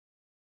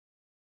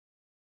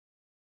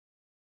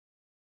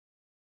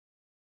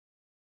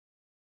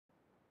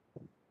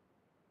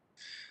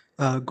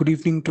Good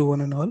evening to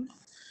one and all.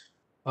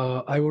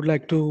 I would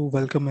like to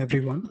welcome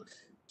everyone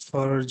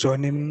for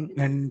joining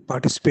and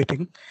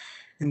participating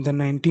in the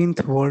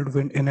 19th World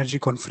Wind Energy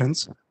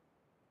Conference.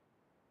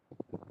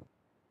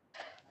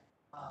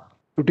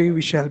 Today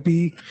we shall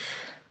be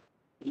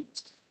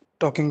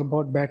talking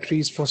about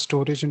batteries for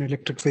storage in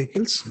electric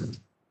vehicles.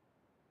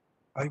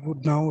 I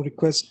would now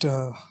request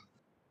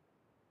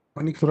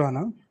Manik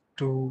Khurana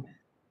to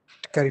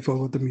carry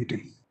forward the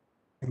meeting.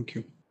 Thank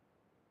you.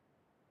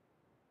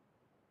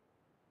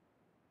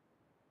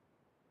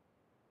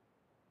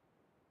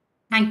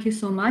 Thank you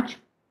so much.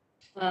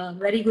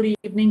 Very good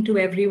evening to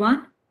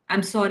everyone.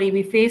 I'm sorry,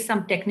 we faced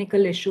some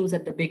technical issues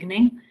at the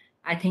beginning.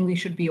 I think we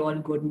should be all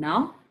good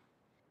now.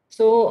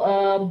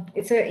 So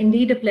it's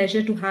indeed a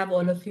pleasure to have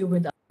all of you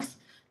with us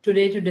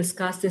today to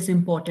discuss this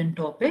important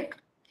topic.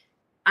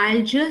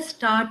 I'll just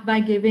start by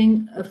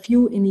giving a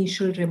few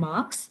initial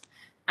remarks,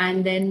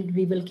 and then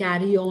we will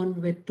carry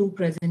on with two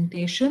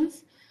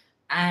presentations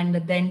and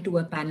then to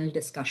a panel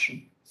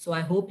discussion. So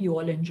I hope you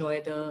all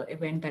enjoy the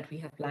event that we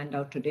have planned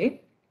out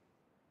today.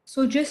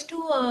 So just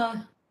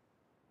to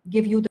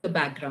give you the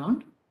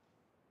background,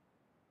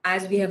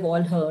 as we have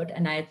all heard,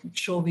 and I'm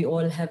sure we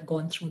all have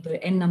gone through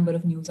the n number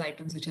of news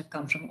items which have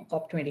come from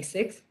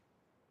COP26,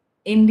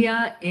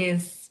 India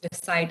is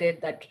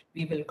decided that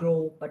we will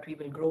grow, but we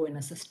will grow in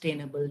a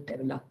sustainable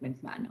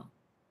development manner.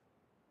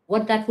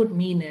 What that would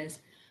mean is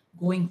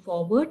going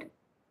forward,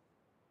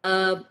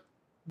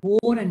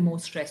 more and more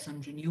stress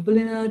on renewable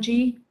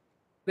energy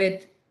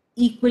with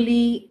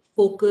equally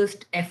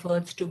focused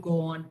efforts to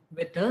go on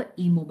with the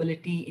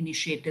e-mobility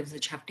initiatives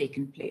which have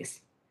taken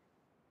place.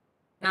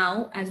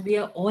 Now, as we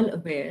are all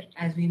aware,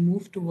 as we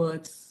move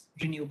towards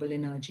renewable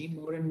energy,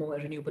 more and more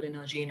renewable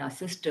energy in our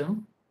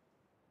system,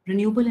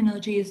 renewable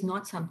energy is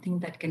not something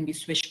that can be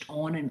switched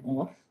on and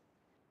off.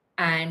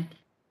 And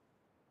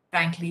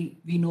frankly,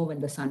 we know when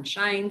the sun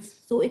shines,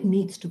 so it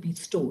needs to be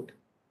stored.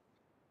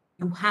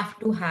 You have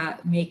to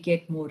make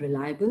it more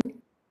reliable.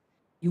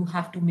 You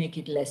have to make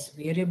it less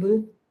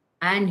variable,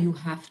 and you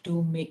have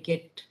to make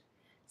it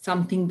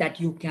something that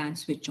you can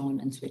switch on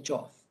and switch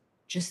off,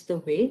 just the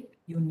way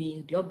you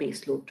need your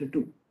baseload to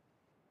do.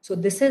 So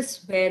this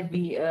is where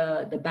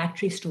the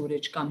battery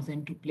storage comes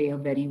in to play a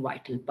very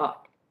vital part.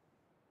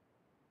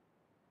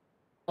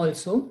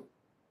 Also,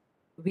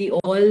 we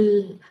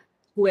all,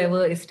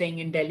 whoever is staying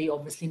in Delhi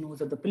obviously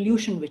knows of the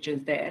pollution which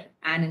is there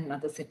and in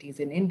other cities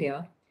in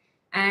India.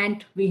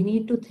 And we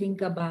need to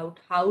think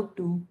about how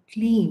to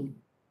clean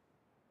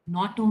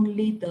not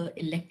only the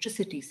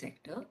electricity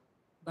sector,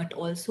 but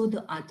also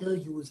the other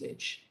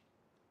usage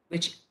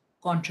which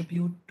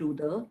contribute to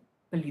the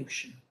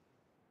pollution.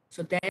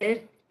 So there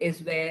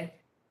is where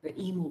the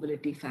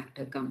e-mobility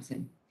factor comes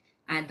in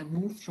and the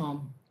move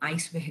from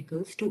ICE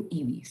vehicles to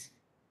EVs.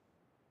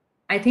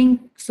 I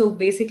think so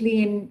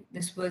basically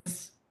this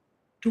was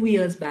 2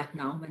 years back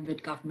now when the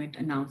government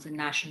announced a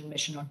national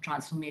mission on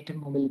transformative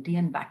mobility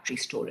and battery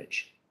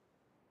storage.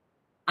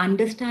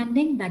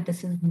 Understanding that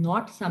this is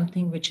not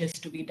something which is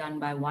to be done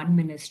by one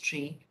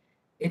ministry,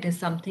 it is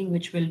something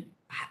which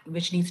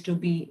needs to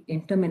be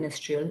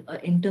interministerial. An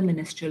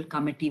interministerial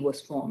committee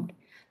was formed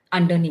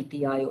under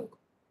Niti Aayog.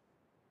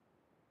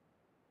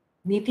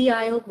 Niti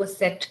Aayog was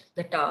set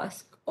the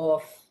task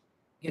of,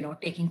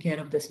 taking care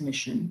of this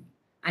mission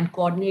and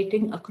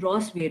coordinating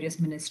across various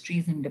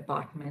ministries and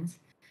departments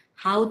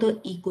how the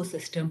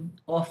ecosystem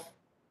of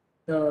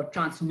the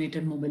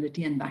transformative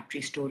mobility and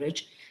battery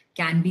storage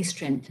can be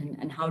strengthened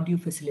and how do you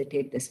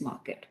facilitate this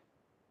market.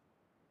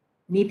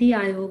 Niti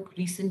Aayog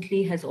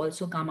recently has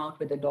also come out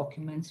with the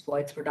documents for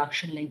its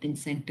production-linked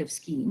incentive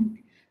scheme,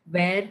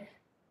 where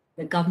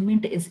the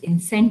government is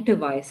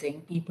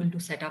incentivizing people to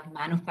set up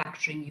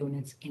manufacturing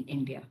units in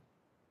India.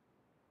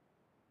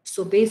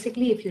 So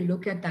basically, if you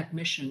look at that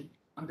mission,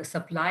 on the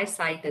supply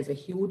side, there's a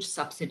huge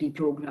subsidy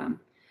program,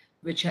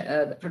 which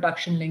the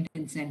production-linked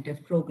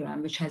incentive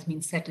program, which has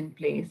been set in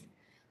place.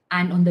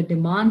 And on the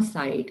demand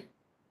side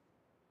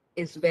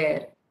is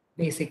where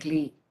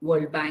basically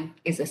World Bank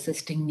is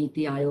assisting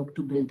Niti Aayog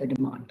to build the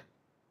demand.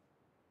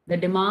 The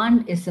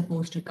demand is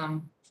supposed to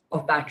come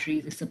of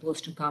batteries is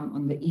supposed to come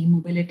on the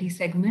e-mobility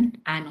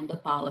segment and on the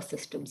power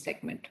system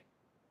segment.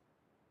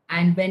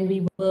 And when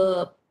we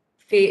were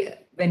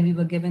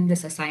given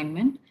this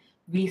assignment,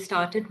 we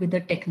started with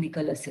the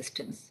technical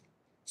assistance.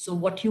 So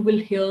what you will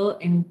hear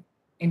in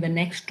the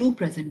next two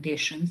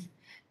presentations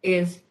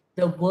is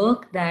the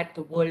work that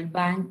the World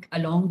Bank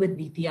along with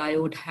Niti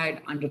Aayog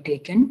had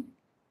undertaken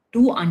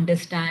to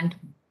understand,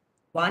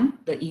 one,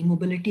 the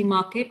e-mobility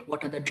market,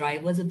 what are the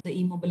drivers of the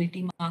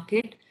e-mobility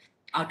market,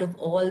 out of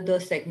all the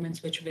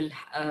segments which will,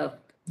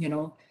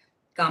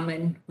 come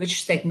in,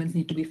 which segments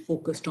need to be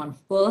focused on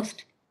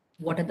first,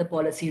 what are the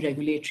policy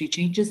regulatory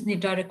changes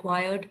that are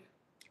required.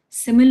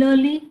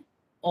 Similarly,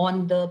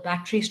 on the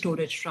battery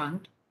storage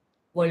front,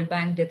 World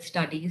Bank did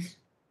studies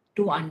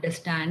to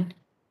understand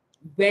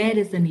where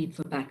is the need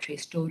for battery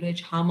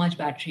storage, how much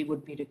battery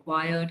would be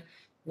required,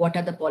 what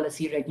are the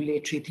policy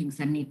regulatory things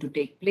that need to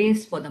take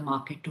place for the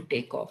market to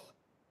take off.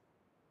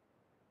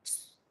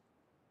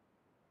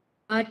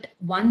 But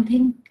one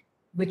thing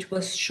which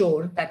was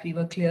sure that we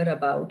were clear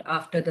about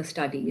after the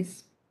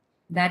studies,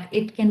 that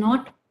it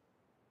cannot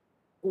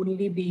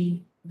only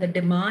be the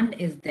demand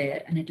is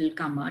there and it will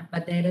come out,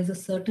 but there is a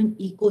certain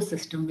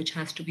ecosystem which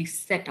has to be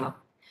set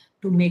up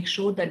to make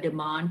sure the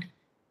demand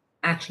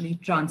actually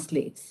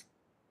translates.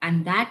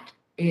 And that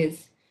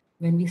is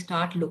when we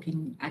start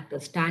looking at the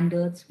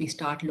standards, we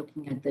start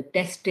looking at the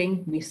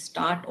testing, we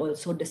start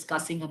also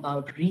discussing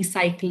about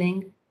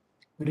recycling,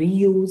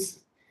 reuse,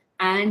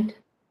 and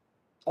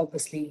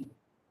obviously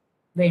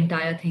the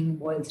entire thing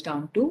boils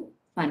down to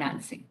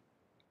financing.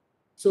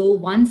 So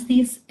once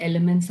these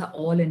elements are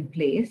all in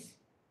place,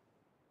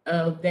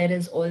 there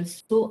is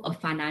also a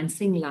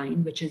financing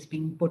line which is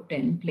being put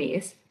in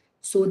place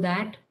so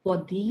that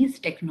for these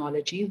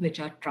technology which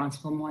are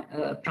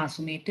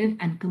transformative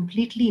and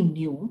completely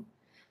new,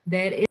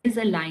 there is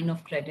a line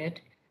of credit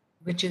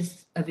which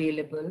is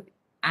available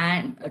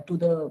and to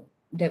the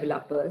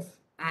developers,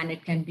 and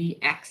it can be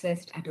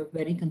accessed at a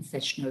very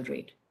concessional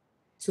rate.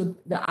 So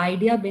the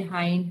idea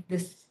behind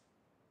this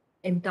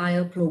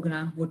entire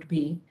program would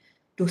be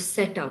to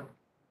set up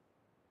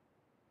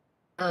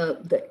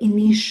the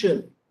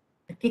initial,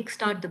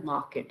 kickstart the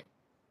market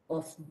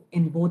of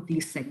in both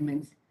these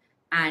segments,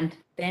 and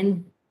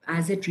then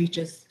as it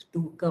reaches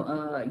to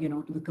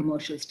to the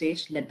commercial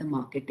stage, let the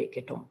market take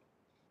it on.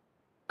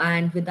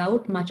 And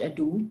without much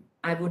ado,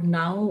 I would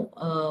now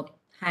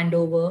hand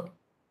over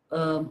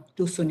to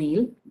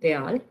Sunil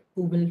Dayal,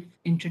 who will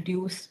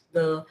introduce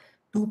the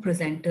two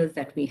presenters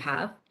that we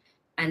have,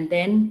 and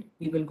then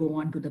we will go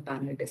on to the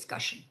panel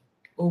discussion.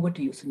 Over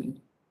to you, Sunil.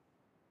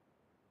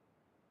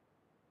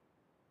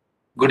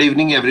 Good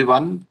evening,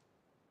 everyone.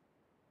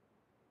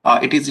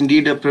 It is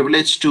indeed a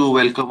privilege to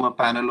welcome a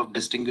panel of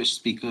distinguished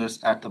speakers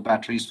at the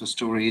Batteries for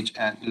Storage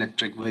and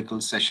Electric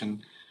Vehicles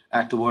session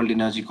at the World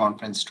Energy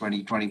Conference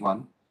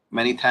 2021.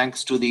 Many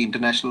thanks to the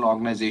international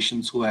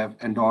organizations who have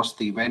endorsed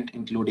the event,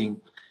 including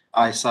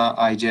ISA,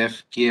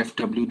 IGF,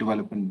 KfW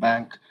Development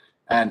Bank,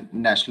 and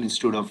National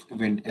Institute of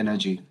Wind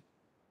Energy.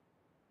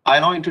 I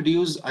now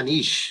introduce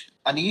Anish.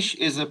 Anish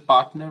is a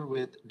partner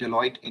with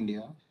Deloitte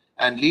India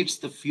and leads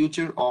the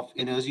future of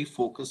energy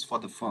focus for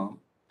the firm.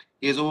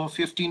 He has over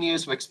 15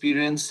 years of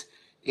experience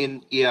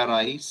in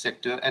ERI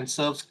sector and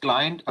serves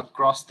clients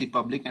across the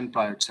public and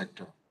private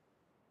sector.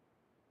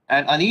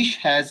 And Anish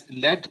has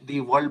led the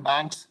World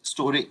Bank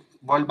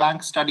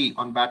study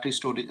on battery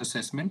storage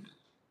assessment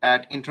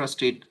at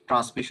intrastate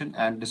transmission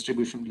and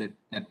distribution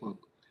network.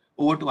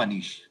 Over to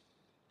Anish.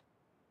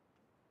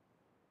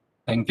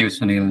 Thank you,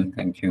 Sunil.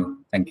 Thank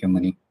you. Thank you,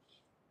 Mani.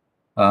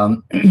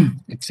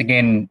 It's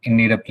again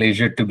indeed a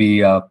pleasure to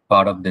be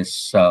part of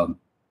this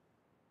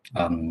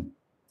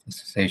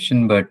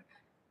session, but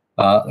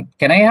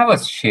can I have a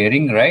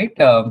sharing, right?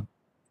 I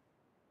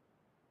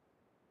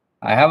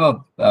have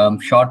a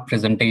short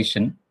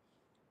presentation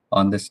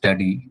on the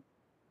study.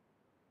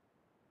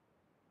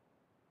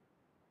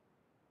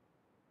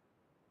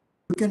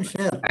 You can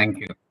share. Thank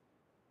you.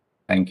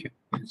 Thank you.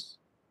 Yes.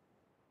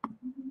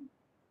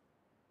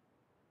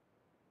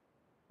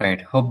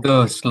 Right. Hope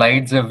the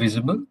slides are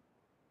visible.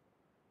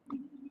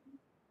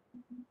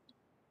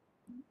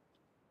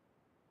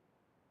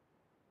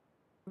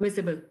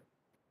 Visible.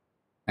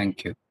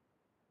 Thank you.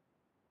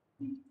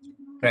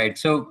 Right.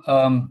 So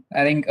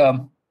I think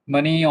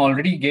Mani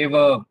already gave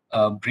a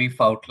brief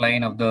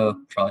outline of the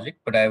project,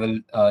 but I will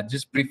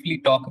just briefly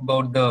talk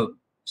about the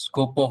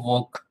scope of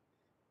work,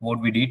 what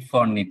we did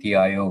for Niti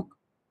Aayog,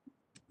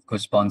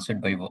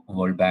 co-sponsored by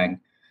World Bank.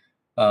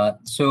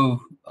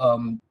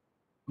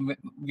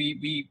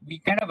 We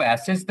kind of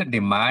assess the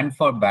demand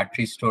for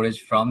battery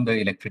storage from the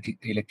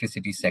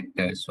electricity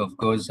sector. So of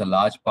course, a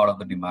large part of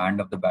the demand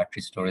of the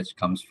battery storage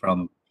comes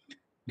from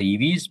the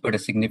EVs, but a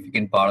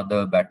significant part of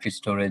the battery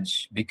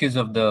storage, because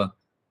of the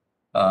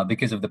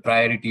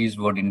priorities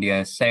what India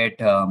has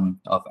set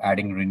of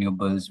adding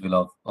renewables,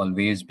 will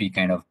always be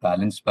kind of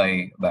balanced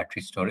by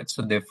battery storage.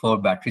 So therefore,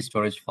 battery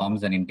storage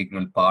forms an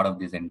integral part of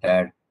this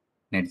entire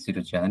net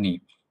zero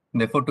journey.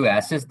 Therefore, to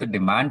assess the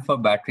demand for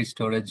battery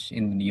storage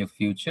in the near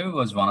future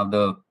was one of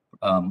the,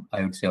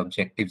 I would say,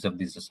 objectives of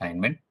this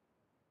assignment.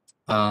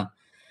 Now,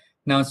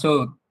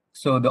 so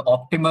the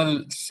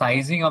optimal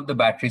sizing of the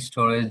battery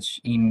storage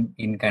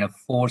in kind of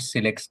 4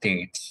 select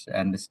states,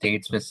 and the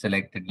states were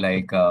selected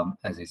like,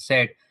 as I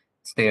said,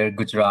 it's there: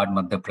 Gujarat,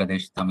 Madhya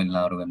Pradesh, Tamil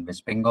Nadu, and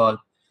West Bengal.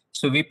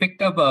 So we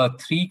picked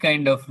up 3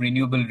 kind of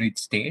renewable rich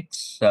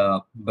states,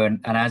 and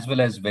as well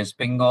as West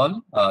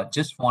Bengal.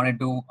 Just wanted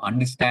to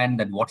understand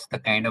that what's the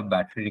kind of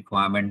battery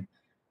requirement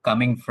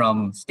coming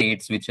from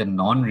states which are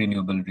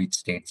non-renewable rich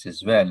states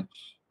as well,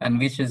 and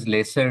which is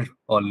lesser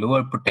or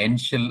lower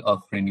potential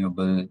of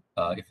renewable,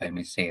 if I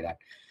may say that.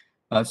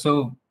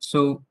 So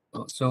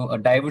a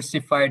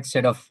diversified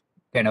set of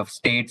kind of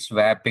states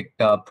were picked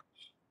up,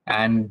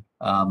 and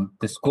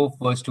the scope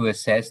was to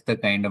assess the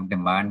kind of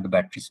demand the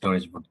battery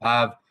storage would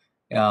have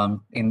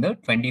in the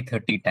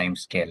 2030 time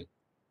scale.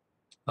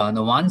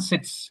 Now, once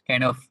it's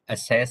kind of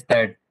assessed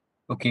that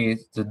okay,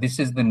 so this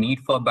is the need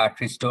for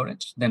battery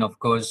storage. Then, of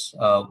course,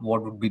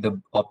 what would be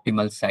the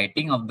optimal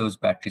siting of those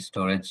battery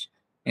storage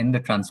in the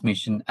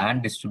transmission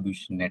and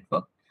distribution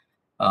network?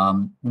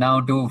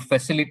 Now, to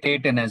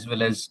facilitate and as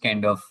well as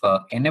kind of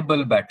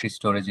enable battery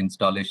storage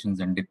installations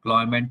and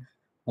deployment,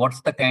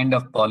 what's the kind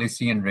of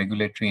policy and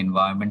regulatory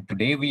environment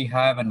today we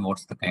have, and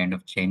what's the kind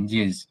of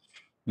changes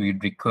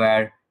we'd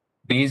require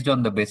based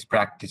on the best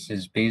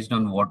practices, based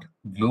on what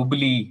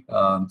globally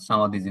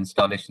some of these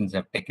installations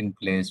have taken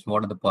place,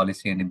 what are the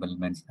policy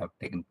enablements that have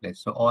taken place,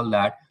 so all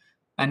that.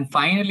 And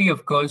finally,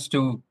 of course,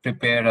 to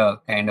prepare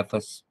a kind of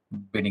a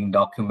bidding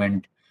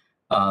document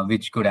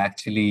which could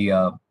actually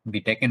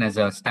be taken as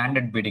a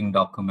standard bidding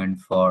document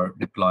for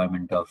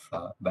deployment of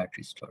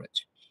battery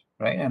storage,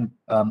 right? And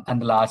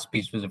the last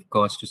piece was, of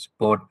course, to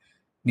support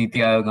Niti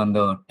Aayog on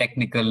the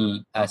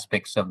technical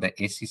aspects of the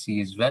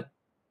ACC as well.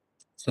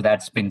 So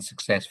that's been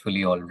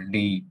successfully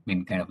already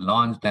been kind of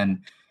launched, and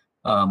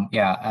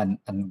yeah, and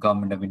the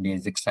government of India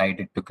is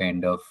excited to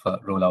kind of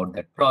roll out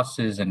that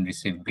process and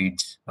receive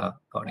bids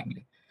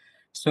accordingly.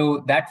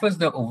 So that was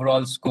the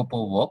overall scope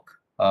of work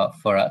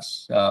for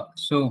us.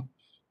 So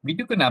we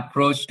took an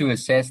approach to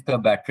assess the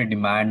battery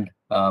demand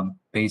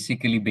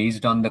basically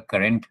based on the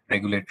current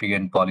regulatory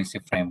and policy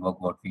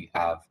framework what we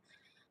have.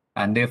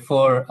 And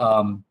therefore,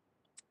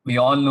 we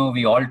all know,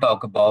 we all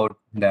talk about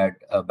that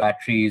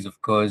battery is,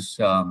 of course,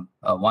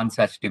 one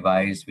such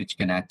device which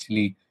can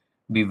actually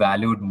be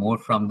valued more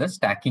from the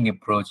stacking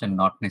approach and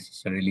not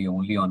necessarily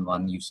only on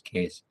one use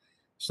case.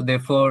 So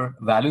therefore,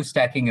 value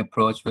stacking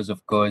approach was,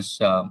 of course,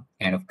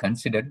 kind of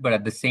considered, but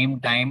at the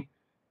same time,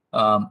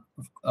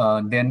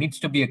 there needs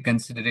to be a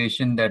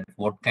consideration that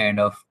what kind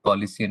of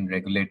policy and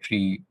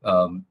regulatory,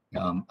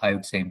 I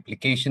would say,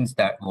 implications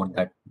that what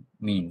that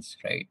means,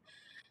 right?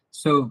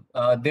 So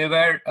there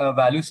were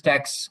value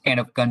stacks kind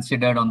of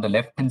considered on the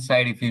left-hand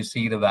side. If you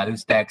see the value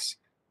stacks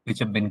which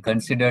have been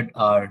considered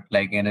are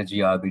like energy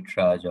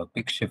arbitrage or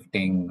peak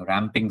shifting,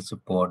 ramping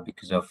support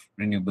because of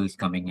renewables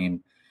coming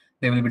in.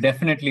 There will be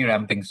definitely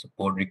ramping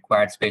support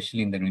required,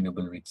 especially in the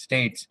renewable rich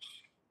states.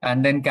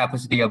 And then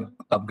capacity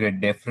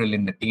upgrade deferral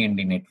in the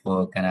T&D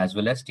network, and as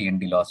well as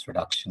T&D loss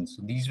reduction.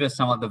 So these were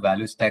some of the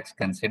value stacks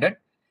considered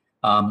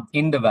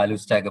in the value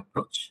stack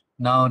approach.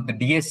 Now, the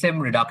DSM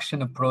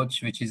reduction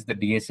approach, which is the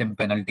DSM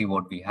penalty,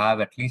 what we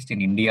have, at least in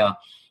India,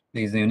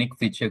 there is a unique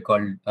feature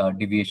called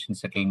deviation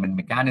settlement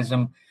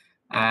mechanism.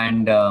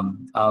 And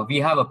we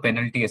have a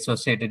penalty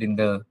associated in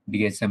the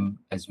DSM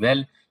as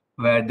well,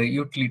 where the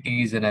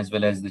utilities and as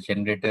well as the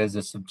generators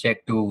are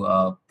subject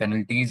to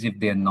penalties if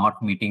they are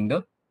not meeting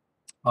the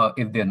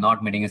if they're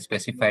not meeting a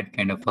specified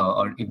kind of,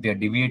 or if they're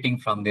deviating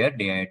from their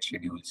day-ahead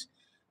schedules,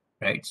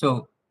 right?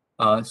 So,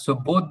 so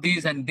both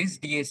these and this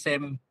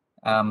DSM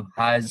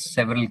has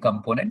several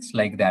components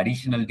like the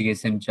additional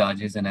DSM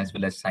charges and as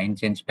well as sign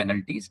change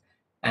penalties.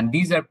 And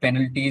these are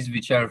penalties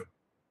which are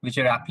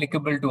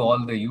applicable to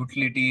all the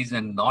utilities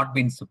and not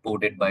been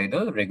supported by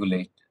the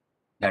regulator.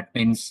 That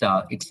means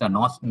it's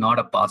not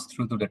a pass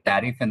through to the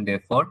tariff, and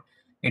therefore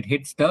it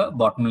hits the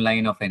bottom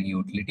line of any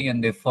utility,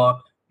 and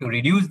therefore to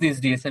reduce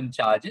these DSM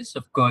charges,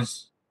 of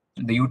course,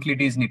 the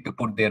utilities need to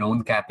put their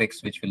own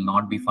capex, which will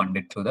not be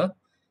funded through the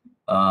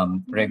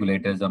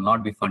regulators or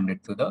not be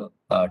funded through the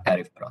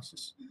tariff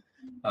process,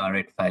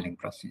 rate filing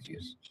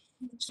procedures.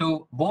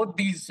 So both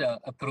these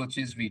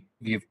approaches we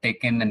have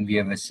taken, and we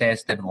have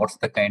assessed that what's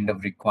the kind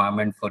of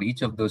requirement for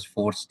each of those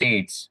 4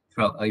 states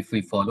if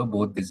we follow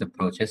both these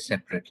approaches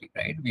separately,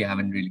 right? We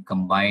haven't really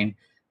combined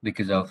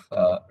because of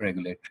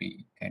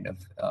regulatory kind of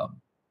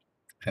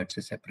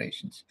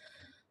separations.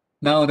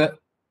 Now, the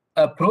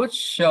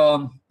approach,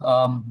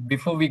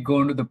 before we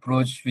go into the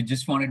approach, we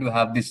just wanted to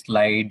have this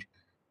slide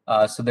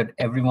so that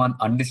everyone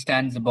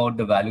understands about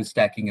the value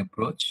stacking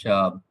approach.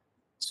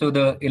 So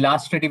the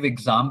illustrative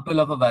example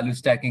of a value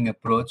stacking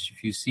approach,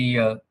 if you see,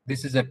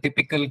 this is a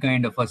typical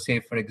kind of a, say,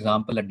 for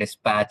example, a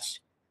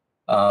dispatch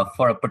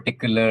for a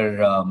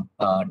particular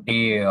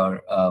day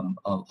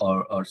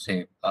or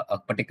say a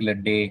particular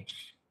day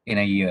in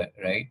a year,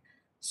 right?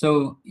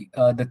 So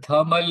the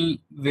thermal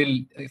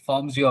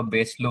forms your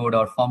base load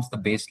or forms the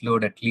base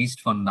load, at least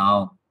for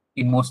now,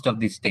 in most of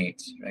the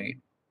states, right?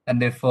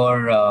 And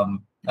therefore,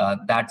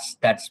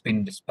 that's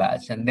been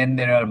dispatched. And then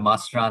there are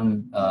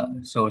must-run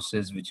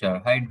sources, which are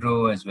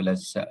hydro as well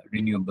as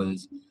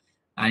renewables,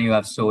 and you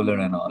have solar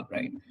and all,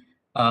 right?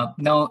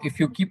 Now, if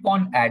you keep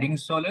on adding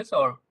solars,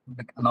 or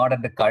not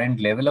at the current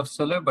level of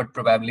solar, but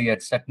probably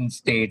at certain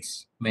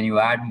states, when you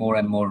add more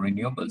and more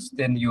renewables,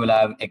 then you will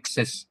have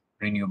excess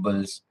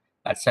renewables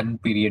at certain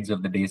periods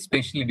of the day,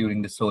 especially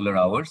during the solar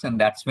hours. And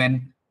that's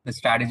when the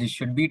strategy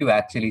should be to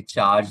actually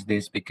charge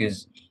this,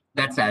 because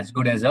that's as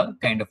good as a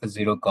kind of a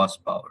zero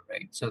cost power,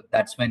 right? So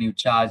that's when you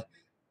charge.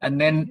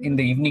 And then in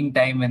the evening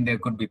time, when there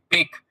could be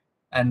peak,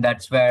 and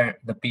that's where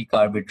the peak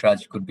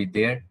arbitrage could be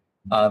there,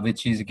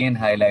 which is again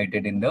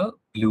highlighted in the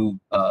blue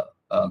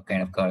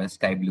kind of color,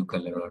 sky blue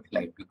color or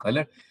light blue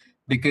color,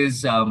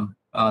 because the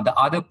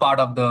other part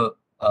of the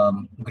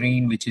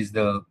green, which is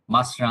the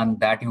must run,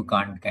 that you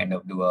can't kind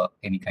of do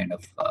any kind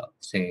of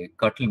say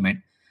curtailment.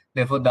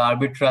 Therefore, the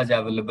arbitrage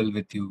available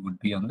with you would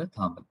be on the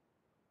thermal.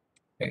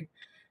 Right.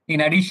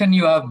 In addition,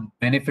 you have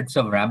benefits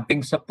of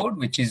ramping support,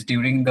 which is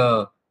during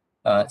the,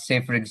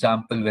 say, for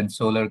example, when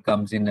solar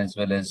comes in, as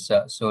well as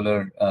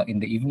solar in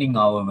the evening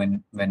hour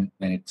when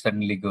it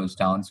suddenly goes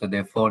down. So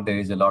therefore, there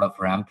is a lot of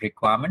ramp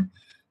requirement.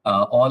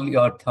 All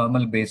your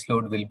thermal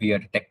baseload will be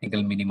at a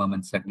technical minimum,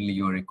 and suddenly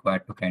you are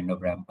required to kind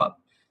of ramp up.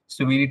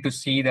 So we need to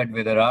see that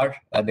whether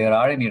there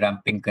are any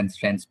ramping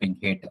constraints being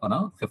hit on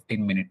a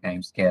 15-minute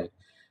time scale.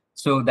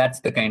 So that's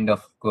the kind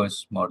of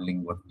course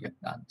modeling what we have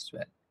done as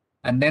well.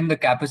 And then the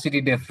capacity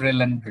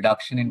deferral and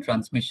reduction in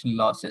transmission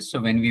losses.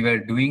 So when we were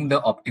doing the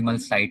optimal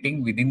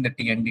siting within the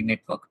T&D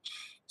network,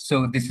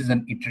 so this is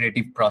an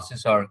iterative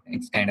process, or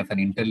it's kind of an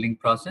interlinked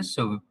process.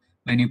 So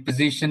when you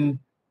position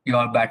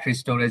your battery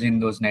storage in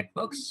those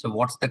networks, so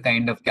what's the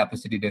kind of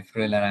capacity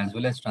deferral and as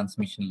well as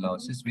transmission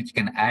losses, which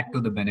can add to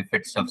the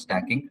benefits of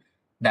stacking?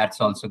 That's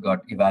also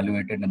got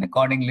evaluated, and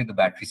accordingly the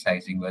battery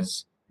sizing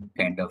was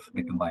kind of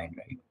determined,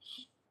 right?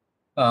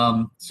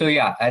 So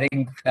yeah, I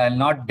think I'll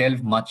not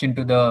delve much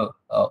into the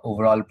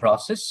overall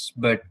process,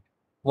 but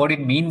what it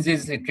means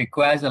is it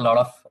requires a lot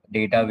of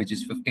data, which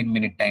is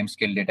 15-minute time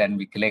scale data, and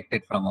we collect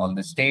it from all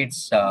the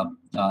states.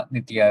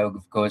 Niti Aayog,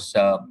 of course,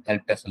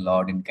 helped us a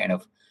lot in kind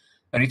of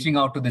reaching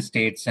out to the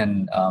states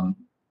and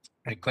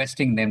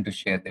requesting them to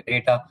share the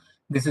data.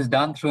 This is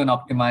done through an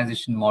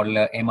optimization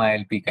model,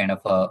 MILP kind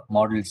of a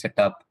model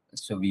setup.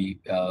 So we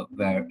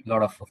where a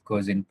lot of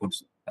course,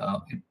 inputs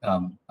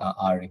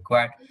are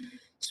required.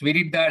 So we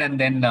did that, and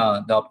then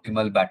the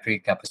optimal battery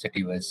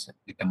capacity was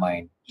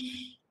determined.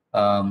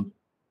 So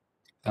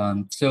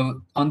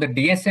on the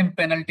DSM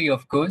penalty,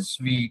 of course,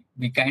 we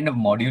kind of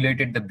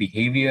modulated the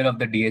behavior of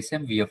the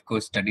DSM. We, of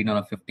course, studied on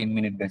a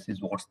 15-minute basis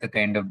what's the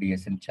kind of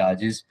DSM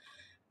charges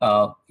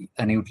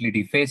an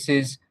utility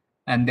faces.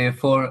 And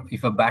therefore,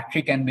 if a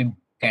battery can be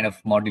kind of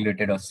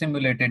modulated or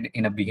simulated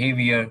in a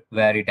behavior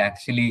where it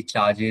actually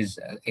charges,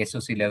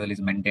 SOC level is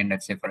maintained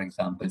at, say, for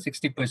example,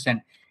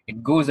 60%,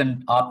 it goes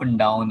up and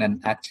down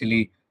and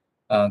actually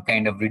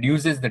kind of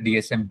reduces the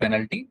DSM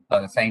penalty,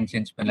 sign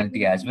change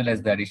penalty, as well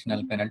as the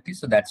additional penalty.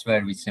 So that's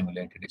where we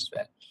simulated as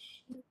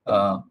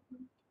well.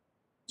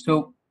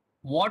 So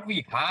what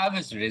we have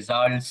as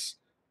results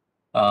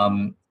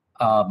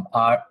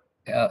are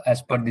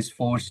as per these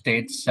 4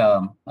 states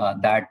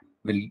that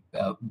will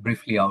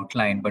briefly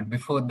outline. But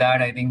before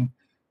that, I think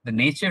the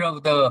nature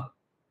of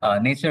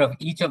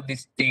each of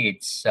these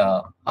states,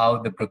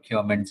 how the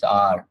procurements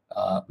are,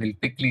 we'll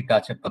quickly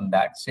touch upon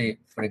that. Say,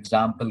 for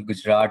example,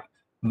 Gujarat,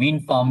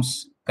 wind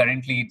farms,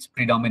 currently it's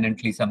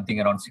predominantly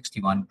something around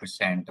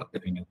 61% of the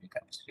renewable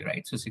capacity,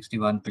 right? So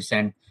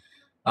 61%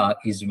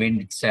 is wind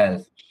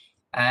itself.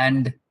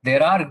 And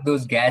there are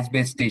those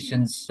gas-based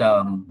stations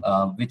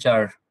which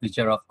are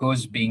of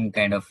course being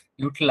kind of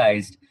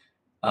utilized,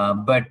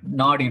 but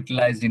not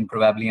utilized in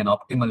probably an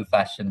optimal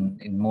fashion,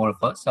 in more of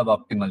a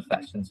suboptimal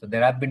fashion. So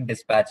there have been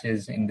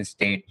dispatches in the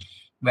state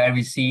where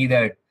we see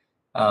that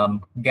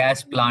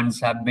gas plants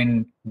have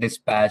been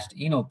dispatched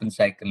in open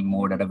cycle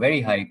mode at a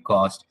very high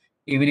cost,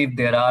 even if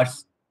there are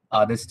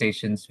other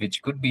stations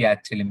which could be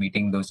actually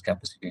meeting those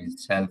capacities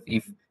itself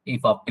if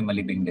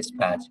optimally being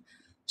dispatched.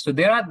 So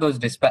there are those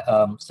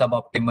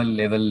suboptimal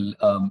level,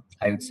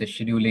 I would say,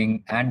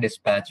 scheduling and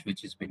dispatch,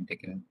 which has been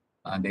taken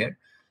there.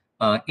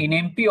 In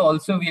MP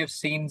also, we have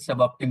seen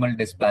suboptimal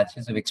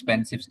dispatches of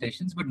expensive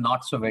stations, but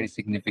not so very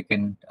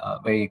significant,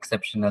 very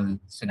exceptional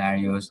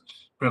scenarios,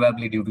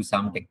 probably due to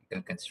some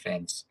technical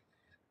constraints.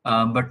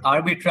 But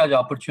arbitrage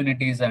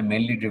opportunities are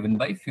mainly driven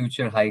by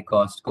future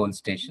high-cost coal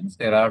stations.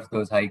 There are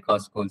those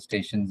high-cost coal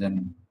stations,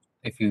 and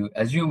if you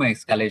assume an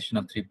escalation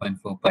of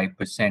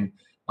 3.45%,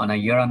 on a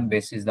year-on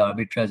basis, the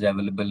arbitrage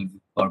available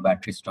for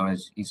battery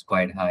storage is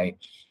quite high,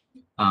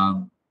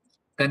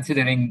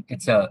 considering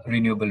it's a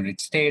renewable rich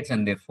state,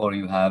 and therefore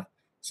you have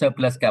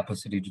surplus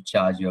capacity to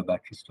charge your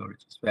battery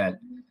storage as well.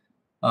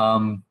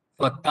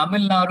 For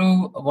Tamil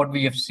Nadu, what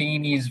we have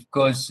seen is, of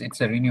course,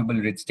 it's a renewable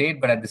rich state,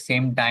 but at the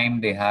same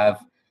time, they have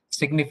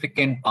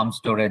significant pump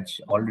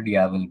storage already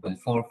available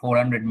for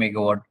 400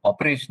 megawatt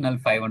operational,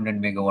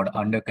 500 megawatt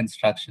under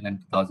construction,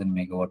 and 1000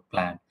 megawatt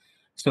plant.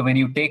 So when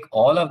you take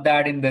all of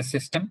that in the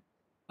system,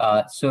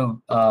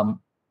 so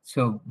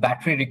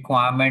battery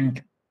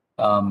requirement,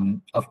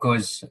 of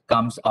course,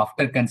 comes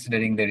after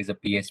considering there is a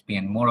PSP,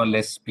 and more or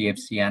less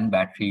PFC and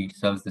battery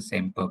serves the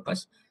same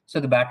purpose. So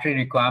the battery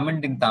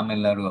requirement in Tamil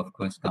Nadu, of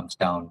course, comes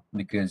down,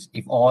 because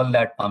if all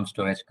that pump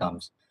storage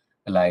comes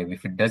alive,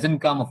 if it doesn't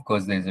come, of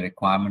course, there's a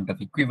requirement of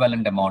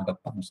equivalent amount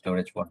of pump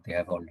storage what they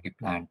have already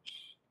planned.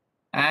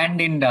 And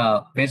in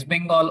West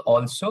Bengal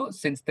also,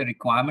 since the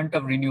requirement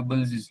of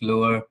renewables is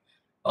lower,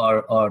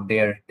 or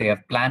they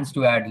have plans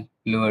to add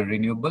lower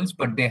renewables,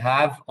 but they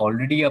have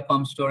already a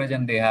pump storage,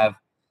 and they have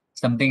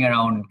something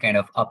around kind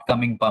of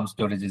upcoming pump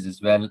storages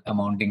as well,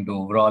 amounting to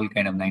overall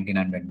kind of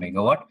 1900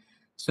 megawatt.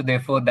 So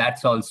therefore,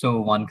 that's also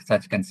one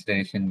such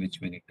consideration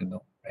which we need to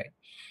know, right?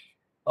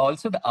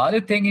 Also, the other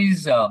thing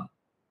is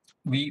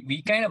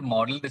we kind of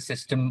model the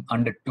system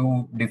under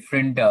 2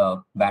 different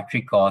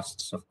battery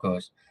costs, of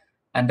course.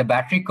 And the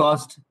battery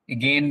cost,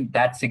 again,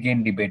 that's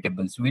again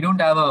debatable. So we don't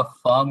have a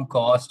firm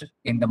cost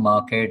in the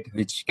market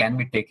which can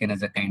be taken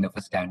as a kind of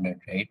a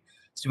standard, right?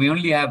 So we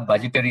only have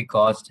budgetary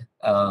cost.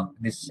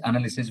 This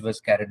analysis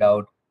was carried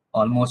out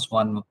almost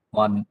one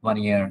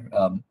year,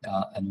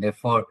 and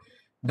therefore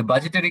the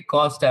budgetary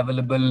cost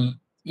available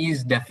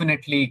is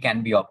definitely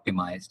can be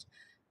optimized.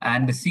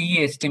 And the CE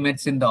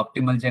estimates in the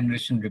optimal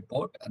generation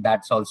report,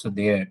 that's also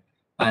there.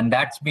 And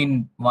that's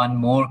been one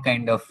more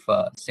kind of,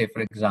 say,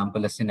 for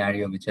example, a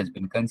scenario which has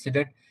been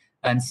considered.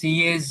 And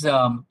CA's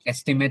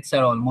estimates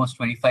are almost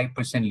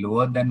 25%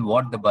 lower than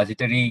what the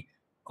budgetary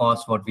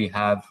cost what we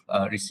have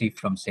received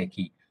from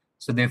SECI.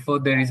 So therefore,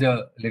 there is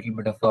a little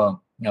bit of a,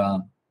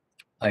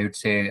 I would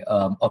say,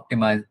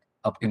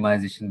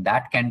 optimization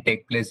that can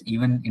take place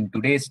even in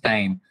today's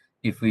time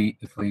if we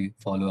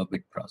follow a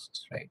bid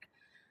process, right?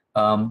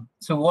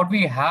 So what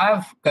we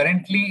have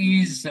currently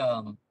is,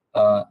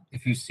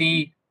 if you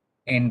see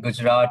in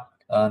Gujarat,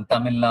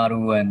 Tamil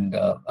Nadu, and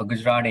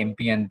Gujarat,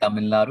 MP, and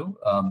Tamil Nadu,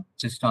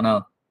 just on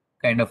a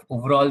kind of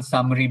overall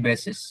summary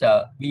basis,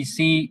 we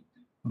see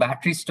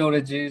battery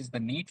storages, the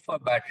need for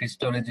battery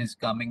storage is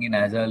coming in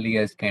as early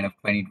as kind of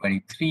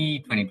 2023,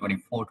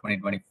 2024,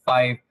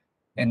 2025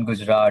 in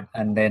Gujarat,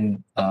 and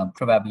then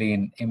probably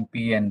in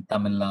MP and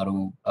Tamil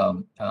Nadu,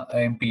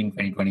 MP in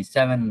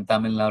 2027,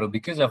 Tamil Nadu,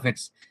 because of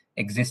its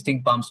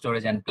existing pump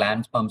storage and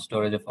planned pump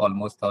storage of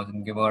almost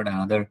 1,000 gigawatt,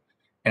 and other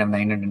kind of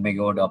 900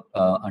 megawatt of,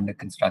 under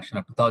construction,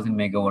 of 2,000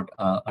 megawatt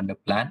under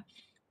plan.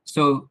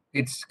 So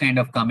it's kind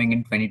of coming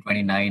in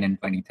 2029 and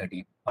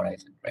 2030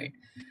 horizon, right?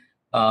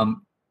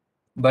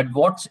 But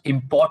what's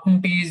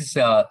important is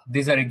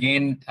these are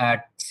again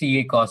at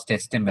CA cost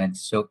estimates.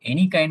 So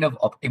any kind of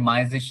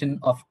optimization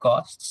of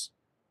costs,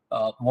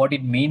 what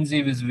it means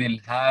is we'll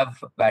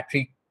have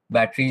battery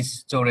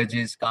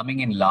storages coming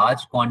in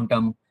large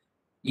quantum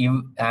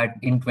in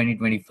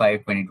 2025,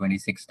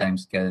 2026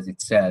 timescales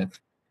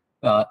itself.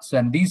 So,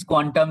 and these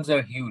quantums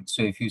are huge.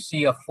 So if you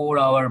see a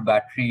 4-hour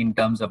battery in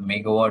terms of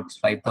megawatts,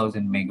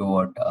 5,000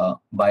 megawatt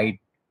by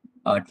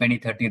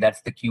 2030,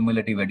 that's the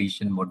cumulative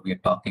addition what we are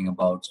talking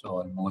about.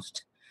 So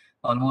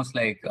almost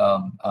like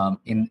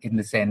in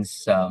the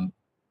sense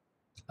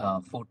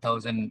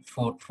 4,000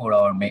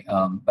 4-hour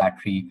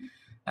battery.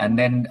 And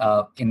then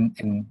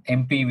in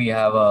MP we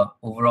have a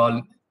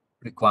overall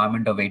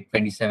requirement of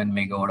 827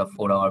 megawatt of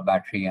 4-hour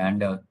battery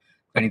and a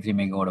 23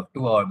 megawatt of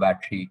 2-hour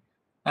battery.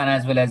 And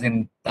as well as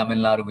in Tamil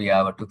Nadu, we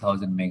have a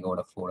 2,000 megawatt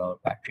of 4-hour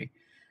battery.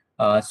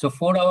 So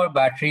 4-hour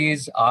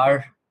batteries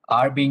are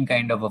being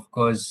kind of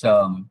course,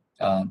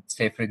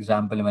 say for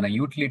example, when a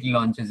utility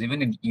launches,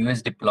 even in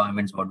US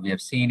deployments, what we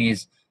have seen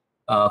is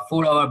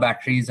 4-hour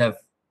batteries have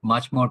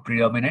much more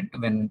predominant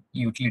when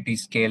utility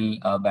scale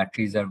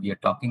batteries we are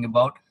talking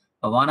about.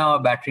 A 1-hour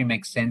battery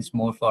makes sense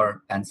more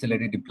for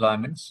ancillary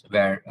deployments,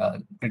 where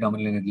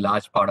predominantly a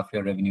large part of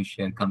your revenue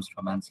share comes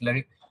from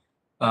ancillary.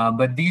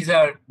 But these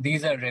are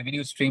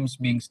revenue streams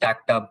being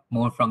stacked up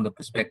more from the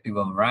perspective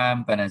of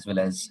ramp, and as well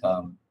as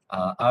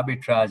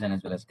arbitrage, and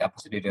as well as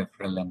capacity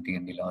referral and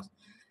T&D loss.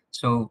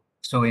 So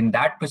in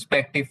that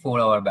perspective,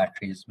 4-hour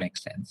batteries make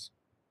sense.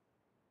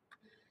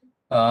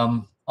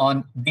 On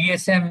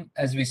DSM,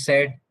 as we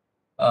said,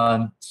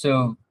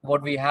 so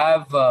what we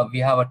have a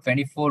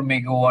 24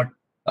 megawatt,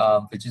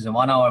 which is a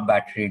 1-hour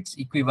battery. It's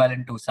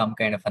equivalent to some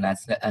kind of an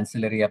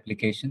ancillary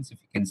applications, if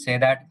you can say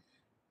that.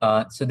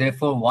 So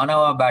therefore,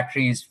 1-hour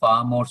battery is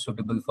far more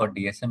suitable for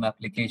DSM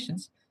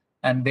applications.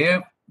 And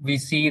there we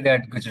see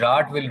that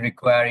Gujarat will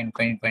require in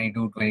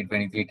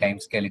 2022-2023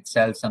 timescale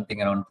itself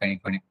something around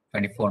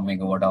 24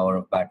 megawatt hour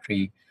of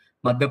battery.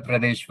 Madhya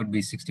Pradesh would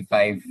be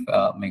 65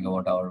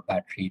 megawatt hour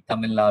battery.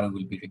 Tamil Nadu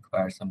will be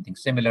require something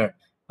similar,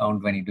 around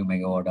 22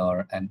 megawatt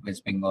hour, and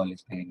West Bengal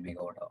is 9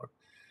 megawatt hour.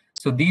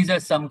 So these are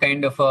some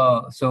kind of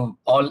so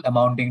all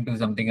amounting to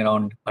something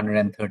around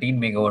 113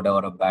 megawatt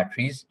hour of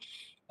batteries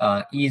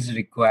is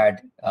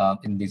required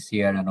in this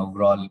year, and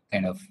overall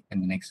kind of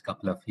in the next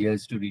couple of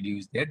years to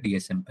reduce their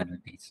DSM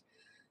penalties.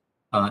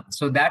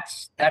 So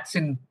that's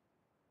in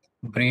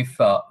brief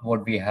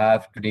what we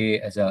have today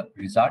as a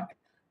result.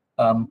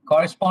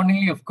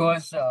 Correspondingly, of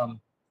course,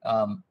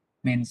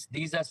 means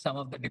these are some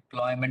of the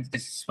deployments.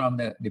 This is from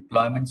the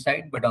deployment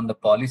side, but on the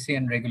policy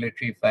and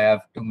regulatory, if I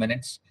have 2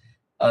 minutes,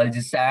 I'll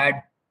just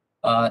add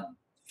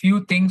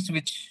few things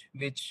which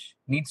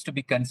needs to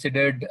be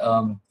considered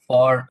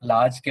for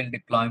large-scale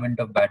deployment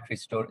of battery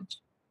storage.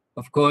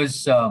 Of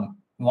course,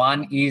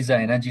 one is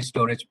an energy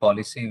storage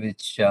policy,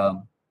 which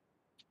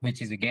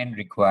is again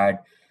required,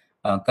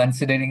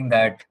 considering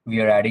that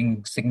we are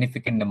adding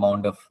significant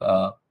amount of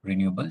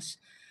renewables.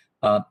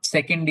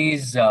 Second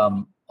is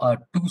a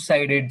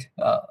two-sided.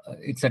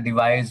 It's a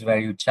device where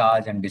you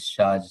charge and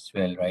discharge as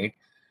well, right?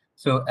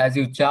 So as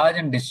you charge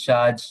and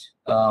discharge,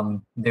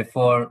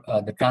 therefore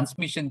the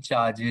transmission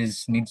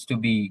charges needs to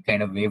be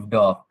kind of waived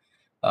off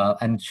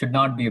and should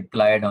not be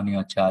applied on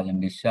your charge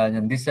and discharge.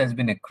 And this has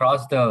been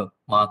across the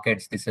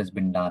markets, this has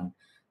been done.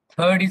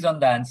 Third is on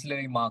the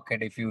ancillary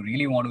market. If you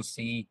really want to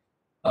see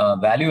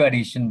value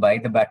addition by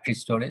the battery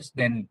storage,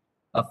 then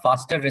a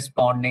faster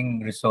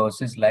responding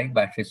resources like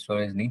battery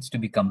storage needs to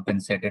be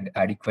compensated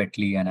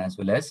adequately and as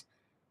well as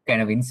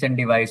kind of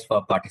incentivized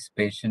for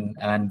participation.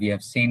 And we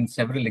have seen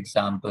several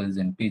examples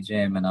in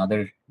PJM and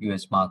other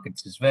US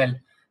markets as well.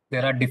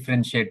 There are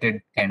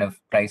differentiated kind of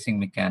pricing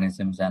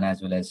mechanisms and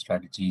as well as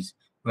strategies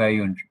where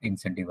you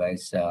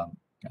incentivize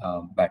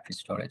battery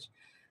storage.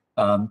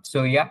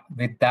 So yeah,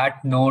 with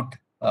that note,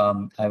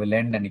 I will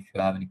end, and if you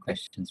have any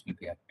questions, we'll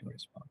be happy to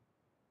respond.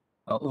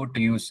 Over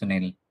to you,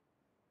 Sunil.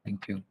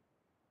 Thank you.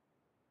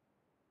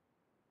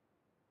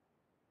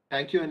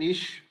 Thank you,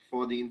 Anish,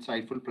 for the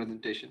insightful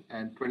presentation.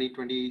 And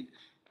 2020,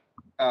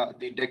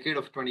 the decade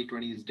of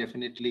 2020 is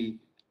definitely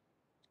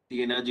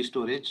the energy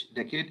storage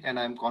decade, and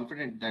I'm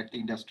confident that the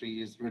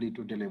industry is ready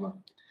to deliver.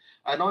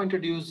 I now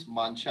introduce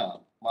Mancha.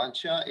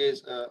 Mancha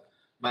is a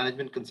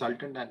management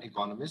consultant and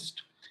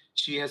economist.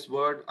 She has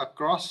worked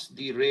across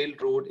the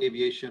railroad,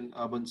 aviation,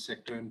 urban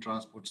sector, and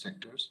transport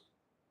sectors.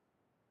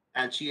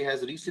 And she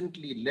has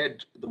recently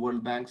led the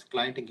World Bank's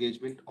client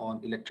engagement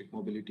on electric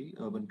mobility,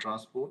 urban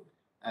transport,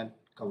 and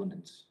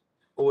governance.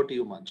 Over to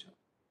you, Mancha.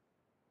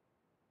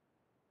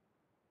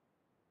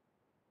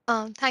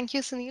 Thank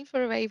you, Sunil,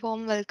 for a very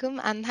warm welcome,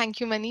 and thank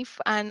you, Mani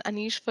and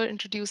Anish, for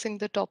introducing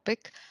the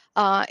topic.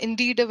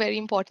 Indeed, a very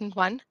important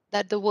one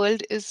that the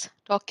world is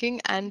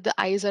talking, and the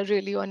eyes are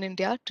really on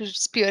India to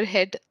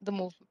spearhead the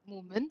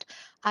movement.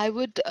 I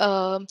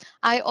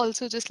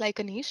also, just like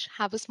Anish,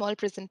 have a small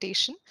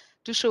presentation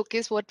to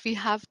showcase what we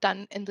have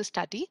done in the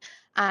study.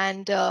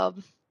 And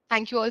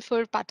thank you all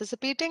for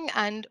participating.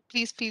 And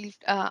please feel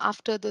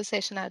after the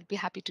session, I'd be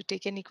happy to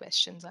take any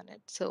questions on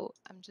it. So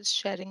I'm just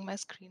sharing my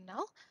screen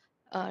now.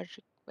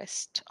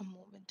 Request a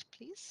moment,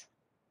 please.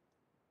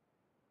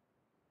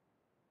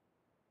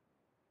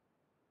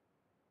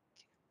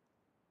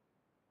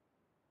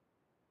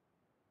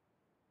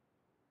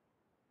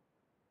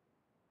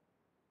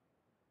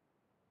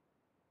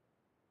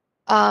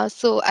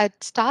 So I'd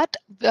start.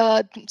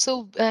 The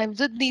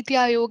Niti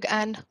Aayog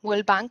and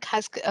World Bank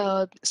has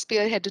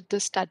spearheaded the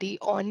study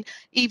on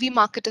EV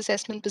market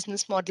assessment,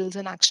 business models,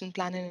 and action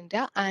plan in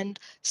India. And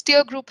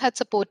Steer Group had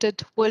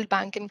supported World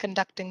Bank in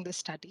conducting the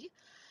study.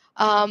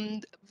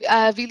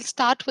 We'll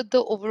start with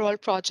the overall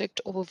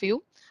project overview.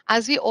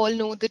 As we all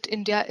know that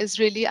India is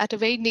really at a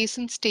very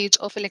nascent stage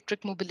of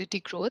electric mobility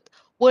growth,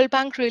 World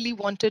Bank really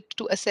wanted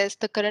to assess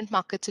the current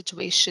market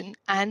situation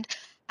and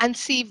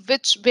see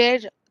where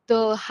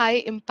the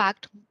high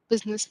impact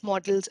business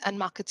models and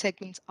market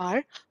segments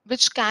are,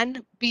 which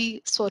can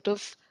be sort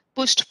of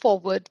pushed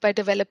forward by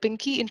developing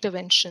key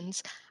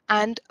interventions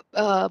and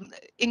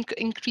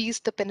increase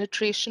the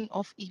penetration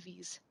of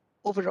EVs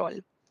overall.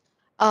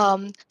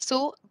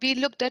 So we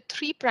looked at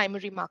three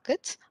primary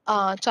markets: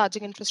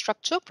 charging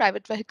infrastructure,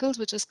 private vehicles,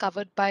 which is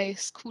covered by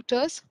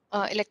scooters,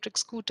 electric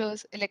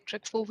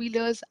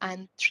four-wheelers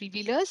and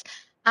three-wheelers,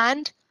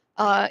 and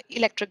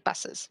electric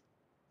buses.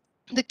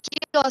 The key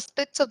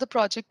aspects of the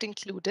project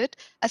included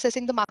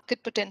assessing the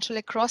market potential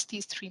across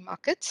these three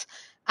markets,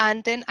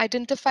 and then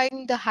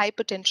identifying the high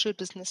potential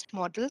business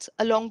models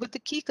along with the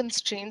key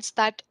constraints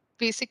that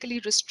basically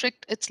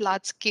restrict its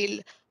large scale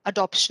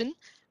adoption.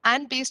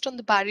 And based on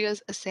the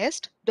barriers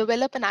assessed,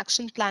 develop an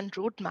action plan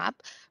roadmap,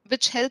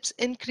 which helps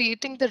in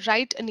creating the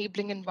right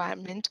enabling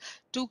environment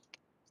to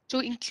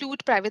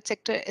include private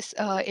sector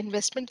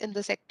investment in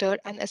the sector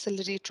and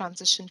accelerate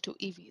transition to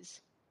EVs.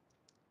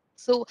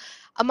 So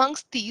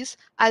amongst these,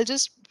 I'll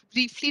just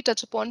briefly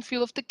touch upon a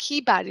few of the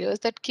key barriers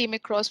that came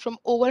across from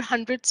over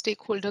 100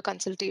 stakeholder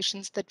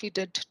consultations that we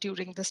did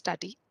during the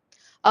study.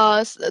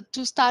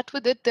 To start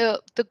with it,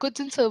 the goods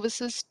and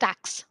services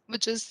tax,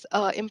 which is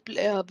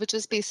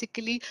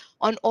basically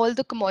on all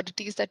the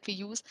commodities that we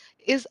use,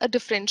 is a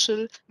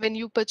differential when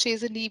you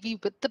purchase an EV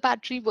with the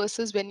battery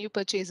versus when you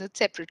purchase it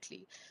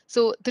separately.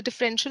 So the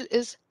differential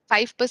is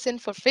 5%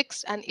 for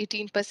fixed and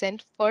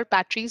 18% for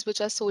batteries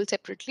which are sold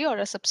separately or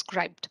are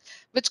subscribed,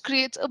 which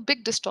creates a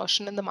big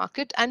distortion in the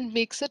market and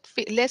makes it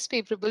less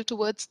favorable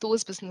towards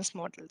those business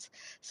models.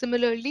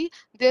 Similarly,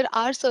 there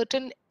are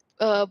certain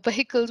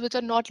vehicles which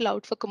are not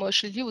allowed for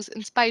commercial use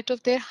in spite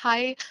of their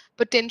high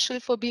potential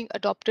for being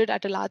adopted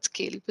at a large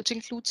scale, which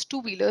includes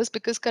two-wheelers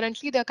because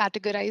currently they're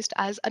categorized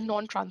as a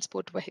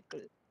non-transport vehicle.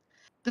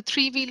 The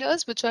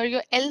three-wheelers, which are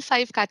your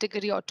L5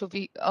 category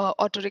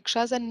auto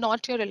rickshaws and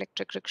not your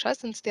electric rickshaws,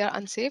 since they are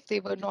unsafe,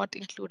 they were not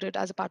included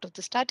as a part of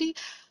the study.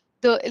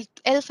 The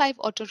L5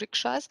 auto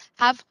rickshaws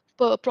have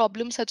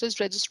problems such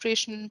as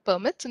registration and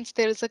permits, since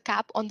there is a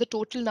cap on the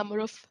total number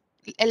of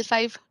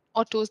L5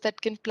 autos that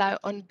can ply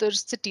on the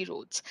city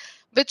roads,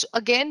 which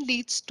again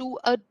leads to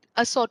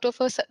a sort of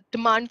a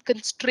demand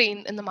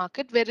constraint in the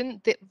market,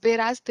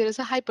 whereas there is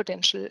a high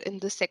potential in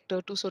this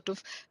sector to sort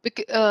of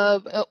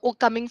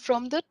coming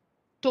from the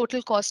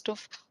total cost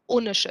of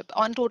ownership.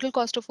 On total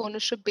cost of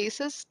ownership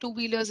basis,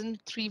 two-wheelers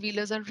and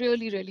three-wheelers are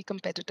really, really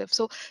competitive.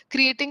 So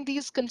creating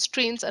these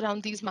constraints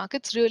around these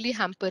markets really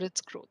hamper its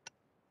growth.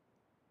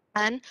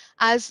 And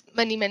as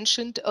Mani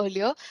mentioned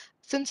earlier,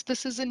 since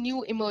this is a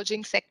new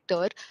emerging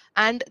sector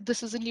and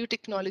this is a new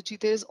technology,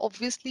 there is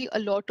obviously a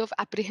lot of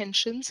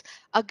apprehensions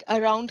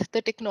around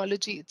the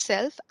technology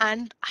itself,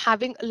 and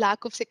having a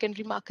lack of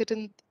secondary market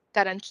in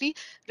currently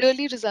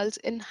really results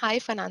in high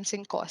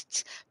financing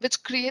costs,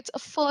 which creates a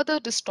further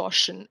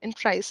distortion in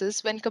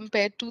prices when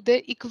compared to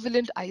their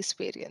equivalent ICE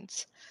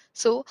variants.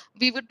 So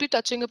we would be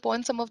touching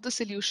upon some of the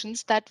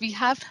solutions that we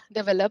have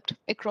developed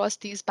across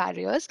these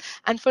barriers.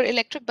 And for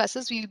electric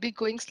buses, we'll be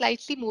going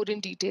slightly more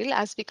in detail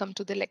as we come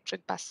to the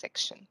electric bus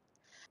section.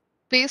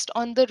 Based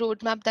on the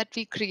roadmap that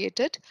we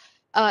created,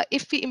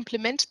 if we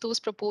implement those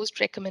proposed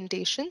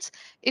recommendations,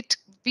 it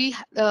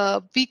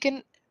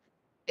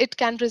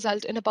can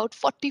result in about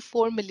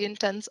 44 million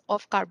tons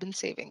of carbon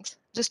savings.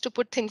 Just to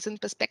put things in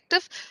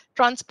perspective,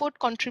 transport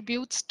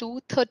contributes to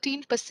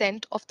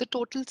 13% of the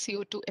total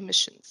CO2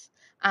 emissions.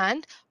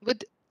 And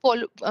with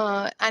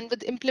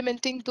with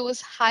implementing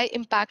those high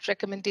impact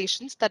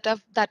recommendations that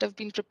have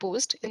been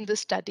proposed in this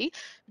study,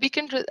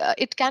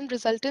 it can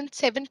result in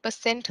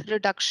 7%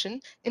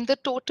 reduction in the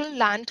total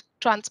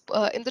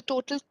in the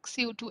total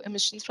CO2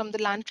 emissions from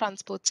the land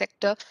transport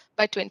sector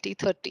by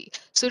 2030.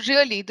 So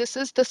really, this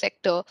is the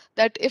sector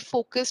that, if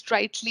focused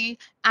rightly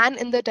and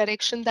in the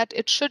direction that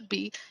it should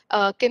be,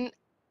 can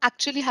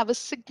actually have a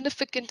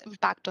significant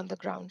impact on the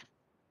ground.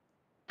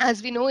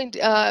 As we know,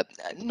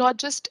 not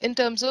just in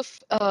terms of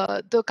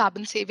the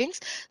carbon savings,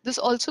 this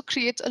also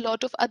creates a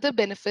lot of other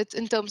benefits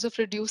in terms of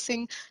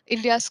reducing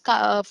India's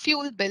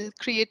fuel bill,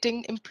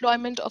 creating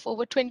employment of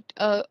over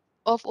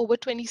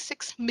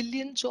 26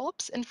 million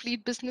jobs in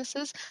fleet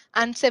businesses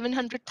and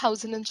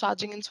 700,000 in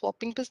charging and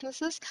swapping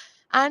businesses,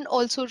 and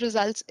also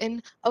results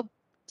in a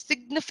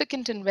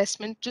significant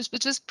investment,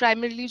 which is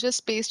primarily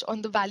just based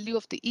on the value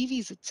of the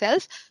EVs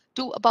itself,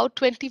 to about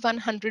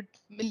 2100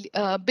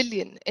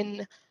 billion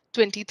in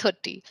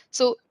 2030.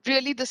 So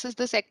really, this is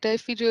the sector,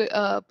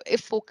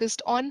 if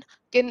focused on,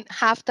 can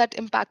have that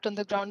impact on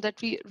the ground that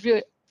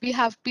we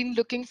have been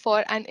looking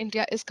for and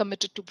India is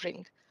committed to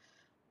bring.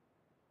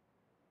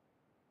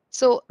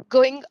 So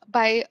going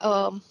by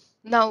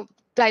now,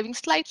 diving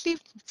slightly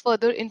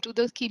further into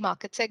the key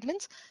market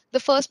segments. The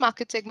first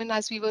market segment,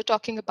 as we were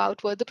talking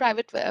about, were the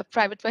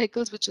private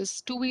vehicles, which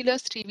is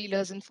two-wheelers,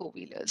 three-wheelers, and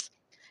four-wheelers.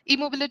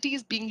 E-mobility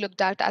is being looked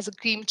at as a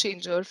game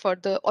changer for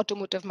the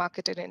automotive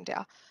market in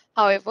India.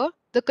 However,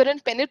 the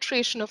current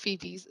penetration of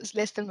EVs is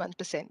less than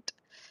 1%.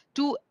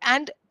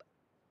 And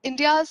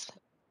India's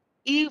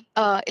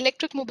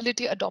electric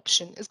mobility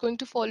adoption is going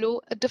to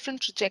follow a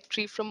different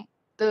trajectory from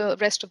the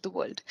rest of the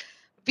world.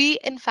 We,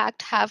 in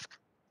fact, have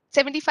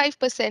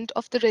 75%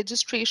 of the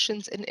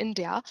registrations in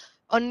India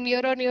on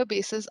year-on-year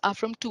basis are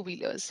from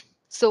two-wheelers.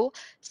 So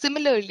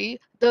similarly,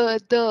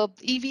 the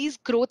EV's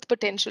growth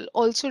potential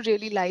also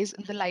really lies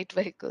in the light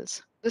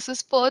vehicles. This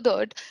is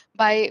furthered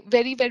by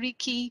very, very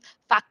key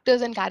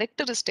factors and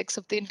characteristics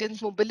of the Indian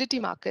mobility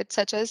market,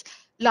 such as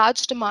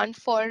large demand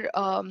for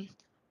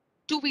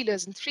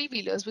two-wheelers and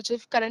three-wheelers, which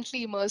have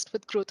currently emerged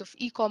with growth of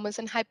e-commerce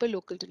and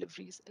hyperlocal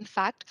deliveries. In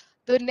fact,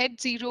 the net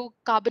zero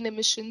carbon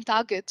emission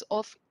targets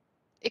of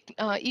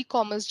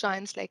e-commerce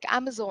giants like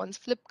Amazon,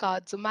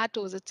 Flipkart,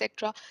 Zomatos,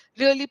 etc.,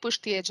 really push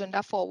the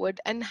agenda forward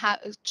and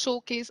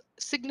showcase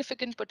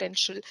significant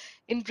potential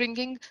in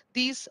bringing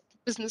these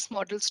business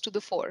models to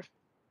the fore.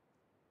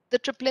 The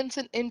trip lengths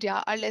in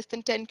India are less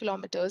than 10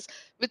 kilometers,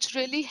 which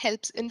really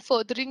helps in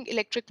furthering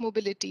electric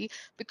mobility,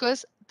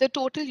 because the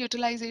total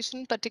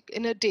utilization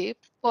in a day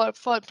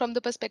from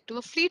the perspective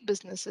of fleet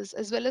businesses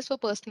as well as for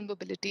personal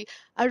mobility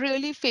are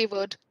really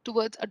favored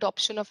towards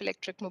adoption of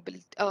electric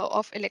mobility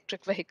of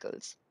electric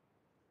vehicles.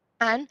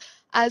 And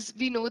as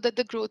we know that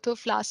the growth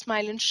of last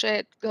mile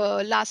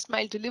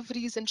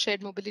deliveries and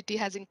shared mobility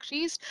has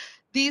increased,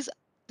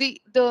 the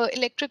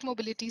electric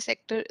mobility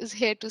sector is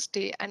here to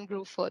stay and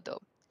grow further.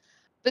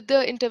 With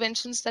the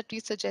interventions that we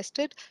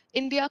suggested,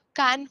 India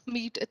can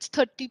meet its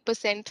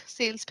 30%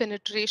 sales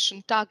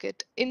penetration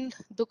target in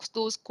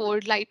those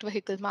core light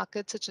vehicle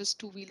markets, such as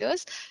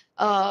two-wheelers.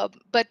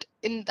 But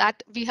in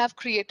that, we have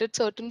created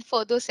certain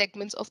further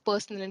segments of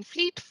personal and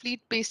fleet. Fleet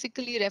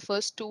basically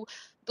refers to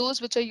those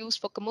which are used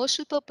for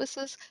commercial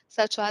purposes,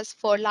 such as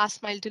for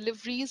last mile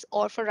deliveries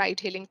or for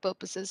ride-hailing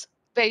purposes,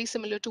 very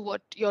similar to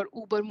what your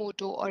Uber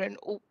Moto or an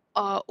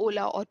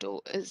Ola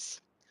Auto is.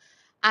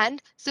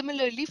 And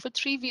similarly, for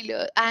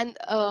three-wheeler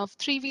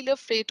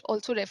freight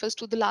also refers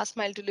to the last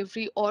mile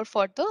delivery or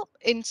for the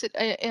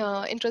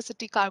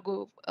intracity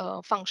cargo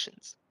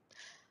functions.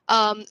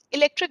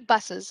 Electric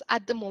buses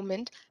at the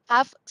moment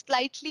have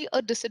slightly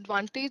a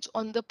disadvantage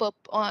on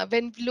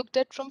when looked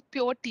at from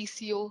pure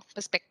TCO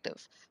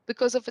perspective,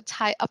 because of its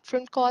high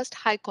upfront cost,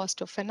 high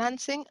cost of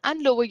financing,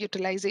 and lower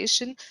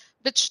utilization,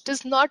 which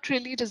does not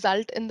really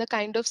result in the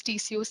kind of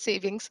TCO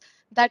savings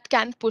that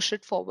can push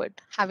it forward.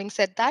 Having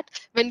said that,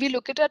 when we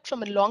look at it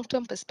from a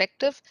long-term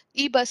perspective,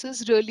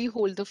 e-buses really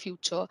hold the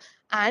future.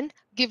 And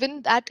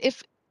given that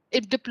if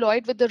if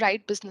deployed with the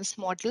right business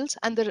models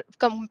and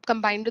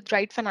combined with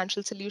right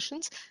financial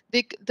solutions,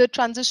 the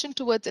transition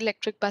towards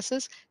electric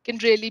buses can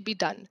really be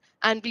done.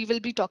 And we will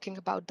be talking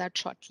about that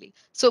shortly.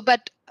 So,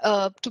 but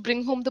to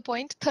bring home the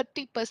point,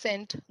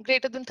 30%,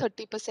 greater than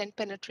 30%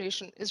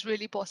 penetration is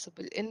really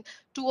possible in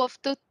two of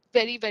the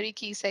very, very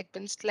key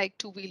segments like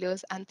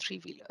two-wheelers and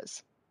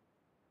three-wheelers.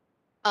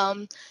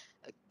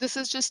 This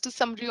is just a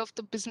summary of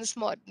the business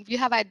model. We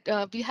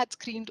had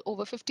screened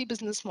over 50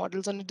 business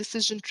models on a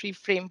decision tree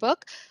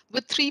framework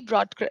with three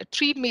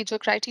major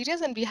criteria,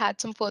 and we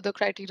had some further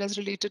criteria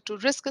related to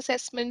risk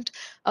assessment,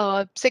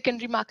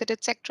 secondary market,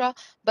 etc.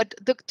 But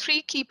the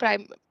three key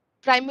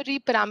primary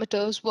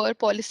parameters were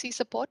policy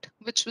support,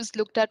 which was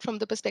looked at from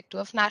the perspective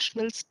of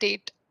national,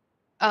 state,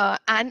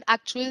 and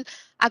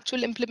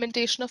actual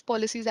implementation of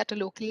policies at a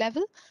local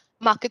level,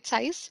 market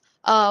size,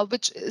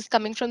 which is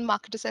coming from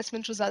market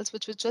assessment results,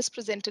 which was just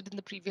presented in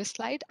the previous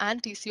slide,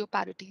 and TCO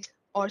parity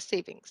or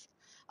savings.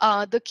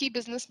 The key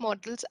business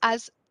models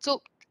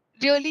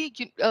really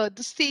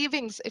the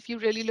savings, if you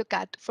really look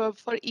at for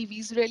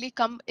EVs, really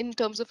come in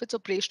terms of its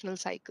operational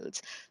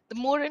cycles. The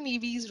more an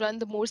EV is run,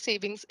 the more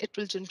savings it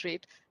will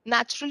generate.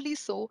 Naturally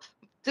so,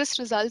 this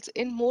results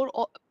in more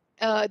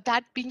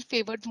that being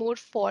favored more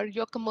for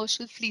your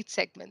commercial fleet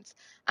segments.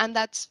 And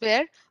that's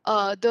where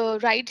the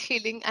ride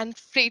hailing and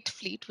freight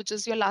fleet, which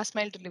is your last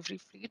mile delivery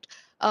fleet,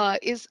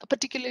 is a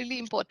particularly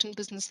important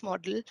business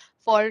model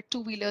for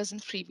two-wheelers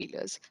and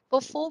three-wheelers.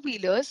 For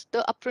four-wheelers,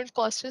 the upfront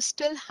cost is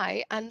still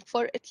high, and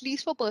for at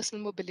least for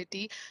personal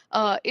mobility,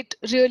 it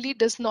really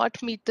does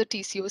not meet the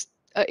TCOs.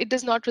 It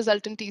does not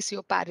result in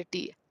TCO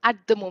parity at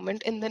the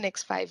moment in the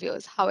next 5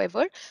 years.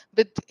 However,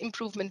 with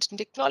improvement in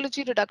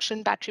technology,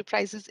 reduction battery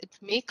prices, it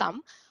may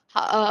come.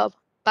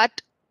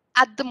 But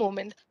at the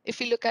moment, if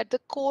you look at the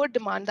core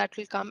demand that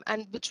will come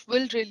and which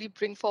will really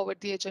bring forward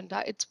the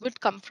agenda, it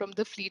would come from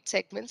the fleet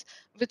segments,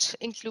 which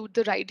include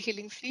the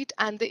ride-hailing fleet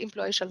and the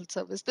employee shuttle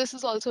service. This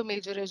is also a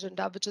major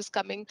agenda which is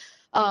coming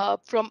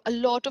from a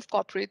lot of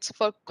corporates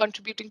for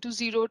contributing to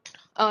zero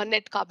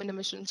net carbon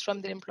emissions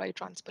from their employee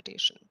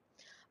transportation.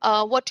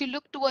 What you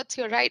look towards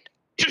your right,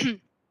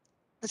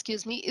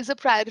 excuse me, is a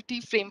priority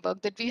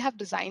framework that we have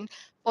designed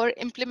for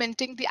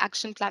implementing the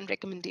action plan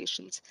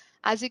recommendations.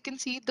 As you can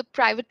see, the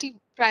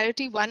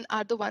priority one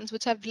are the ones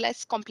which have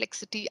less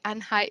complexity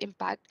and high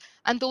impact.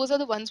 And those are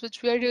the ones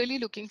which we are really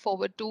looking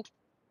forward to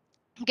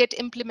get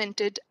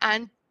implemented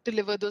and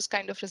deliver those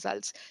kind of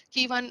results.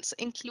 Key ones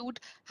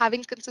include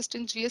having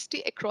consistent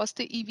GST across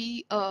the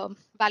EV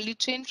value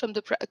chain, from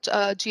the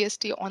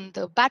GST on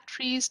the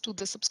batteries to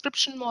the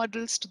subscription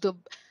models to the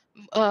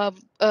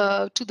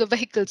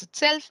vehicles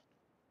itself.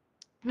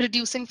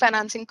 Reducing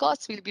financing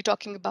costs, we'll be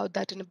talking about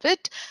that in a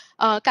bit.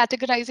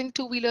 Categorizing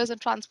two-wheelers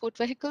and transport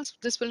vehicles.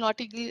 This will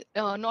not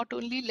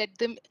only let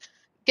them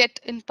get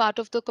in part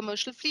of the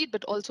commercial fleet,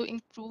 but also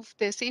improve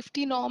their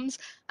safety norms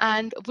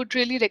and would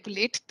really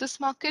regulate this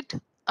market.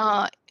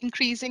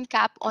 Increasing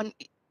cap on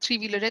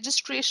three-wheeler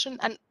registration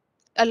and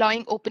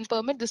allowing open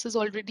permit. This has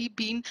already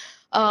been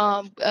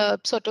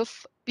sort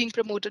of being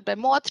promoted by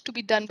MoTH to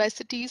be done by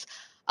cities.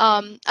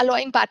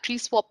 Allowing battery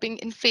swapping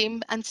in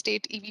FAME and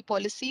state EV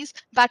policies.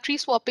 Battery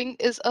swapping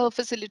is a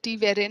facility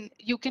wherein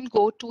you can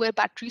go to a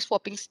battery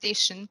swapping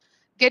station,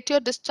 get your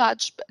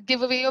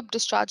give away your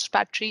discharged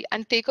battery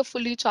and take a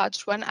fully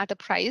charged one at a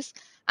price.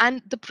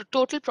 And the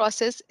total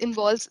process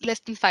involves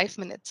less than 5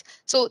 minutes.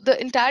 So the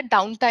entire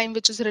downtime,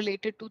 which is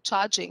related to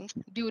charging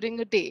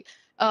during a day,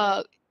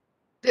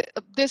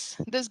 this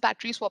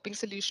battery swapping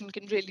solution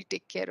can really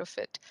take care of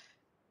it.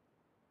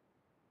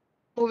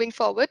 Moving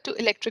forward to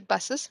electric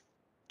buses.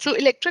 So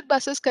electric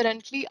buses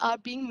currently are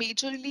being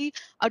majorly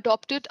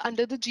adopted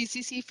under the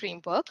GCC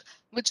framework,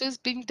 which is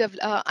being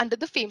under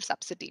the FAME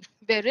subsidy,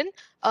 wherein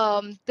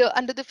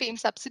under the FAME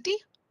subsidy,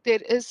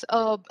 there is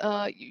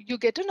you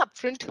get an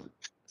upfront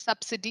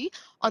subsidy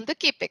on the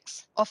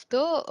capex of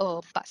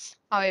the bus.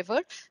 However,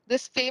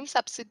 this FAME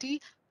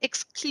subsidy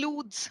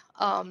excludes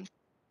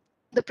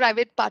the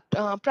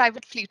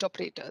private fleet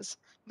operators,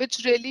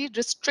 which really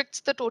restricts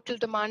the total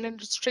demand and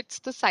restricts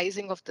the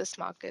sizing of this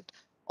market.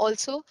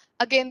 Also,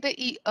 again, the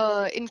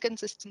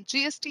inconsistent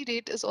GST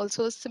rate is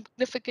also a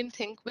significant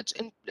thing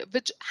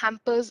which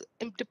hampers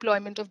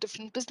deployment of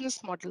different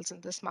business models in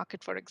this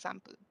market, for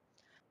example.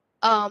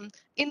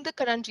 In the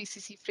current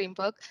GCC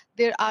framework,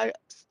 there are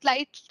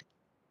slight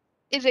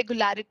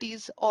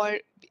irregularities or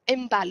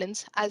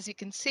imbalance, as you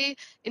can say,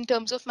 in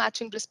terms of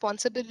matching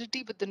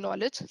responsibility with the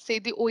knowledge. Say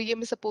the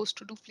OEM is supposed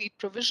to do fleet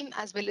provision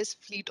as well as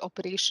fleet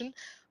operation.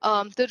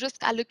 The risk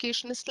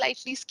allocation is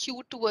slightly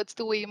skewed towards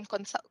the OEM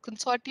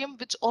consortium,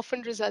 which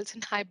often results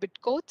in high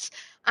bid quotes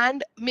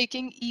and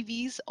making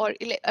EVs or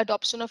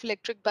adoption of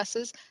electric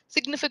buses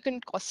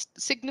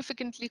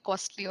significantly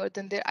costlier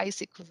than their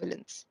ICE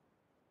equivalents.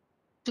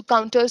 To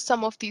counter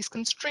some of these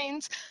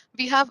constraints,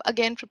 we have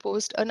again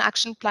proposed an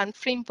action plan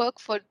framework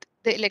for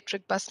the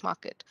electric bus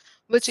market,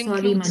 which Sorry,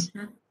 includes.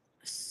 Mansa.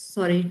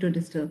 Sorry to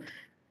disturb.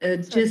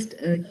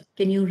 Sorry.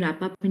 Can you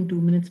wrap up in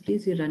 2 minutes,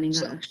 please? You're running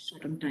Sure.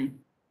 short on time.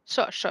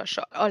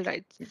 Sure. All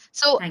right.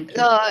 So, Thank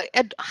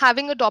you.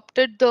 having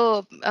adopted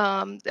the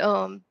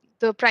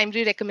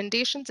primary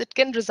recommendations, it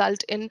can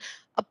result in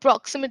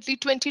approximately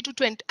 20 to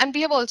 20. And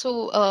we have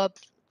also,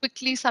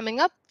 quickly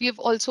summing up, we have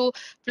also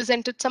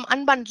presented some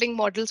unbundling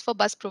models for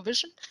bus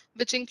provision,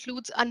 which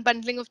includes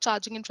unbundling of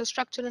charging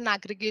infrastructure and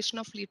aggregation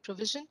of fleet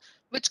provision,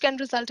 which can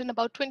result in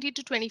about 20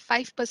 to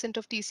 25%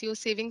 of TCO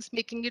savings,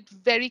 making it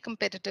very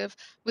competitive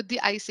with the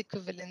ICE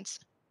equivalents.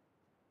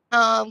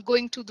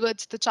 Going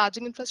towards the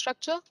charging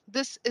infrastructure,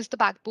 this is the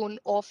backbone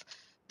of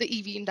the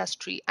EV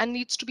industry and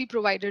needs to be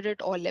provided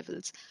at all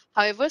levels.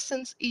 However,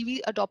 since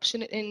EV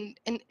adoption in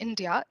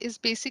India is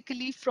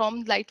basically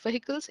from light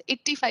vehicles,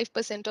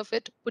 85% of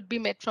it would be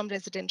met from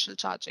residential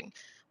charging.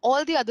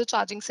 All the other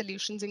charging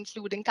solutions,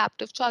 including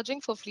captive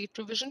charging for fleet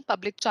provision,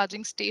 public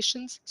charging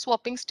stations,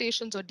 swapping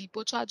stations, or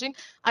depot charging,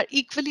 are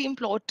equally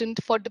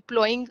important for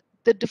deploying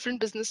the different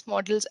business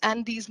models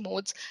and these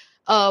modes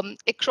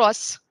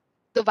across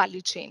the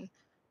value chain.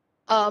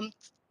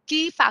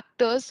 Key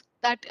factors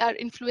that are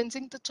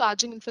influencing the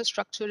charging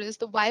infrastructure is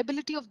the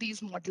viability of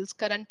these models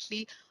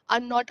currently are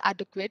not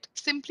adequate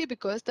simply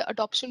because the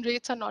adoption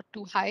rates are not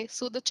too high.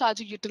 So the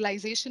charger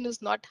utilization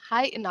is not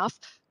high enough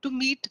to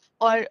meet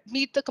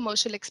the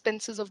commercial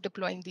expenses of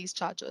deploying these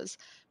chargers.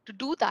 To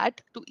do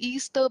that, to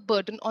ease the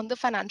burden on the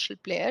financial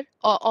player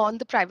or on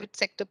the private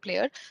sector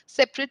player,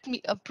 separate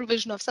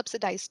provision of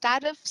subsidized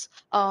tariffs,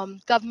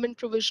 government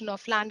provision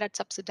of land at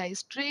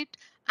subsidized rate,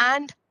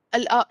 and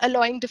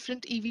allowing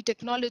different EV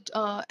technology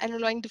and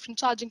allowing different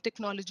charging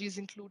technologies,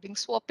 including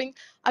swapping,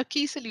 are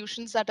key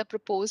solutions that are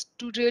proposed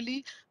to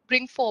really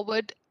bring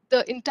forward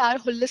the entire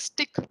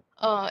holistic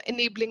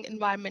enabling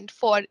environment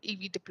for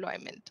EV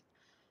deployment.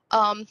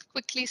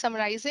 Quickly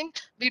summarizing,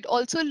 we'd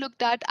also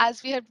looked at,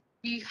 as we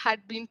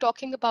had been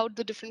talking about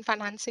the different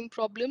financing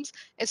problems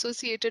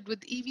associated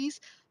with EVs.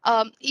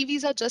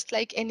 EVs are just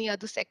like any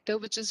other sector,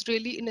 which is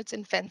really in its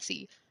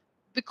infancy,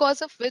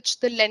 because of which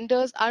the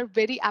lenders are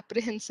very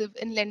apprehensive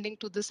in lending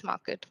to this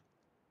market.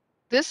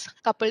 This,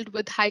 coupled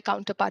with high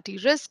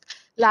counterparty risk,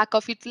 lack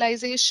of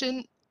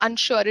utilization,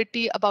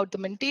 unsurety about the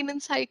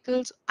maintenance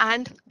cycles,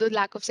 and the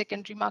lack of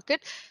secondary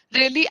market,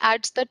 really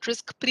adds that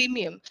risk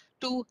premium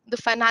to the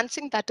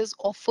financing that is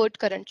offered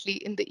currently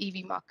in the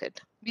EV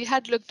market. We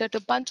had looked at a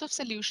bunch of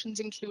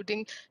solutions,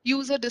 including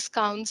user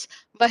discounts,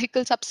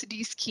 vehicle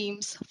subsidy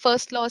schemes,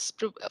 first loss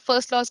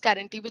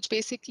guarantee, which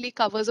basically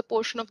covers a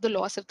portion of the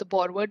loss if the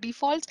borrower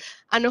defaults,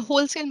 and a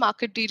wholesale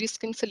market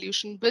de-risking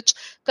solution, which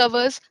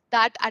covers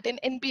that at an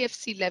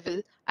NBFC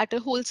level, at a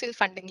wholesale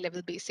funding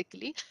level,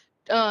 basically,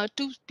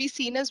 to be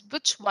seen as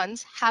which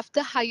ones have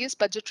the highest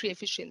budgetary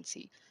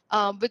efficiency,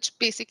 which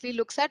basically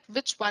looks at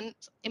which ones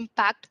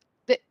impact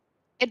the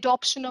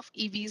adoption of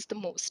EVs the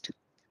most.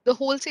 The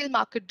wholesale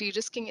market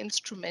de-risking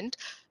instrument,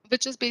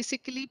 which is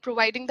basically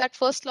providing that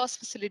first loss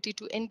facility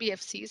to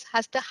NBFCs,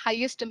 has the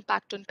highest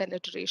impact on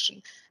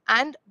penetration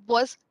and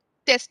was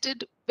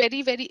tested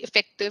very, very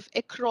effective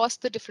across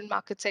the different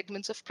market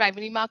segments of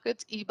primary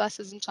markets,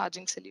 e-buses, and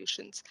charging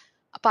solutions.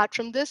 Apart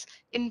from this,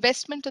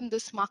 investment in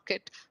this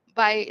market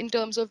in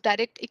terms of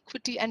direct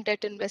equity and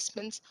debt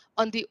investments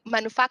on the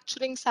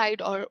manufacturing side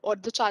or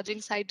the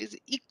charging side is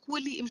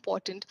equally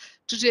important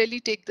to really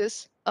take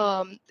this,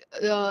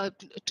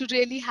 to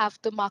really have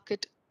the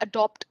market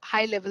adopt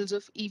high levels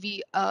of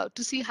EV,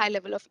 to see high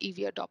level of EV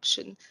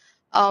adoption.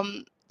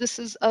 This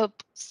is a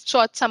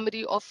short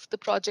summary of the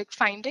project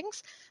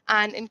findings.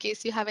 And in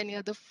case you have any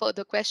other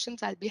further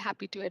questions, I'll be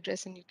happy to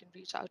address and you can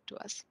reach out to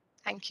us.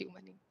 Thank you,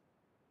 Mani.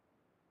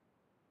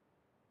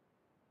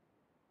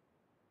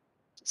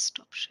 Just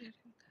stop sharing.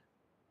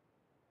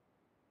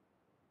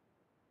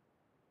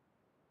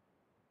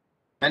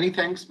 Many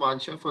thanks,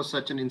 Vansha, for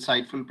such an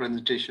insightful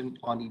presentation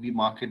on EV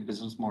market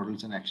business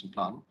models and action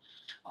plan.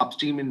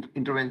 Upstream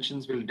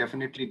interventions will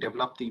definitely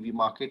develop the EV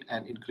market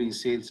and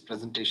increase sales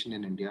presentation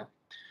in India.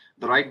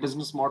 The right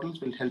business models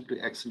will help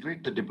to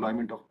accelerate the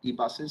deployment of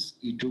e-buses,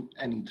 E2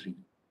 and E3.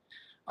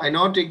 I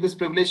now take this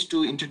privilege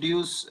to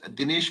introduce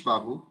Dinesh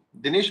Babu.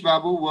 Dinesh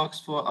Babu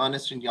works for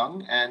Ernst &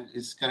 Young and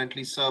is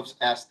currently serves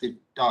as the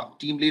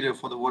team leader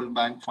for the World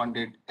Bank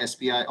funded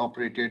SPI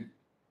operated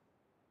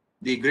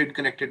the Grid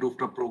Connected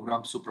Rooftop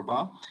Program,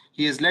 Suprabha.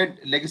 He has led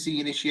legacy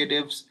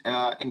initiatives,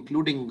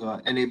 including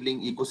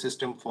enabling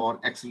ecosystem for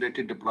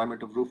accelerated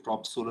deployment of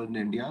rooftop solar in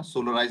India,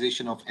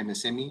 solarization of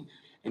MSME,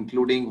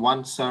 including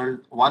One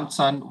Sun,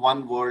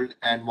 One World,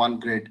 and One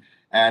Grid,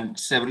 and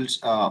several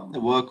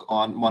work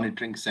on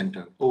monitoring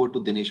center. Over to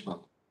Dinesh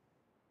Babu.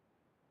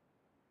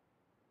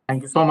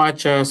 Thank you so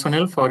much,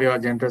 Sunil, for your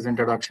generous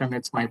introduction.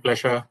 It's my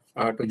pleasure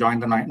to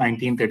join the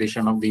 19th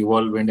edition of the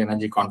World Wind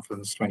Energy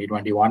Conference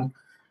 2021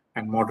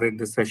 and moderate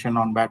this session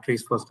on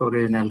batteries for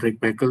storage in electric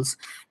vehicles.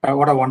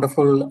 What a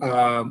wonderful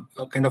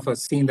kind of a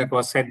scene that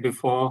was set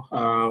before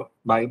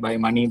by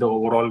Mani, the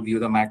overall view,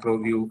 the macro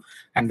view,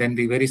 and then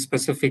the very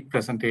specific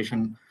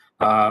presentation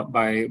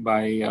by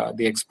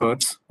the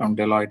experts from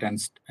Deloitte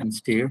and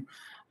Steer.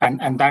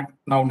 And that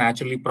now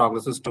naturally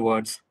progresses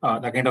towards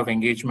the kind of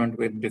engagement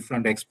with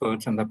different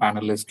experts and the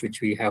panelists, which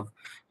we have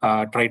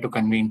tried to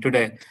convene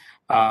today.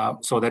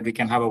 so that we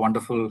can have a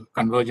wonderful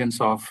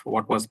convergence of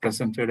what was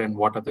presented and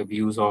what are the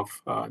views of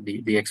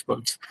the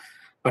experts.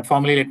 But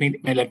formally,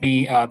 let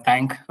me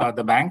thank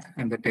the bank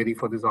and the Terry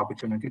for this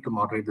opportunity to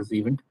moderate this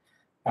event.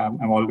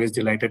 I'm always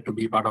delighted to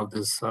be part of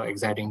this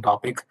exciting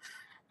topic.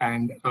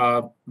 And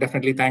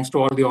definitely thanks to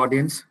all the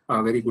audience.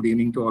 Very good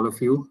evening to all of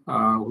you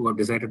who have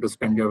decided to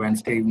spend your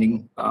Wednesday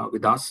evening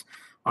with us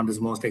on this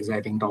most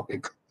exciting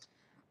topic.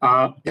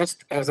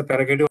 Just as a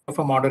prerogative of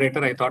a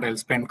moderator, I thought I'll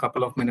spend a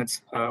couple of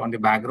minutes on the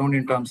background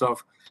in terms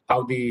of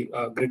how the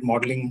grid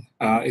modeling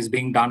is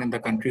being done in the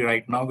country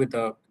right now, with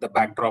the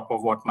backdrop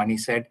of what Mani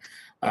said,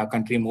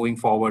 country moving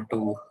forward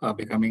to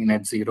becoming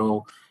net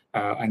zero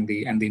and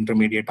the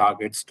intermediate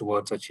targets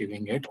towards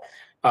achieving it.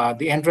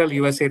 The NREL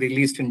USA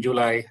released in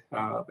July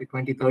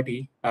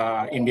 2030,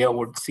 India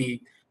would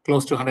see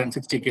close to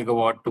 160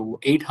 gigawatt to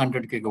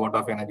 800 gigawatt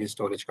of energy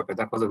storage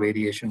capacity. That was a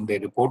variation they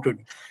reported,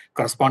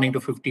 corresponding to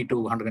 50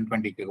 to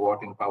 120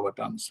 gigawatt in power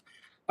terms.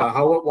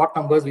 What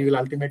numbers we will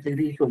ultimately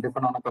reach will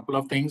depend on a couple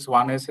of things.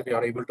 One is if we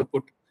are able to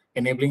put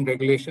enabling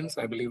regulations.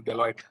 I believe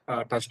Deloitte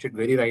touched it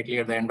very rightly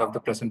at the end of the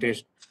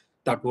presentation,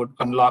 that would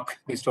unlock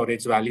the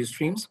storage value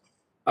streams.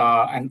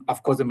 And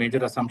of course, the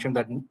major assumption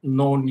that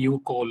no new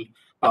coal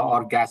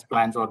or gas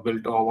plants are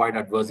built to avoid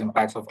adverse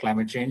impacts of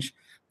climate change.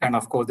 And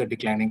of course, the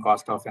declining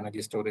cost of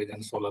energy storage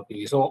and solar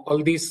PV. So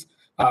all these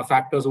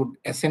factors would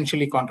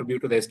essentially contribute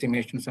to the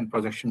estimations and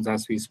projections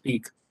as we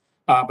speak.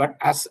 But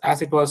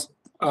as it was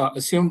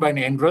assumed by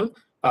NREL,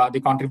 the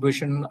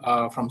contribution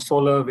from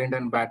solar, wind,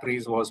 and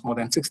batteries was more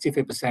than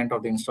 65%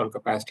 of the installed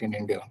capacity in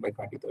India by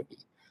 2030.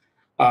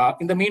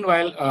 In the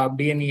meanwhile,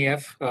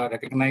 BNEF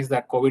recognized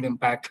that COVID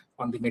impact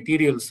on the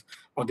materials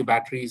of the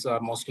batteries are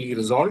mostly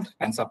resolved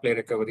and supply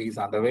recovery is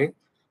underway.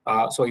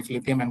 So if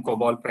lithium and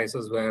cobalt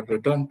prices were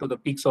returned to the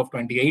peaks of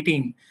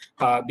 2018,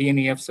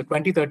 BNEF's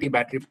 2030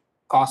 battery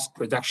cost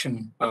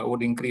projection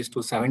would increase to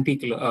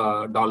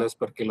 $70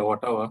 per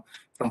kilowatt hour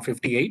from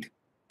 58.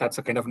 That's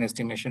a kind of an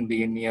estimation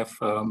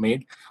BNEF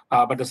made.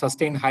 But the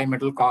sustained high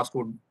metal cost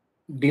would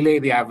delay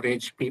the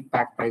average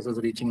pack prices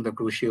reaching the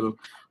crucial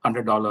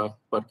 $100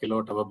 per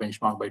kilowatt hour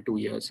benchmark by 2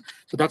 years.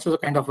 So that's the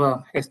kind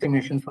of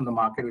estimations from the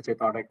market, which I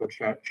thought I could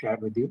share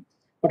with you.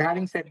 But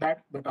having said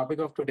that, the topic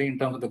of today in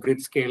terms of the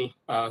grid scale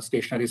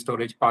stationary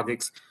storage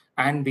projects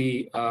and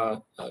the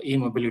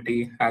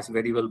e-mobility, as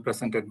very well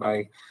presented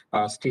by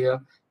Steer.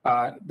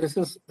 This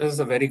is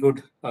a very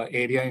good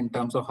area in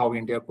terms of how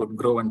India could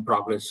grow and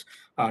progress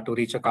to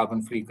reach a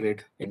carbon-free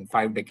grid in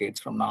 5 decades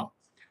from now.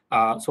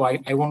 So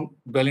I won't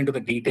dwell into the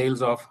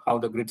details of how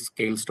the grid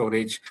scale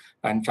storage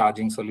and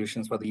charging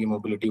solutions for the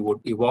e-mobility would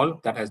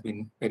evolve. That has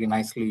been very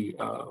nicely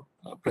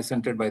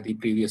presented by the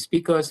previous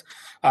speakers.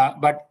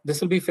 But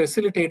this will be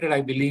facilitated,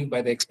 I believe,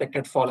 by the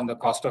expected fall in the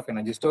cost of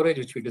energy storage,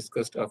 which we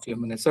discussed a few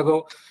minutes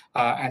ago.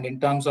 And in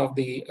terms of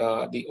the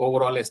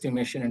overall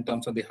estimation in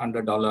terms of the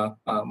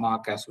 $100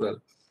 mark as well.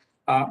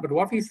 But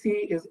what we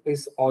see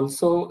is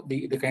also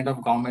the kind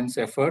of government's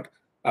effort,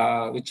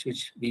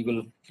 which we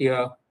will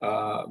hear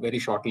very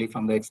shortly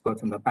from the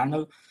experts in the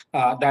panel,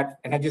 that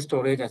energy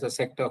storage as a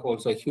sector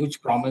holds a huge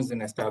promise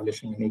in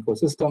establishing an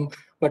ecosystem,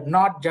 but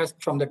not just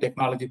from the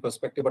technology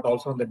perspective, but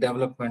also the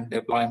development,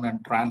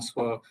 deployment,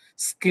 transfer,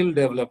 skill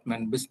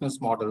development, business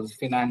models,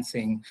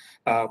 financing,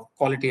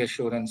 quality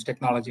assurance,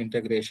 technology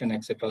integration,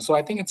 etc. So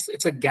I think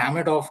it's a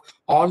gamut of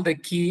all the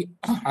key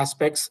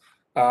aspects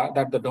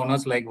that the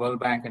donors like World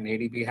Bank and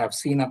ADB have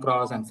seen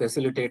across and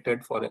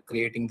facilitated for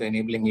creating the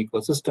enabling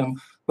ecosystem,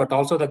 but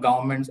also the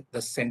governments, the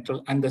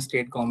central and the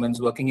state governments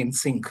working in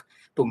sync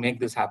to make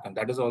this happen.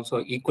 That is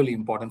also equally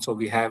important. So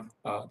we have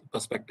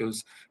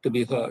perspectives to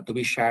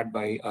be shared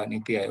by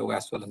Niti Aayog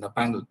as well in the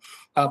panel.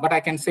 But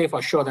I can say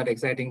for sure that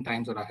exciting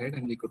times are ahead,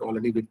 and we could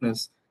already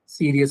witness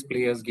serious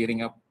players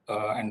gearing up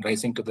and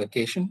rising to the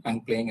occasion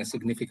and playing a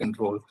significant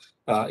role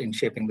in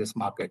shaping this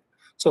market.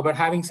 So, but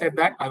having said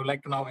that, I would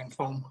like to now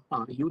inform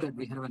you that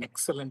we have an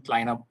excellent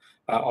lineup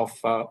of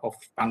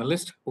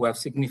panelists who have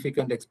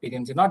significant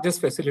experience in not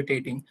just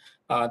facilitating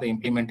the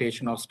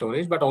implementation of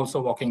storage, but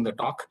also walking the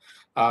talk.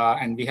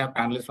 And we have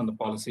panelists from the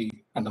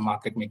policy and the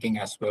market making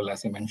as well,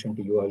 as I mentioned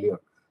to you earlier.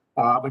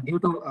 But due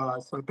to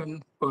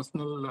certain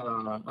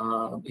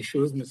personal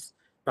issues, Ms.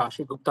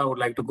 Rashi Gupta would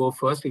like to go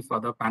first. If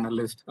other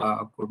panelists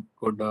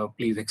could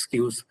please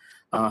excuse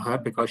her,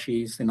 because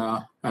she's in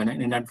a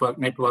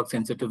network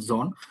sensitive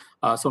zone.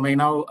 So may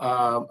now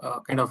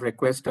kind of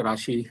request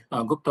Rashi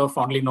Gupta,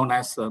 fondly known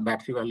as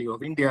Battery Valley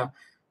of India,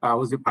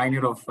 who's the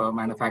pioneer of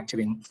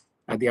manufacturing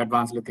the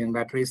advanced lithium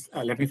batteries.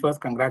 Let me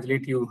first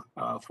congratulate you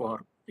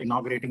for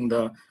inaugurating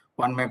the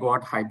 1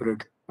 megawatt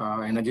hybrid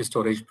energy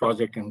storage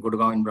project in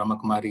Gurgaon in Brahma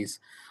Kumaris.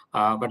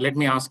 But let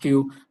me ask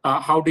you,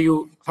 how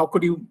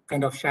could you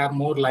kind of share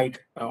more light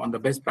on the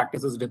best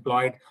practices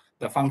deployed,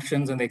 the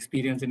functions and the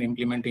experience in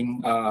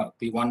implementing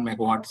the 1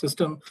 megawatt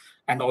system?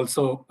 And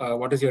also,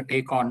 what is your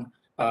take on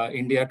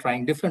India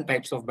trying different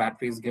types of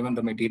batteries given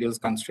the materials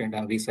constraint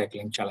and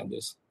recycling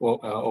challenges?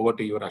 Over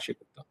to you, Rashi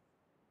Gupta.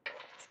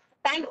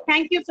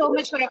 Thank you so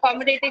much for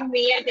accommodating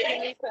me and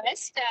getting me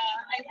first.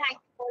 And thank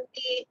you all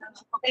the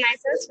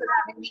organizers for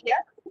having me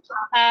here.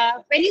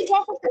 When you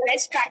talk of the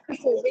best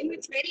practices,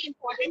 it's very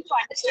important to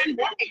understand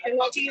what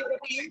technology you're going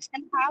to use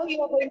and how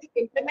you are going to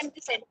implement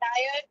this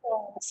entire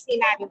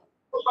scenario.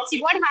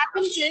 See, what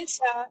happens is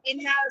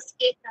in a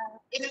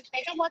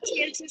megawatt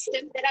scale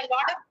system, there are a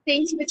lot of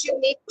things which you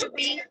need to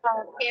be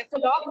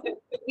careful of.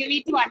 You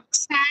need to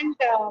understand.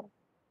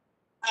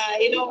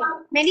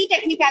 Many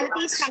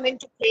technicalities come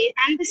into play,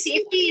 and the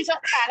safety is of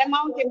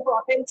paramount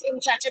importance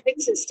in such a big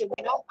system.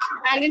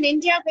 And in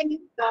India,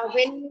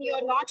 when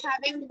you're not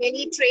having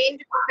many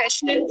trained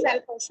professionals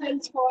and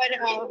persons for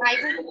high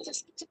voltage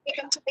systems, it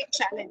becomes a big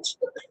challenge.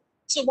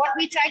 So what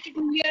we try to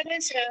do here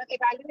is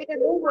evaluate a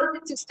low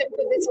voltage system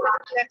to this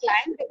particular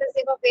client because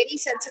they were very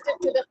sensitive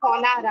to the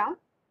fauna around.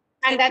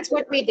 And that's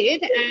what we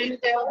did. And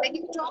when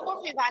you talk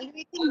of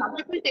evaluating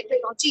multiple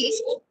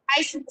technologies,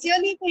 I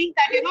sincerely think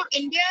that,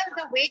 India,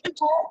 the way to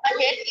go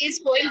ahead is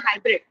going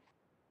hybrid.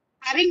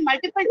 Having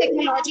multiple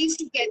technologies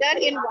together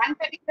in one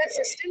particular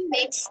system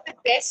makes the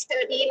best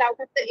deal out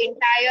of the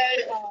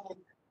entire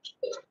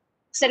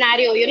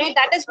scenario.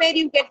 That is where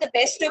you get the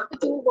best of the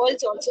two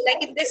worlds also.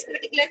 Like in this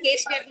particular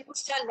case, we have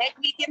used a lead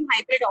lithium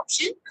hybrid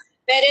option,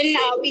 wherein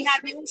we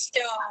have used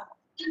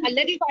a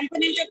little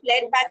component of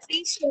lead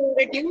batteries to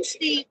reduce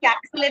the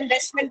capital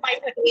investment by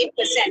 38%.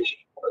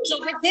 So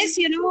with this,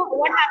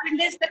 what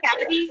happened is the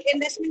capital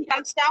investment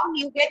comes down,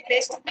 you get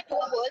best of the two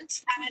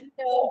worlds, and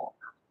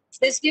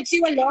this gives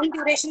you a long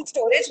duration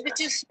storage,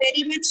 which is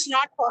very much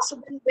not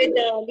possible with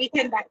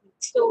lithium batteries.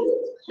 So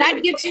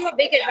that gives you a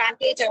big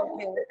advantage out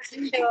here.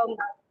 And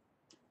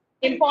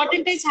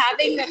important is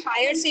having a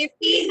fire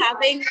safety,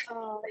 having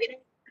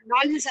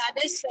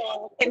non-hazardous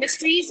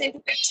chemistries into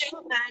picture,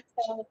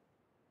 and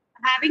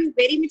having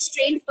very much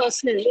trained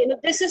personnel.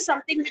 This is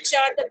something which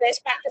are the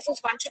best practices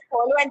one should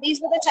follow, and these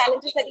were the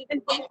challenges that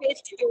even we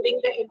faced during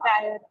the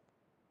entire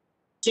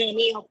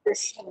journey of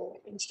this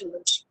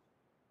installation.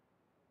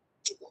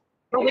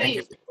 Over to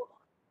you.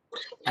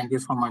 Thank you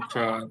so much,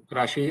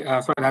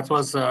 Rashi. So that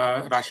was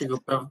Rashi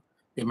Gupta,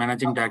 the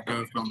Managing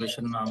Director from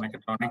Vision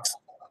Mechatronics.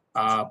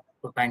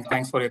 So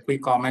thanks for your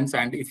quick comments.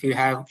 And if you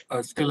have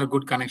still a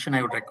good connection,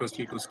 I would request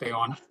you to stay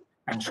on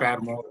and share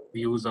more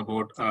views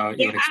about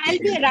your experience. I'll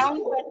be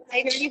around, but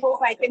I really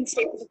hope I can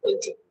stay for the full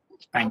day.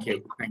 Thank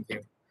you.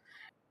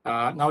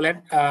 Now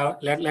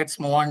let's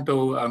move on to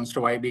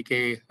Mr.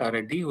 YBK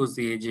Reddy, who's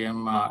the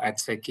AGM at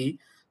SECI.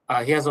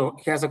 He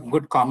has a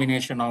good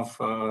combination of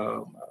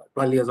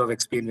 12 years of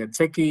experience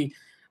at SECI,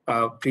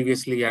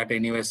 previously at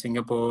NUS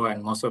Singapore,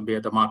 and most of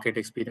the market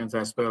experience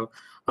as well.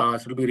 So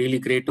it'll be really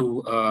great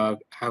to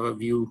have a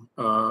view,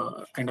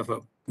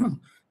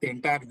 the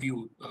entire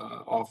view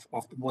of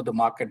both the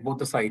market, both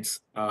the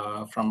sides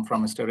from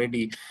Mr.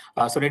 Reddy.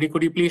 So Reddy,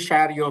 could you please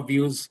share your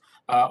views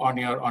on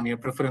your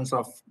preference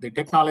of the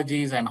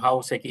technologies and how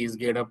SECI is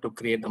geared up to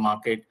create the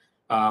market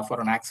for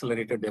an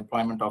accelerated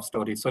deployment of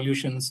storage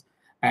solutions?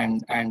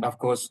 And of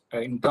course,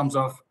 in terms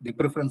of the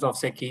preference of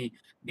SECI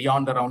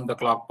beyond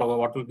around-the-clock power,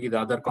 what will be the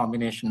other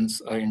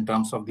combinations in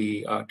terms of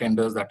the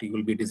tenders that you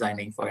will be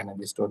designing for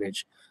energy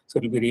storage? So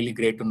it will be really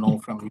great to know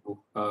from you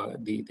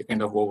the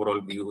kind of overall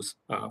views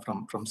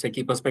from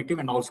SECI perspective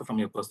and also from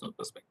your personal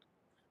perspective.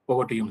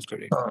 Over to you, Mr.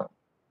 Reddy.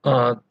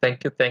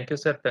 Thank you,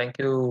 sir. Thank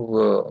you,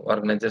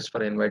 organizers,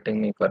 for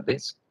inviting me for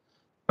this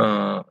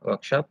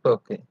workshop.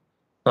 Okay.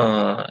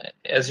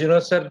 As you know,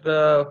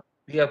 sir,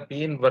 we have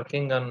been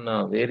working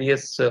on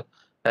various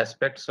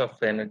aspects of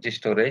energy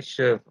storage,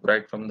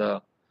 right from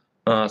the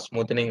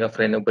smoothing of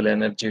renewable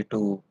energy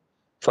to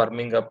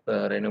firming up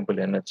renewable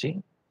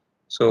energy.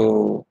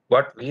 So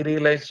what we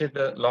realized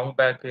long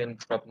back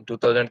from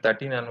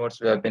 2013 onwards,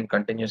 we have been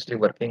continuously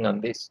working on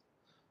this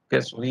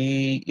because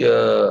we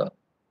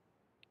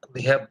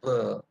have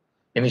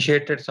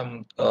initiated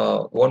some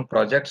own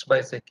projects by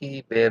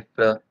SECI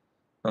where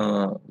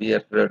we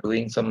are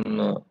doing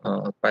some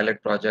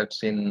pilot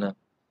projects in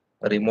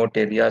remote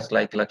areas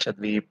like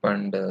Lakshadweep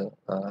and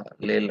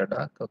Leh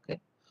Ladakh. Okay,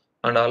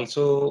 and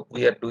also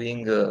we are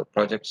doing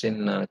projects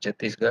in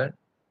Chhattisgarh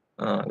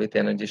with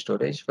energy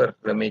storage for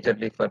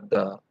majorly for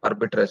the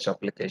arbitrage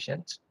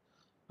applications.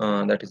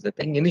 That is the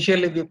thing.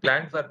 Initially, we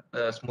planned for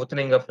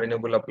smoothing of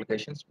renewable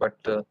applications, but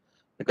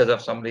because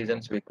of some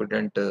reasons, we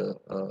couldn't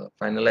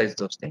finalize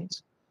those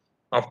things.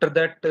 After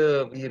that,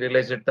 we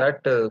realized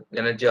that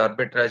energy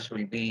arbitrage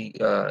will be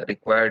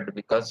required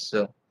because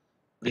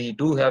we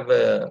do have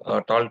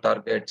tall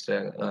targets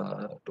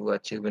to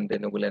achieve in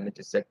renewable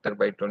energy sector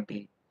by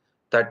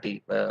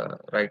 2030.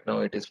 Right now,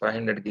 it is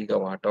 500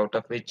 gigawatt, out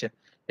of which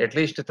at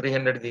least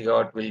 300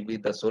 gigawatt will be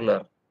the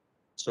solar.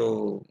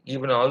 So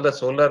even all the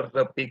solar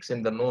peaks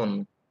in the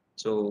known,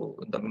 so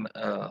the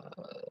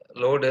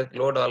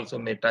load also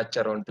may touch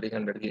around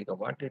 300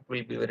 gigawatt. It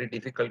will be very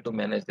difficult to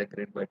manage the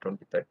grid by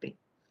 2030.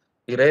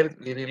 We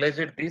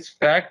realized this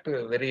fact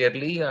very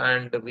early,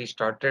 and we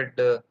started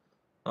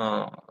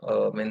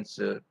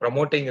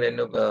promoting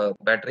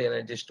battery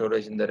energy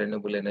storage in the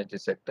renewable energy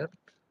sector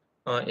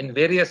in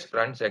various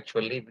fronts.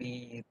 Actually,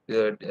 we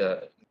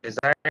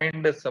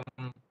designed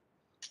some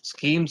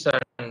schemes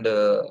and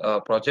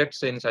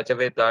projects in such a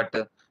way that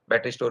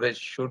battery storage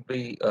should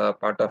be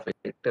part of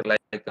it,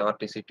 like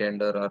RTC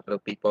tender or the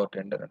peak power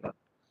tender, and all,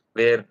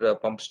 where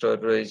pump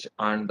storage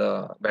and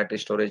battery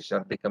storage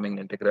are becoming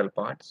integral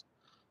parts.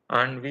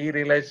 And we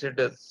realized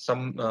that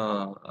some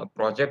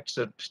projects,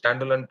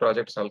 standalone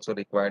projects also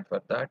required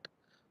for that.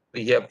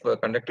 We have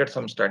conducted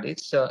some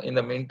studies. In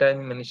the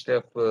meantime, Ministry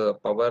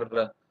of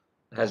Power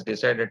has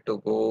decided to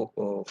go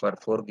for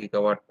 4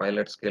 gigawatt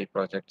pilot scale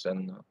projects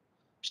and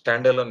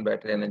standalone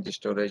battery energy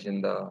storage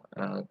in the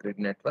grid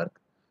network.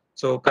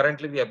 So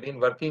currently we have been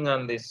working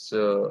on this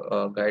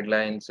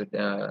guidelines,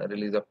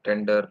 release of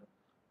tender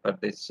for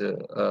this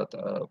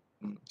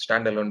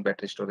standalone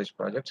battery storage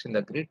projects in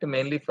the grid,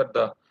 mainly for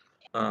the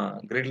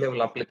grid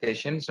level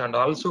applications and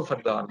also for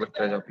the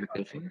arbitrage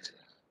applications.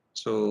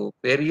 So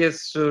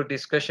various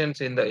discussions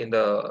in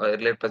the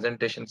earlier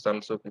presentations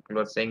also, people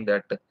were saying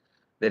that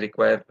they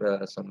require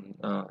some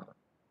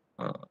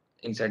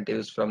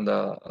incentives from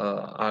the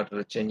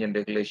or change in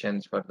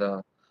regulations for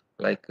the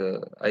like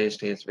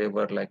ISTS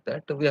waiver, like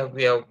that.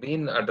 We have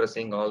been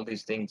addressing all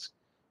these things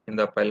in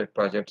the pilot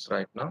projects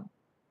right now.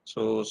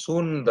 So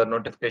soon the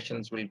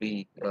notifications will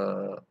be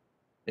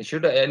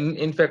issued. And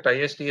in fact,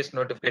 ISTS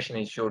notification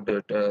issued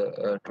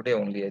today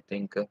only, I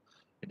think.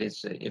 It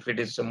is if it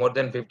is more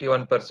than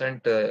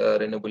 51%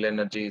 renewable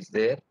energy is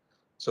there,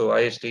 so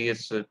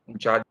ISTS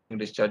charging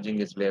discharging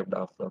is waived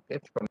off, okay,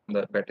 from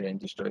the battery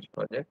energy storage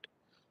project.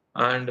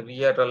 And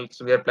we are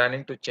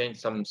planning to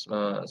change some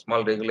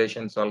small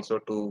regulations also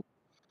to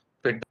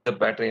fit the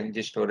battery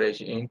energy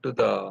storage into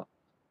the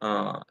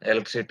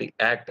Electricity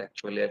Act.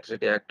 Actually,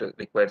 Electricity Act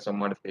requires some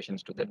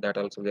modifications to that. That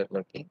also we are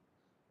working.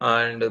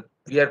 And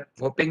we are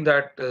hoping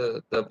that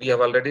we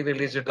have already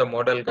released the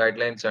model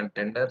guidelines and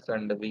tenders,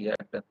 and we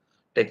had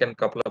taken a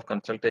couple of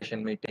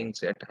consultation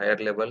meetings at higher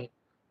level.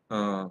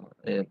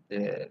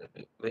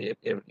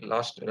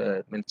 Last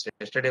means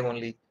yesterday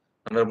only,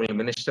 Honorable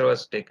Minister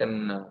was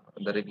taken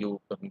the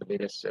review from the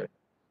various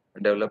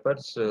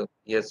developers.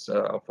 Yes,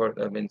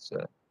 offered means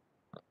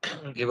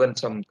given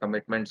some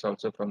commitments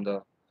also from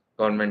the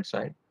government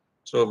side.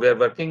 So we are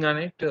working on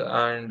it,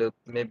 and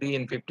maybe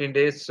in 15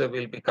 days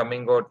we'll be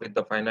coming out with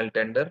the final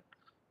tender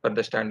for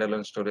the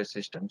standalone storage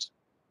systems.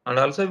 And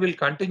also we'll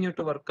continue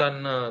to work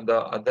on the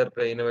other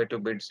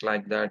innovative bids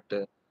like that,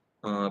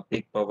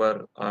 peak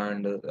power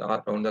and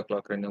around the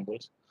clock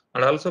renewables.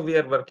 And also we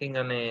are working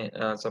on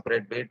a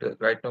separate bid.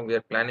 Right now we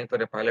are planning for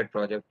a pilot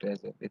project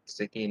with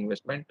SECI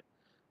investment,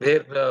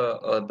 where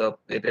the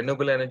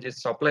renewable energy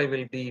supply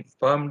will be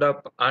firmed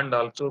up and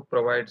also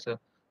provides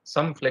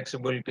some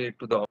flexibility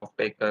to the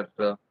off-taker,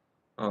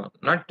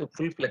 not to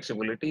full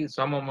flexibility,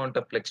 some amount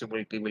of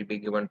flexibility will be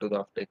given to the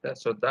off-taker,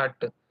 so that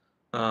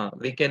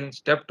we can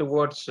step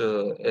towards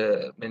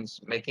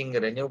means making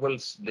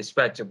renewables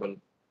dispatchable.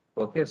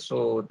 Okay,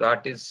 so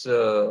that is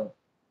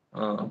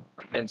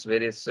means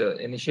various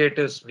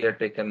initiatives we have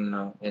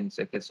taken in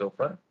SECI so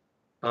far.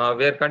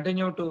 We are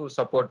continue to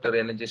support the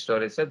energy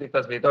storage, sir,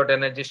 because without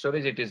energy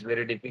storage, it is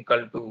very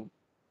difficult to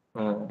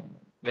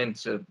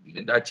means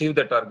achieve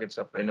the targets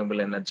of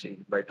renewable energy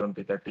by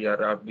 2030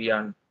 or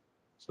beyond.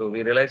 So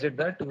we realized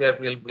that we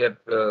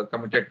are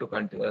committed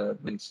to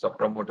means to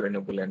promote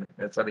renewable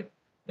energy,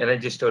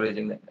 energy storage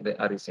in the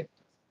RE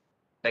sector.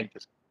 Thank you,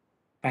 sir.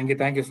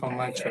 Thank you so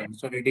much,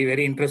 Mr. Reddy.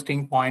 Very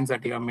interesting points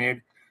that you have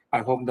made.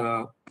 I hope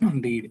the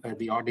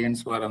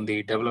audience who are on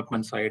the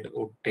development side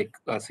would take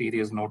a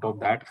serious note of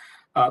that.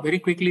 Very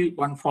quickly,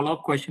 one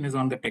follow-up question is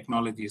on the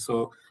technology.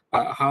 So,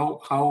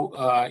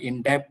 how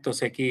in depth the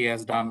SECI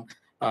has done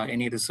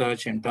any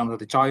research in terms of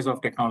the choice of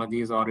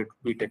technologies, or it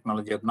be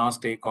technology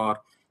agnostic,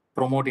 or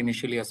promote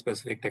initially a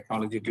specific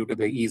technology due to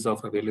the ease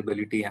of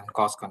availability and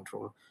cost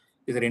control?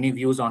 Is there any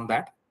views on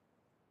that?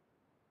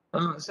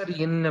 Sir,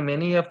 in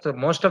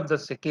most of the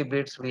SECI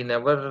bids, we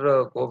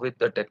never go with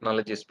the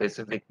technology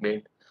specific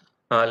bid.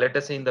 Let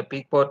us say in the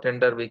peak power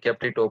tender, we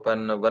kept it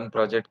open. One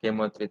project came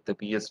out with the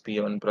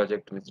PSP, one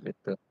project with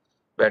the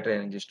battery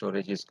energy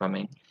storage is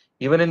coming.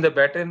 Even in the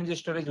battery energy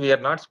storage, we are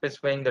not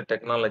specifying the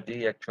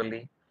technology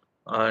actually,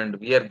 and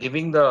we are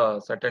giving the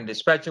certain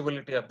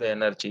dispatchability of the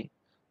energy.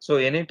 So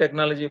any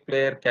technology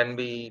player can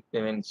be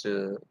means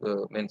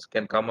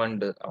can come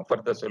and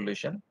offer the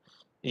solution.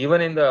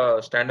 Even in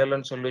the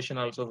standalone solution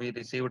also, we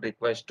received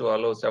request to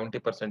allow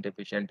 70%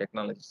 efficient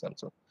technologies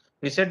also.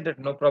 We said that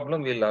no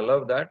problem, we'll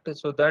allow that,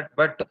 so that,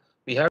 but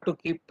we have to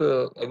keep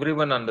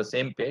everyone on the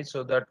same page,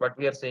 so that what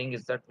we are saying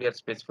is that we are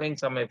specifying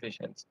some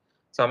efficiency.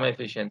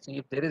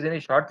 If there is any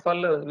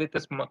shortfall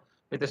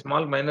with a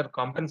small minor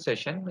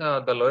compensation,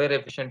 the lower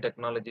efficient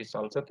technologies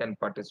also can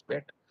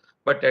participate.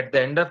 But at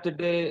the end of the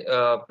day,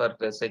 for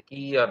the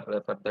SECI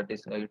or for the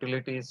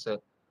utilities,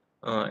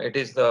 it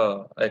is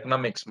the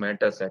economics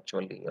matters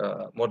actually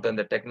more than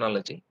the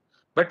technology.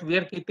 But we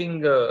are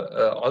keeping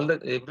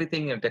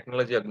everything in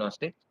technology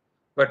agnostic.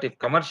 But if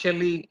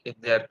commercially, if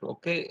they are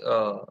okay,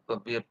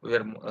 we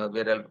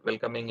are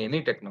welcoming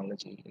any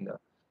technology in the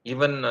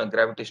even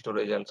gravity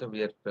storage also.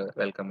 We are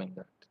welcoming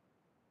that.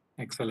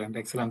 Excellent,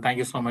 excellent. Thank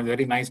you so much.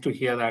 Very nice to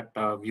hear that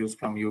views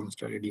from you,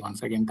 Mr. Reddy.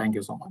 Once again, thank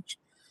you so much.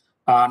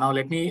 Now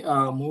let me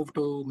move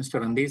to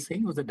Mr. Randir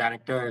Singh, who's the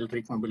Director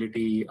Electric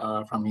Mobility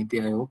from Niti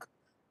Aayog,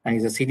 and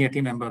he's a senior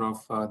team member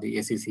of the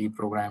ACC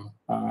program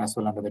as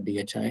well under the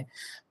DHI.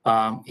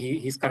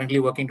 He's currently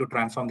working to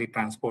transform the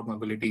transport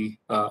mobility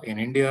in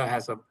India,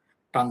 has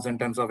tons and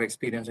tons of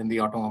experience in the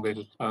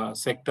automobile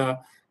sector,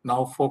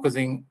 now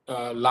focusing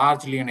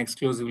largely and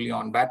exclusively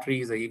on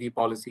batteries, the EV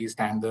policy,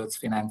 standards,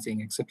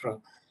 financing, etc.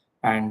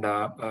 And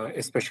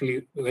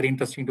especially very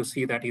interesting to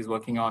see that he's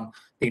working on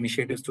the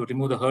initiatives to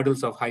remove the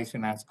hurdles of high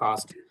finance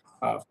cost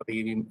for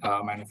the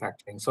EV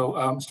manufacturing. So,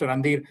 Mr.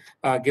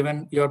 Randir,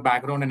 given your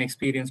background and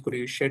experience, could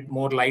you shed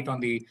more light on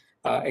the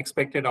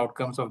expected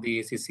outcomes of the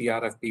ACC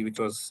RFP, which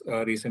was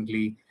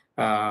recently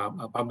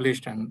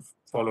published and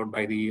followed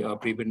by the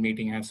pre-bid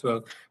meeting as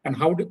well? And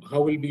how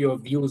will be your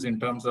views in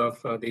terms of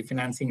the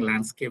financing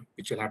landscape,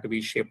 which will have to be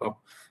shape up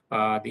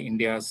the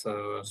India's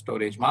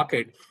storage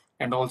market?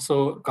 And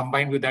also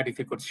combined with that, if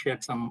you could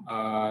shed some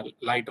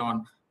light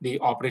on the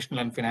operational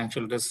and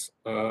financial risks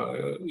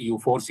you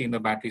foresee in the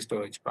battery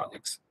storage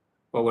projects.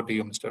 Over to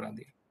you, Mr.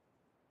 Randir.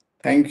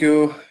 Thank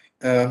you,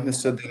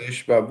 Mr.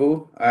 Dinesh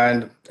Babu,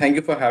 and thank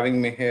you for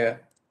having me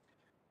here.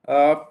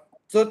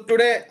 So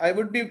today I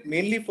would be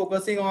mainly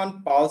focusing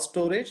on power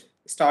storage,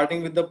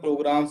 starting with the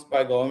programs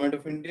by Government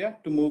of India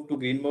to move to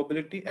green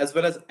mobility, as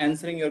well as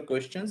answering your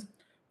questions,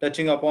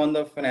 touching upon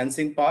the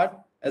financing part,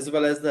 as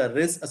well as the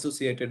risk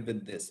associated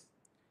with this.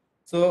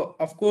 So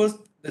of course,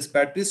 this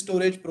battery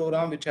storage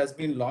program, which has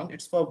been launched,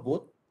 it's for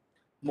both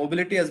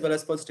mobility as well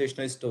as for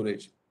stationary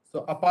storage.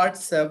 So apart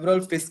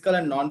several fiscal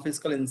and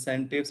non-fiscal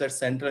incentives at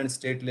central and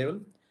state level,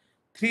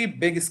 3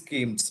 big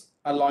schemes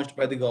are launched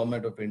by the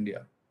Government of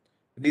India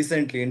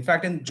recently. In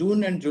fact, in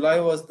June and July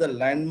was the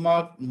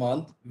landmark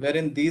month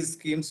wherein these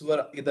schemes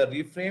were either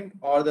reframed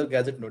or the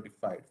gazette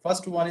notified.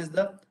 First one is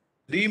the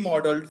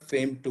remodeled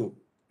FAME 2.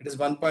 It is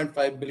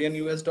 1.5 billion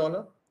US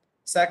dollar.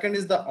 Second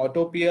is the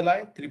auto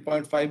PLI,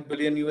 3.5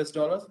 billion US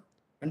dollars.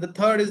 And the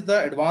third is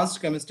the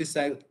advanced chemistry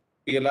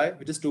PLI,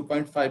 which is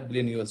 2.5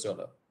 billion US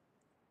dollar.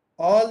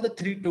 All the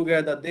 3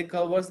 together, they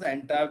covers the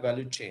entire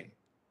value chain,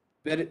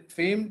 where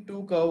FAME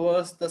 2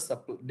 covers the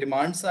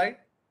demand side,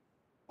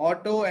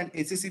 auto and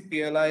ACC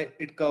PLI,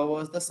 it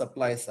covers the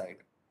supply side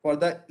for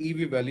the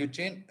EV value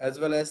chain as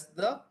well as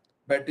the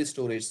battery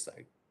storage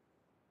side.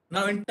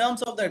 Now, in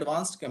terms of the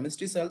advanced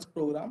chemistry cells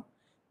program,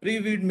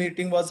 pre-bid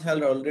meeting was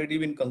held already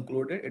been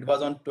concluded. It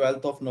was on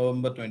 12th of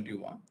November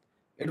 21.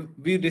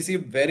 We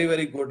received very,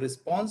 very good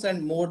response,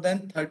 and more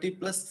than 30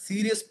 plus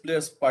serious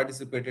players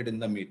participated in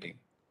the meeting.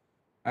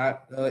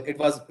 It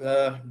was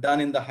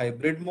done in the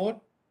hybrid mode.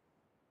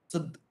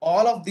 So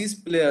all of these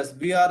players,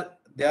 they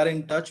are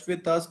in touch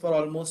with us for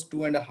almost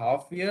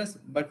 2.5 years.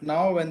 But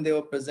now when they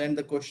were present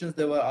the questions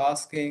they were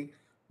asking,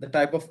 the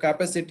type of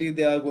capacity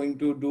they are going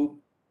to do,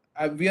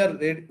 we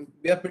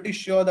are pretty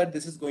sure that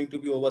this is going to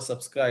be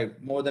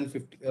oversubscribed, more than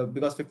 50,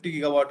 because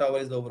 50 gigawatt hour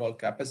is the overall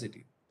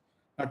capacity.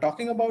 Now,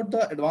 talking about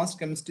the advanced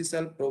chemistry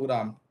cell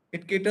program,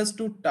 it caters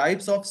to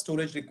types of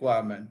storage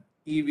requirement,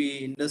 EV,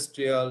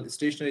 industrial,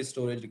 stationary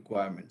storage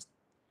requirements.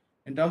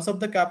 In terms of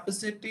the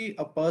capacity,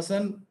 a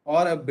person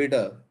or a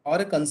bidder or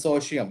a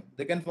consortium,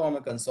 they can form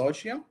a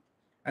consortium,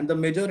 and the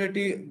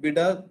majority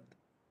bidder,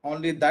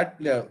 only that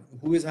player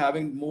who is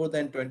having more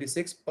than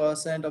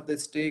 26% of the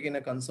stake in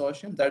a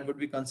consortium, that would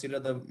be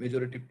considered the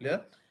majority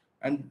player,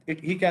 and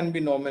he can be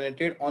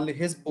nominated. Only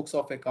his books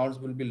of accounts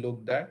will be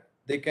looked at.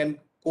 They can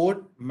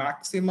quote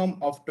maximum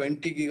of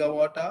 20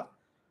 gigawatt hour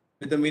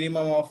with a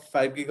minimum of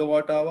 5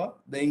 gigawatt hour.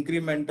 The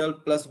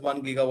incremental plus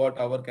 1 gigawatt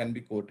hour can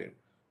be quoted.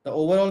 The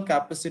overall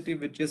capacity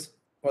which is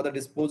for the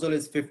disposal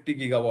is 50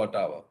 gigawatt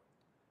hour.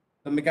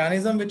 The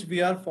mechanism which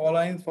we are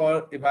following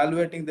for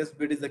evaluating this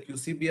bid is the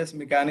QCBS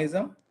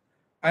mechanism,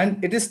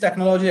 and it is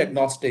technology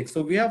agnostic.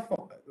 So we have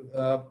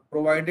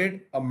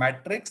provided a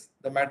matrix.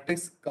 The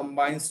matrix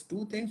combines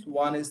 2 things.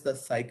 One is the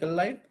cycle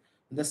life.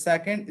 The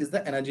second is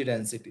the energy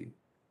density.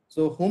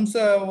 So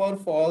whomsoever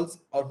falls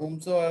or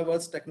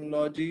whomsoever's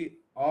technology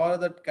or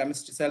the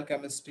cell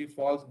chemistry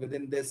falls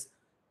within this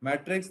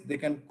matrix, they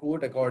can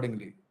quote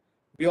accordingly.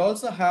 We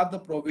also have the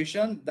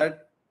provision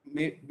that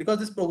because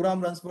this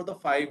program runs for the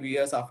 5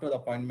 years after the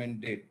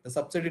appointment date, the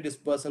subsidy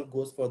dispersal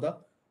goes for the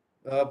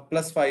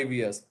plus 5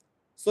 years.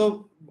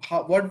 So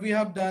what we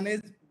have done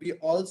is we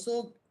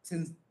also,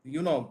 since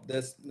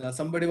this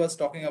somebody was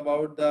talking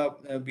about the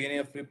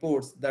BNEF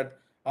reports that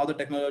how the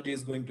technology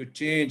is going to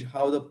change,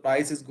 how the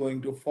price is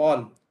going to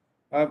fall.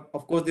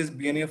 Of course, these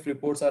BNEF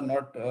reports are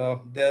not,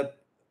 their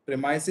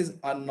premises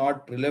are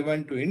not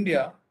relevant to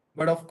India.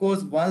 But of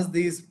course, once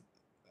these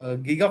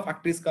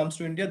gigafactories comes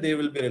to India, they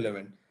will be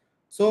relevant.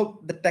 So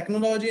the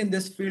technology in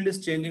this field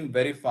is changing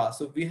very fast.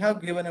 So we have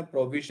given a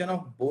provision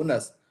of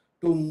bonus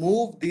to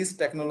move these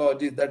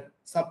technologies that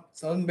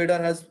some bidder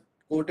has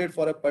quoted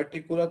for a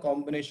particular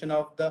combination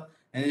of the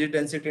energy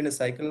density and a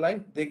cycle life.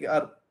 They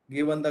are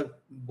given the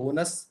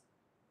bonus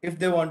if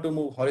they want to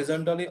move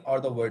horizontally or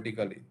the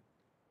vertically.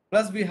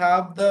 Plus we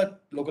have the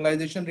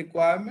localization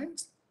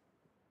requirements.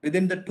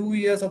 within the 2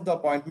 years of the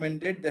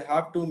appointment date, they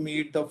have to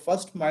meet the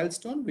first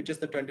milestone, which is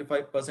the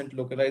 25%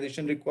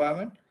 localization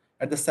requirement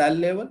at the cell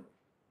level.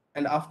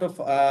 And after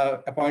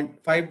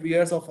 5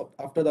 years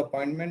after the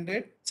appointment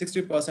date,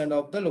 60%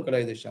 of the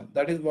localization.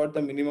 That is what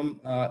the minimum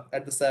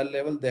at the cell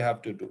level they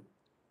have to do.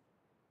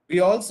 We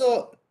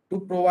also to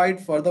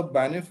provide further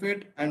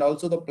benefit and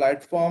also the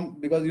platform,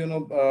 because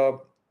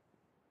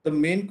the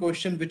main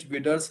question which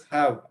bidders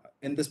have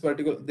in this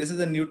particular, this is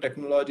a new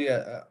technology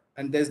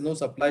and there's no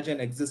supply chain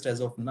exists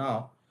as of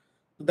now,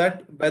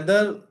 that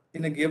whether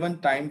in a given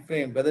time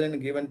frame, whether in a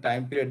given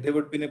time period, they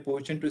would be in a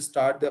position to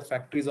start their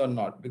factories or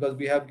not, because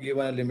we have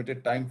given a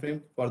limited time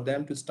frame for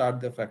them to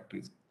start their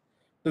factories.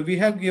 So we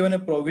have given a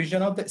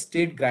provision of the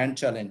state grant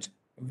challenge,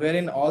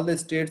 wherein all the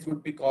states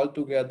would be called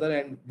together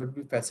and would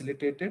be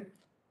facilitated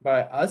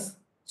by us,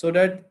 so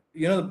that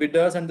the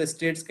bidders and the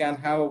states can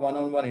have a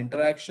one-on-one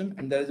interaction,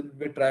 and there will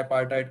be a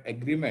tripartite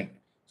agreement,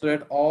 so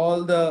that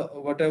all the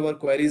whatever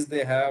queries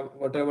they have,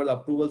 whatever the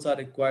approvals are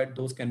required,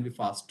 those can be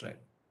fast-tracked.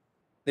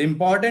 The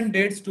important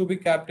dates to be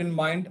kept in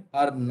mind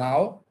are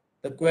now.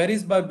 The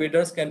queries by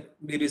bidders can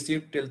be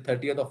received till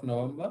 30th of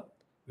November.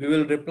 We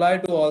will reply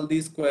to all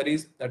these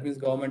queries, that means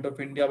Government of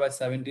India, by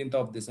 17th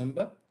of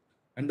December.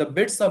 And the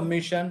bid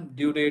submission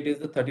due date is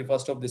the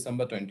 31st of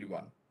December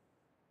 21.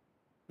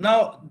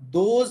 Now,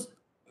 those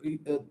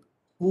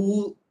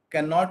who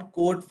cannot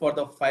quote for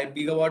the 5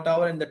 gigawatt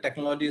hour and the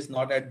technology is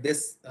not at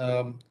this,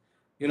 the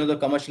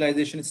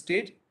commercialization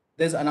stage,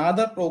 there's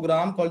another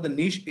program called the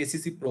Niche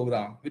ACC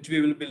program, which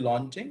we will be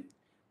launching,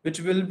 which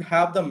will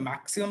have the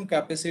maximum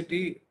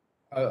capacity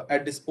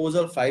at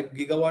disposal 5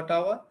 gigawatt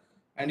hour,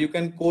 and you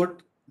can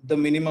quote the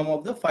minimum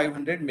of the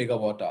 500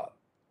 megawatt hour,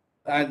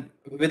 and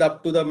with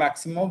up to the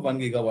maximum of 1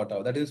 gigawatt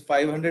hour. That is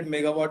 500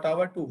 megawatt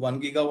hour to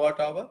 1 gigawatt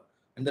hour,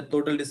 and the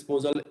total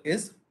disposal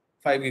is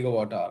 5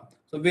 gigawatt hour.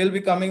 So we'll be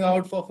coming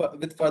out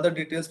with further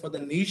details for the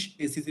Niche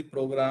ACC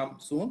program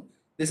soon.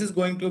 This is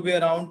going to be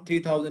around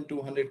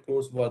 3,200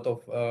 crores worth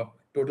of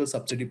total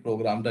subsidy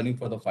program running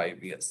for the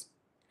 5 years.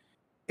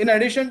 In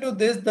addition to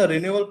this, the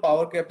renewable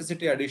power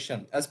capacity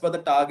addition, as per the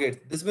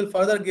target, this will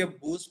further give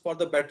boost for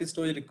the battery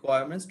storage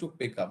requirements to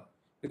pick up.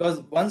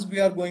 Because once we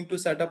are going to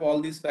set up all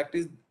these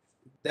factories,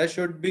 there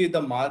should be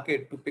the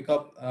market to pick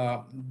up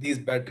these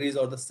batteries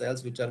or the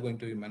cells which are going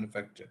to be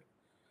manufactured.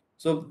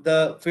 So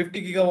the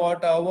 50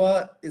 gigawatt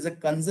hour is a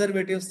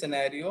conservative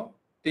scenario,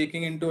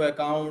 taking into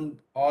account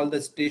all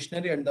the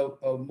stationary and the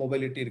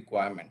mobility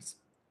requirements.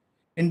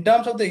 In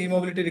terms of the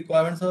e-mobility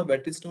requirements of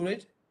battery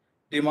storage,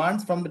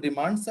 demands from the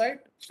demand side,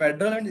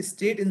 federal and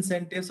state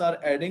incentives are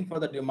adding for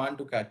the demand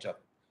to catch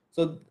up.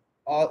 So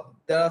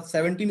there are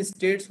 17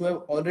 states who have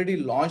already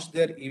launched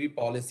their EV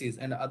policies,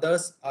 and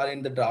others are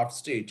in the draft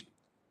stage.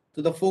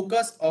 So the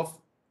focus of,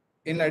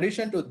 in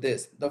addition to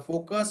this, the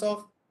focus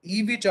of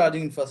EV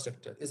charging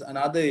infrastructure is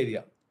another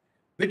area,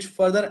 which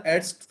further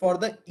adds for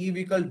the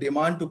e-vehicle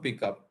demand to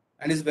pick up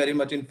and is very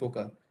much in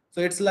focus. So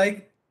it's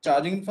like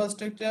charging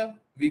infrastructure,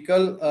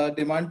 vehicle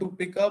demand to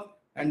pick up,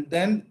 and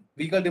then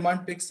vehicle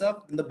demand picks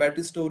up, and the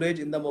battery storage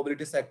in the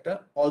mobility sector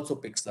also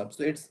picks up.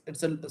 So it's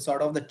a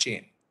sort of the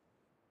chain.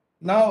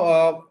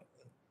 Now,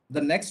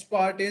 the next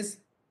part is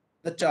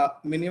the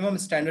minimum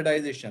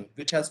standardization,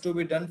 which has to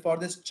be done for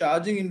this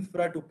charging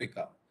infra to pick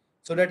up,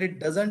 so that it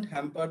doesn't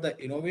hamper the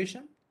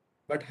innovation,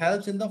 but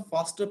helps in the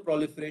faster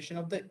proliferation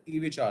of the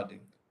EV charging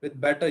with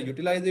better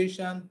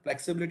utilization,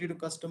 flexibility to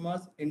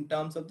customers in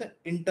terms of the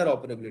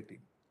interoperability,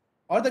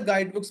 or the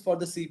guidebooks for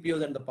the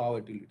CPOs and the power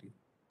utility.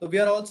 So we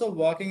are also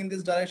working in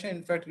this direction.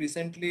 In fact,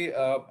 recently,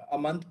 a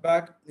month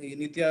back, the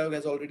NITI Aayog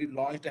has already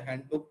launched a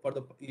handbook for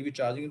the EV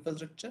charging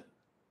infrastructure.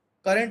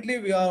 Currently,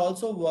 we are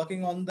also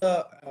working on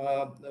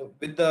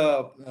with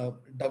the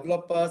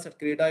developers at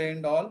CREDAI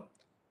and all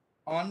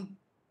on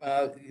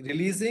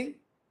releasing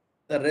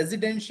the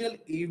residential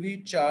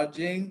EV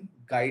charging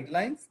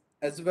guidelines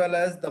as well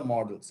as the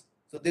models.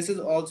 So this is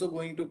also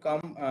going to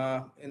come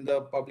in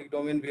the public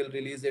domain. We'll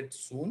release it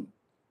soon.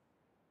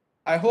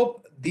 I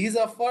hope these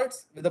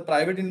efforts with the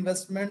private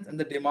investment and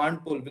the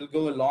demand pool will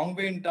go a long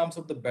way in terms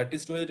of the battery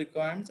storage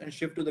requirements and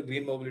shift to the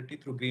green mobility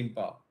through green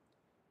power.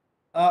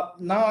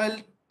 Now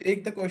I'll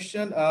take the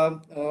question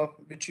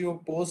which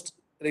you posed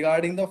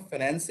regarding the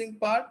financing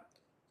part.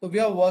 So we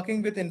are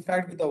working with, in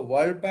fact, with the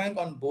World Bank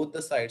on both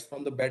the sides,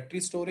 from the battery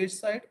storage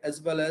side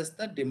as well as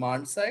the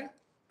demand side.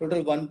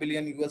 Total $1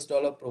 billion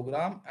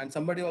program. And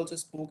somebody also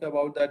spoke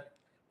about that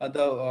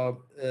the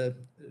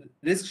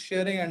risk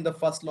sharing and the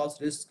first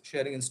loss risk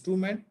sharing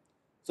instrument.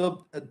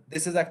 So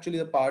this is actually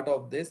a part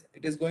of this.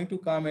 It is going to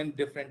come in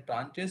different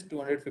tranches.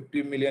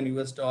 $250 million in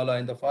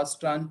the first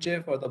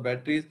tranche for the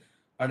batteries,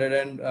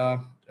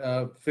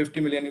 $150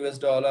 million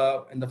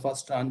in the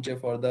first tranche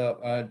for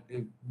the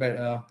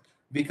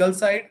vehicle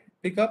side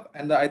pickup,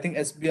 and I think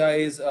SBI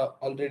is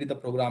already the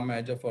program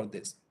manager for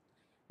this.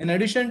 In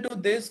addition to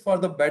this, for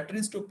the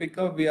batteries to pick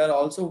up, we are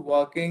also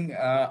working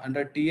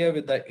under TA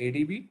with the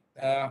ADB,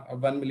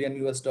 $1 million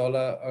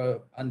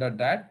under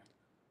that.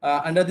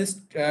 Under this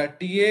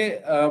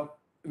TA,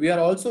 we are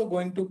also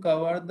going to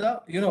cover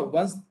the,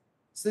 once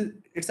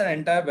it's an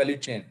entire value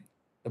chain.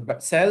 the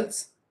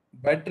cells,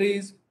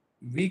 batteries,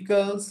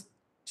 vehicles,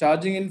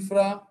 charging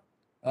infra,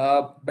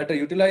 better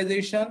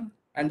utilization,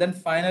 and then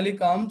finally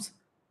comes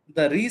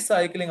the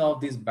recycling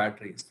of these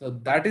batteries. So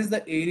that is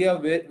the area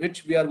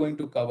which we are going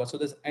to cover. So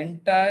this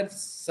entire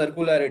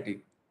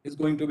circularity is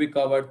going to be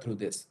covered through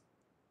this.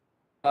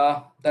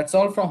 That's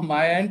all from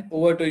my end.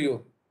 Over to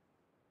you.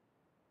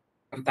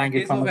 Thank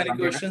you In case so of much, any Sanjay.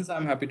 questions,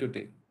 I'm happy to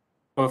take.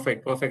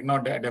 Perfect, perfect. No,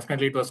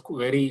 definitely it was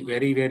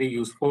very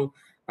useful.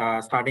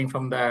 Starting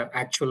from the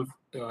actual,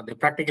 the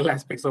practical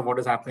aspects of what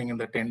is happening in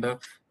the tender,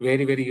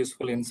 very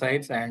useful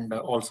insights, and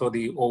also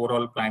the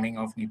overall planning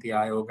of Niti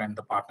Aayog and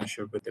the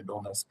partnership with the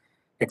donors.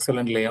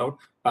 Excellent layout.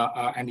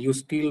 And you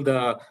steal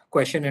the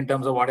question in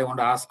terms of what I want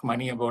to ask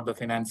Mani about the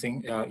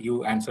financing.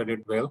 You answered it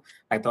well.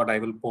 I thought I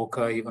will poke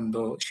her, even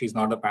though she's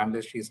not a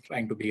panelist. She's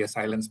trying to be a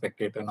silent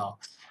spectator now.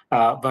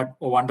 But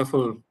a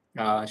wonderful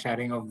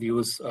sharing of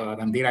views.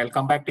 Randhir, I'll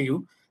come back to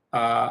you.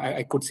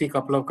 I could see a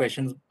couple of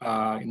questions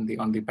on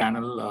the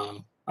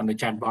panel on the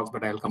chat box,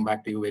 but I'll come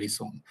back to you very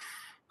soon.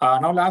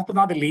 Now, last but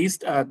not the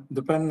least,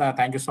 Dipen,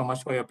 thank you so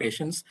much for your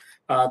patience.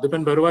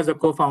 Dipen Barua is a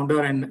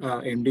co-founder and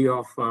MD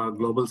of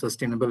Global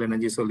Sustainable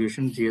Energy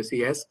Solutions,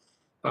 GSES,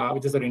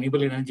 which is a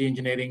renewable energy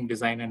engineering,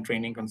 design and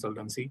training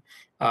consultancy.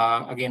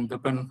 Again,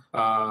 Dipen,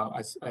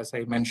 as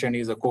I mentioned,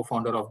 is a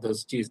co-founder of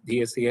this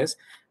GSES.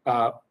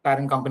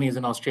 Parent company is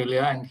in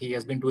Australia, and he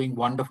has been doing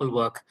wonderful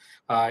work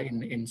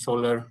in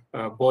solar,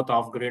 both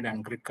off-grid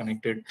and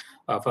grid-connected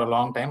for a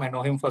long time. I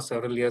know him for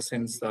several years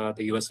since the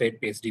USAID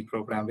PhD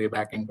program way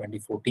back in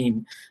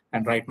 2014.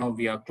 And right now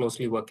we are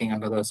closely working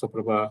under the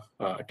Suprabha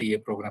TA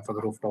program for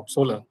the rooftop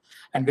solar.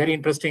 And very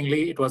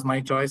interestingly, it was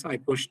my choice. I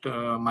pushed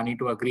Mani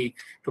to agree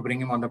to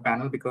bring him on the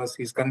panel because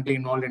he's currently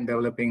involved in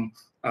developing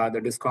the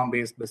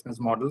DISCOM-based business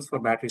models for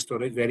battery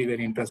storage.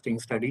 Very interesting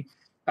study.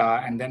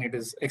 And then it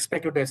is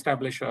expected to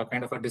establish a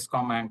kind of a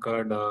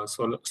DISCOM-anchored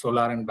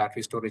solar and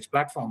battery storage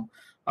platform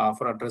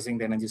for addressing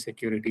the energy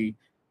security,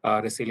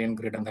 resilient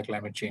grid, and the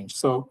climate change.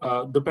 So,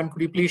 Dipen,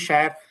 could you please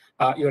share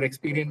your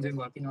experience in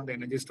working on the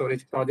energy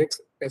storage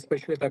projects,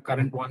 especially the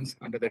current ones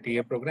under the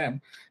TA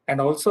program, and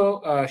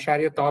also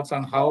share your thoughts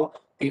on how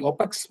the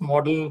OPEX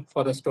model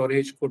for the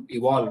storage could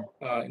evolve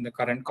in the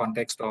current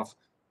context of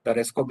the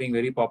RESCO being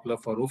very popular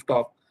for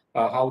rooftop,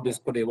 how this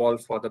could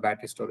evolve for the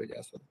battery storage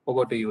as well.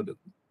 Over to you,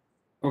 Dipen.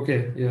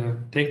 Okay, yeah.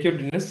 Thank you,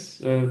 Dennis.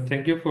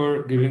 Thank you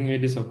for giving me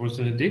this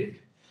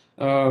opportunity.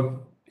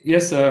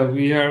 Yes,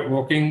 we are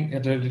working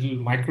at a little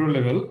micro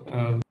level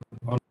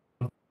on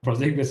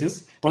project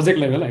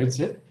level, I would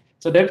say.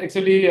 So that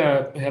actually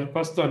help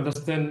us to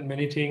understand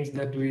many things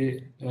that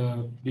we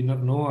did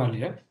not know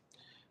earlier.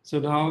 So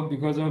now,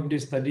 because of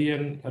this study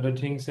and other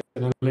things,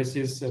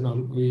 analysis and all,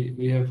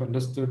 we have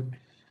understood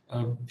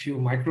a few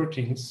micro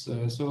things.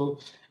 So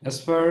as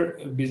far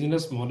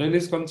business model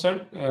is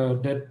concerned,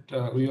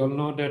 that we all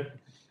know that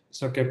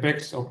so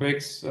CapEx,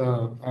 OPEX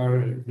are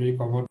very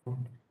common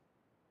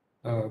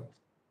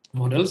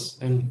models,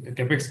 and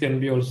CapEx can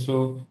be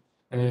also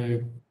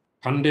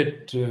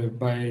funded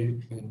by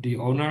the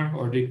owner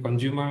or the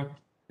consumer,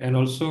 and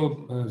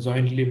also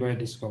jointly by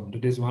DISCOM.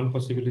 That is one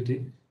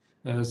possibility.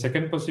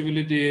 Second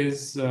possibility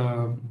is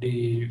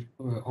the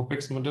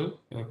OPEX model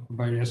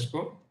by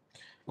RESCO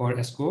or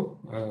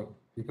ESCO,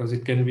 because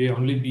it can be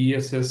only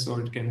BESS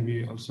or it can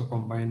be also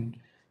combined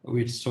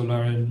with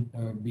solar and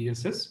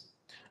BESS.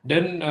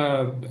 Then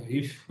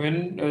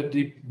when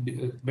the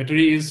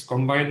battery is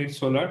combined with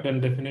solar,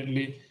 then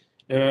definitely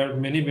there are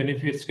many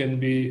benefits can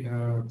be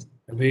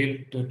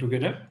availed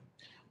together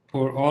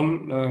for all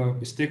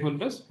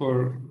stakeholders,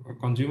 for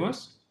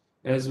consumers,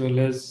 as well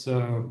as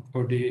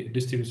for the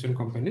distribution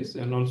companies,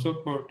 and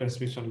also for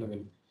transmission level,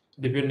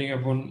 depending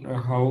upon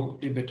how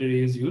the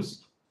battery is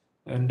used,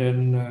 and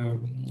then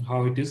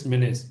how it is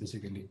managed,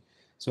 basically.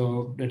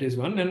 So that is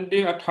one. And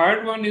the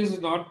third one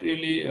is not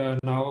really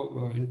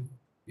now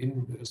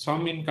in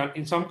some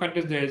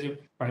countries there is a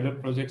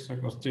pilot projects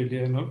like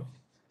Australia and all.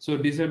 So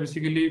these are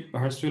basically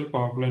virtual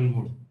power plant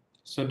mode.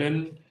 So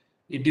then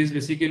it is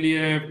basically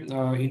a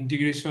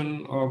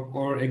integration of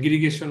or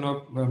aggregation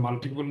of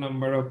multiple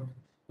number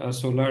of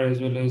solar as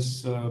well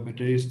as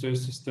battery storage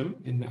system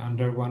in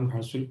under one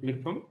virtual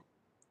platform.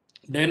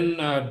 Then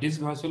this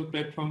virtual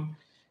platform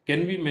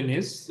can be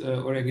managed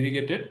or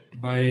aggregated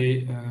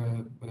by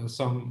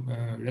some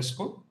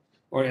RESCO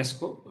or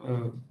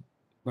ESCO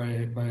by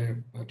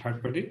a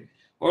third party,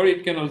 or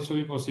it can also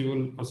be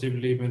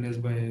possibly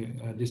managed by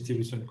a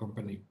distribution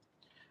company.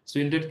 So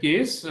in that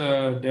case,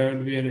 there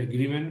will be an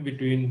agreement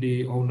between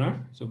the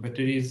owner. So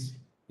batteries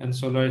and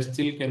solar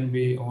still can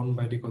be owned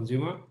by the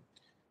consumer,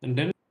 and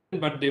then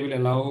but they will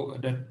allow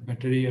that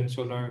battery and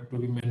solar to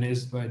be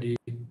managed by the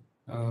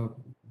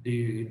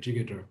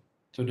integrator.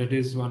 So that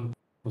is one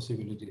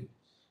possibility.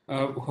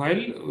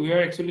 While we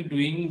are actually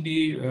doing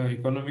the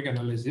economic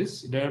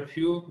analysis, there are a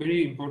few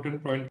very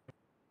important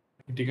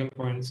critical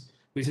points,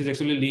 which is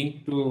actually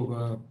linked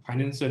to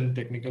finance and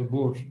technical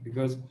board,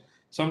 because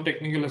some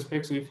technical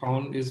aspects we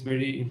found is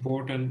very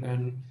important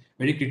and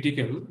very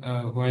critical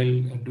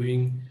while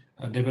doing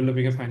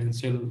developing a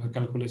financial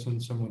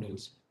calculations or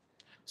models.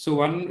 So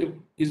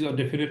one is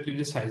definitely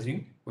the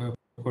sizing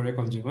for a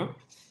consumer.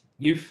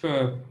 If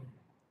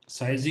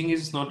sizing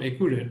is not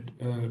accurate,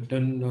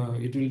 then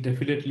it will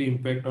definitely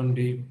impact on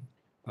the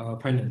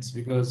finance,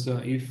 because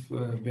if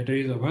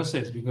battery is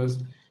oversized,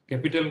 because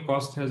capital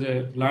cost has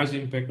a large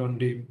impact on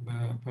the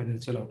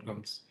financial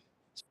outcomes.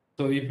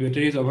 So if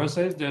battery is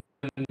oversized, then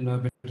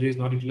battery is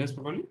not utilized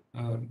properly,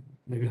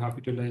 maybe half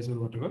utilized or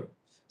whatever.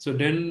 So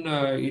then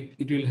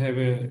it will have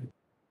a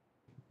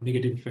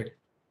negative effect.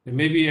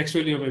 Maybe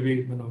actually, or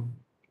maybe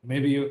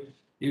maybe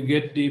you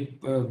get the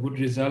good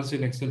results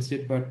in Excel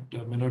sheet, but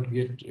may not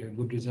get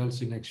good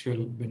results in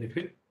actual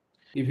benefit.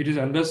 If it is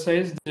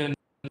undersized, then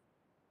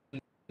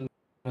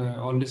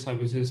all the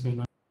services may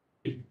not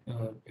be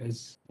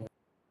as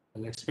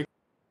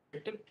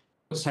expected.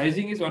 So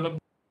sizing is one of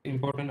the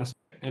important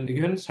aspects, and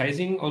again,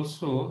 sizing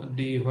also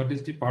what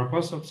is the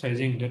purpose of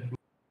sizing, that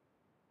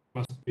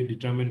must be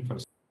determined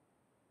first.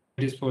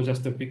 It is for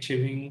just the peak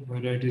shaving,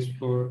 whether it is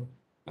for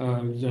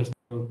just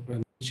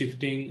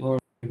shifting, or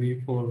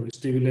maybe for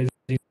stabilizing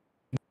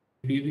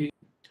PV,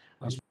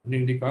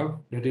 smoothing the curve.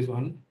 That is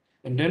one.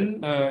 And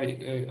then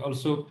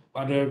also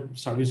other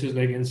services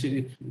like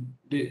NCD,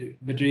 the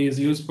battery is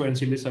used for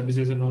NCD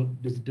services and all,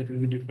 that will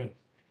be different.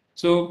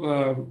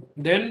 So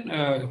then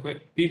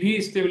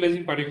PV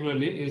stabilizing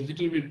particularly is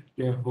little bit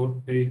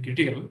very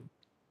critical,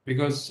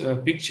 because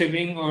peak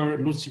shaving or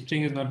loose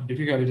shifting is not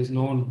difficult. It is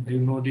known. You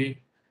know the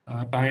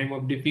time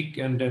of the peak,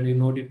 and then you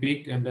know the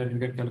peak, and then you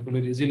can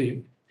calculate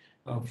easily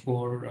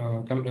for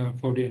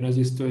the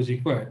energy storage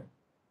required.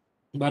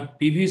 But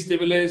PV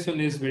stabilization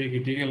is very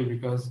critical,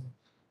 because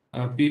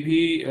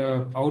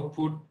PV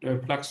output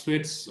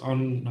fluctuates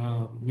on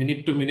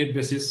minute-to-minute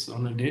basis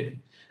on a day,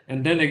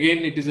 and then again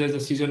it is as a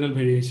seasonal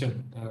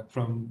variation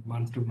from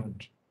month to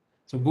month.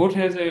 So both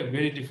has a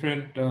very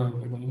different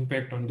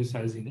impact on the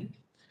sizing,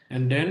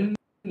 and then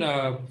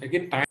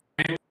again time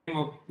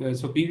of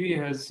so PV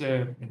has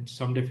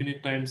some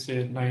definite times,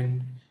 say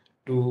 9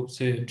 to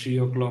say 3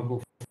 o'clock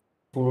or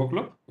 4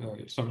 o'clock.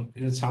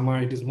 In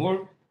summer it is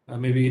more.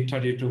 Maybe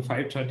 8:30 to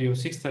 5:30 or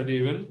 6:30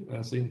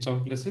 even, so in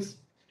some places,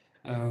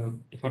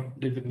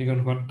 depending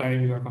on what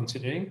time you are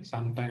considering,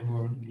 sun time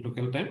or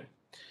local time.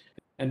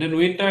 And then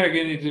winter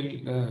again, it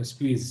will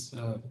squeeze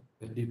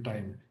the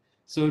time.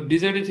 So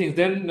these are the things.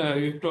 Then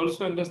you have to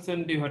also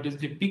understand what is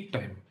the peak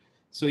time.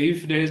 So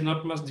if there is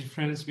not much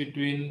difference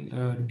between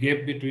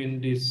gap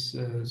between this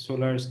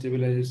solar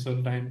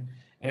stabilization time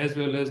as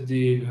well as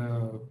the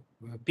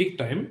peak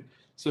time,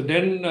 so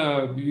then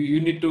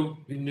you need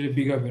a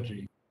bigger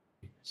battery.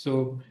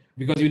 So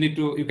because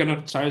you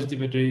cannot charge the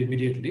battery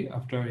immediately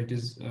after it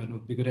is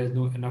because there is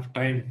no enough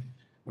time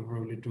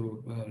probably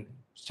to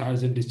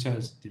charge and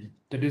discharge.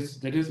 That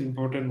is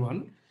important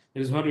one.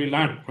 That is what we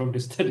learned from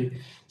this study.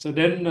 So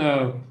then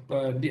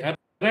the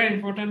other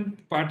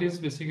important part is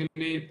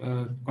basically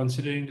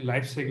considering the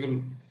life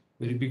cycle,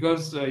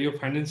 because your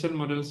financial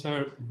models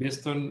are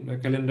based on a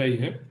calendar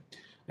year,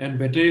 and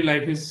battery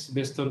life is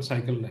based on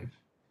cycle life.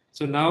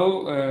 So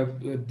now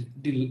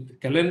the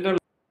calendar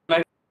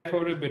life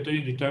for a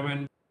battery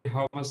determine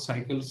how much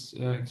cycles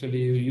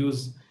actually you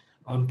use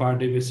on per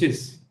day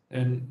basis,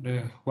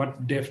 and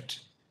what depth.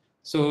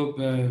 So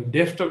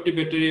depth of the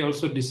battery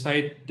also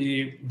decide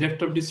the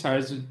depth of the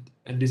charge,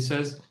 and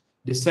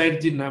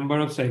decide the number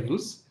of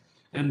cycles,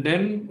 and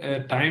then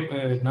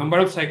number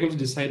of cycles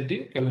decide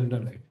the calendar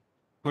life.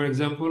 For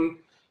example,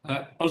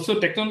 also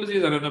technology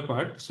is another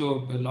part.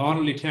 So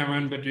all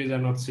lithium-ion batteries are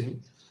not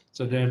same.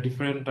 So there are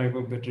different type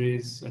of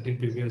batteries. I think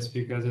previous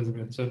speakers has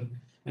mentioned.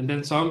 And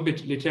then some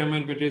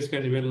lithium-ion batteries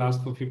can even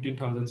last for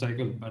 15,000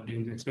 cycles, but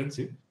it is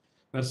expensive.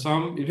 But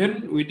some,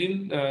 even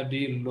within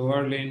the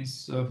lower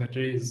lanes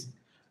batteries,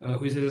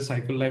 which has a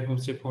cycle life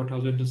of say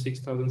 4,000 to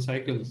 6,000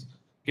 cycles,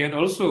 can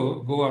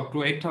also go up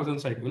to 8,000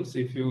 cycles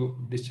if you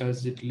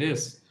discharge it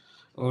less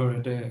or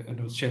at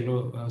a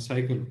shallow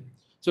cycle.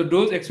 So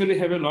those actually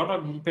have a lot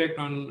of impact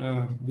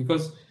on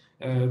because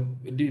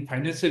the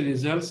financial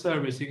results are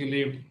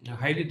basically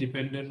highly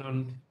dependent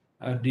on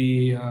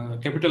the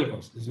capital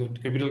cost. So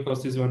capital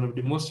cost is one of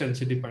the most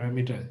sensitive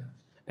parameters.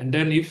 And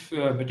then if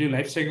battery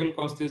life cycle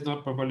cost is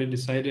not properly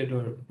decided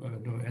or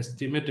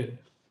estimated,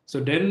 so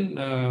then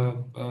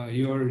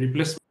your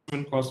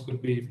replacement cost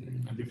could be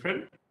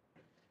different.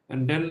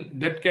 And then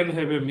that can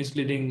have a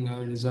misleading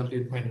result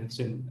in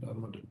financial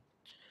model.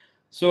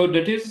 So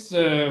that is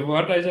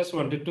what I just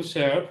wanted to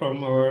share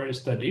from our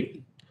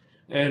study.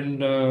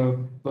 And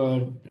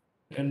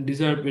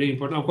these are very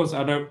important. Of course,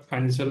 other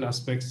financial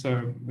aspects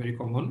are very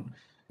common.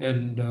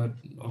 And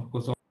of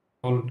course,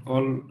 all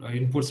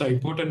inputs are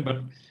important,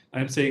 but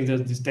I'm saying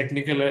that this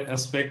technical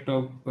aspect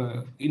of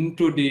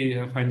into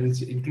the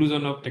finance,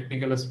 inclusion of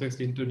technical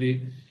aspects into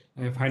the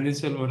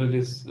financial model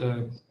is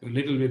a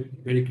little bit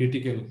very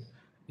critical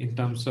in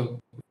terms of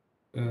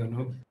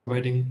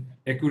providing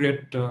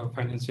accurate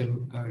financial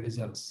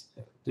results.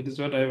 That is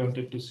what I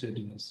wanted to say,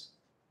 Dinesh.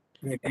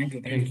 Thank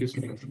you. Thank you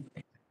so much.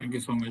 Thank you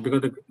so much.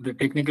 Because the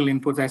technical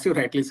inputs, as you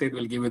rightly said,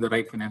 will give you the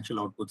right financial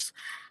outputs.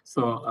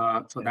 So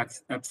so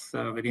that's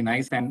very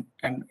nice. And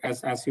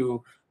as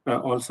you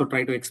also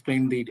try to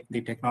explain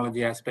the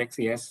technology aspects.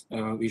 Yes,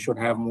 we should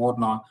have more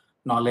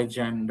knowledge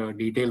and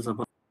details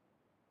about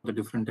the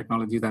different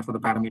technologies. Therefore, the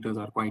parameters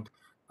are quite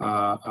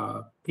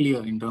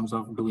clear in terms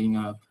of doing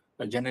a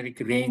generic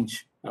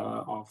range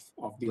of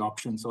the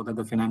options so that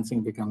the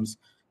financing becomes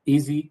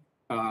easy,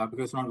 because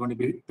it's not going to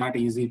be that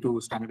easy to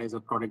standardize a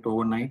product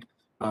overnight.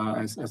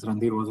 As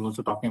Randhir was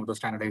also talking about the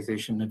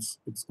standardization,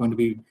 it's going to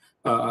be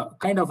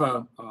kind of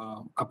a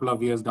couple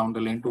of years down the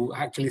lane to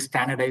actually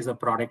standardize a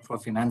product for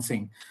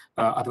financing.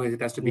 Otherwise,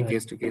 it has to be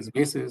case-to-case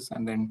basis,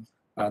 and then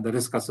the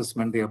risk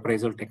assessment, the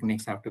appraisal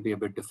techniques have to be a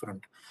bit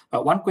different.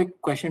 One quick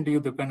question to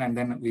you, Bipin, and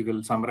then we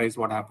will summarize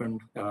what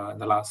happened in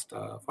the last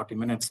 40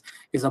 minutes,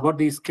 is about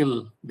the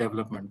skill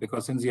development.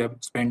 Because since you have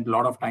spent a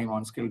lot of time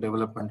on skill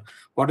development,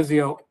 what is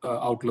your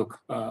outlook?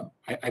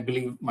 I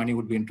believe Mani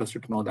would be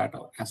interested to know that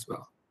as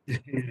well.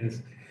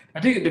 Yes,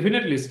 I think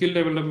definitely skill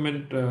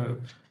development.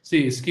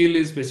 See, skill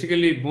is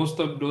basically most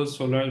of those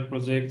solar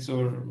projects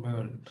or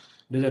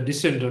they are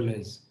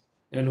decentralized.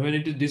 And when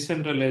it is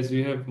decentralized,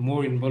 we have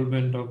more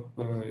involvement of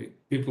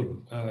people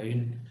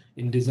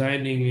in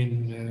designing,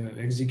 in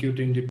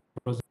executing the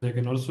project,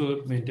 and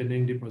also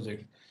maintaining the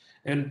project.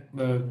 And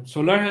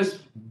solar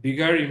has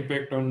bigger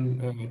impact on,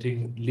 I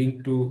think,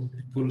 linked to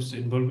people's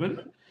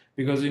involvement,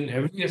 because in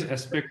every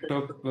aspect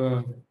of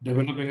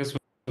developing a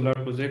solar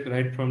project,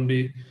 right from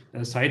the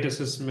site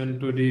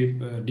assessment to the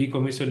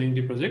decommissioning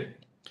the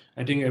project,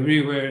 I think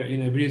everywhere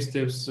in every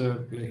steps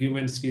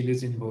human skill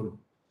is involved.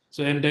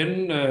 So, and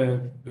then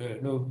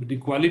the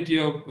quality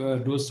of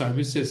those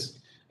services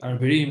are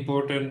very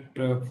important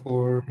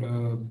for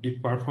the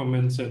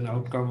performance and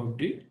outcome of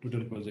the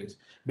total projects.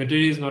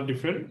 Battery is not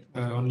different.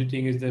 Only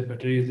thing is that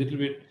battery is a little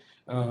bit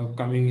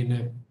coming in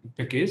a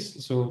package.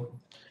 So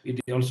it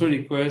also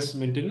requires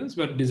maintenance,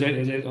 but design,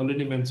 as I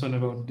already mentioned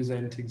about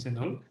design things and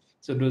all.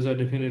 So those are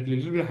definitely a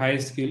little bit high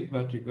skill,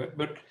 but required.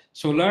 But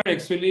solar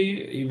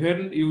actually,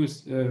 even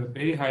use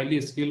very highly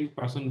skilled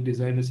person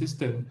design a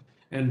system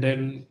and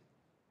then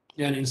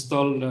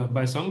installed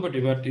by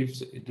somebody, but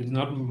if it is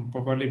not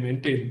properly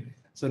maintained,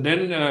 so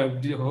then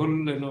the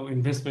whole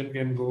investment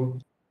can go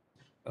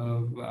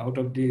out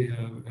of the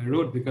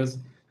road, because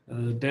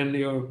then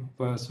your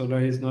solar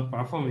is not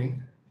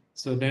performing.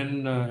 So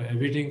then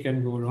everything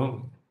can go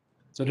wrong.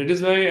 So that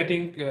is why I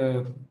think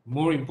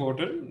more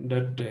important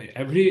that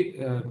every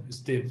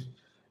step,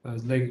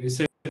 like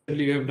recently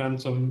we have done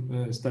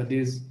some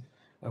studies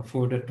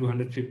for the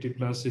 250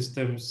 plus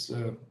systems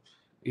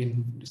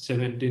in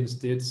 17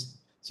 states.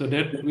 So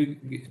that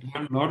we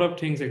learn a lot of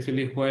things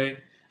actually why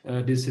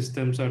these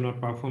systems are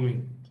not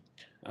performing.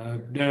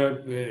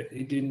 There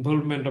the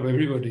involvement of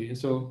everybody.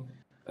 So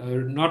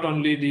not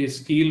only the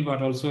skill,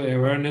 but also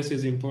awareness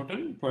is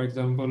important. For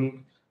example,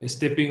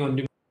 stepping on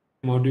the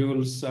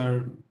modules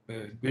are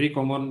very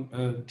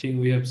common thing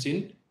we have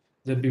seen,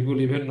 that people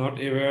even not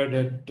aware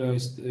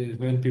that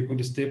when people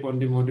step on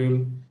the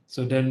module,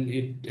 so then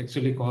it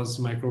actually causes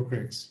micro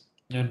cracks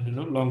and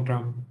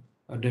long-term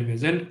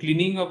damage. And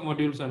cleaning of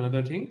modules,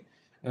 another thing.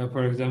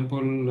 For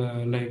example,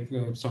 like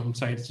some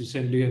sites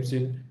recently have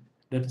seen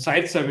that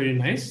sites are very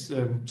nice,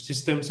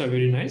 systems are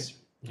very nice.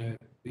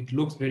 It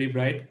looks very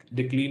bright.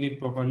 They clean it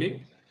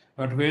properly,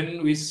 but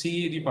when we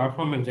see the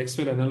performance,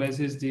 Excel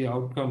analyzes the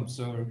outcomes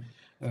or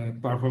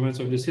performance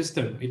of the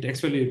system, it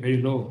actually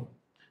very low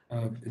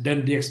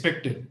than the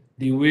expected,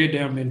 the way they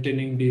are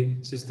maintaining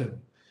the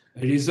system.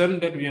 A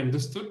reason that we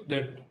understood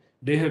that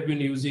they have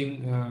been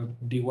using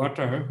the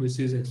water, which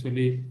is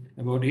actually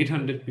about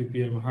 800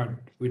 ppm hard,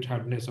 with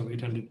hardness of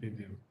 800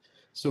 ppm.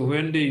 So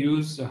when they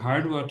use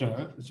hard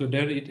water, so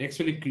then it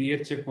actually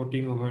creates a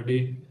coating over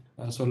the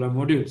solar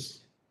modules,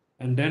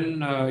 and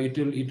then it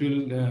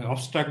will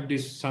obstruct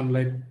this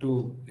sunlight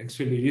to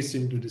actually reach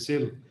into the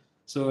cell.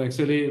 So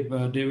actually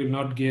they will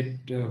not get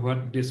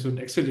what they should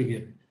actually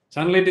get.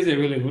 Sunlight is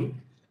available,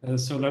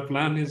 solar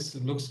plant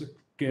looks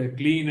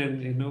clean,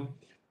 and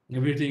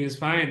everything is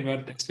fine,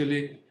 but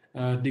actually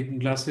the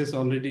glasses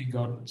already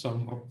got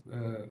some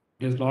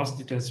they've lost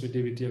the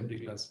sensitivity of the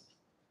glass.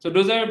 So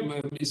those are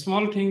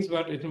small things,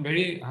 but it's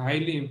very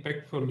highly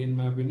impactful in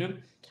my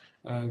opinion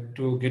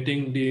to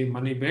getting the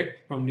money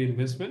back from the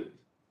investment,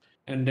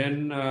 and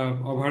then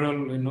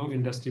overall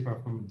industry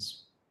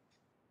performance.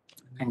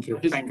 Thank you.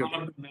 Thank you.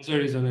 One of the measure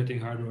is on, I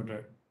think, hard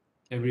water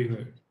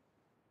everywhere.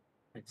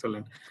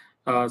 Excellent.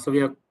 So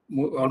we are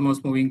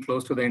almost moving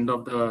close to the end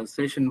of the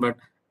session, but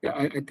yeah,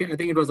 I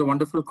think it was a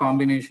wonderful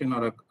combination,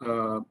 or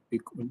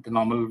the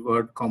normal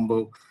word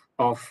combo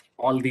of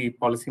all the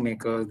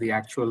policymakers, the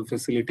actual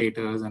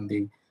facilitators, and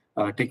the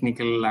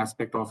technical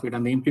aspect of it,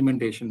 and the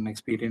implementation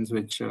experience,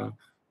 which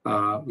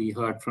we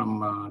heard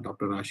from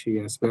Dr.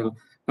 Rashi as well.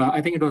 I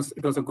think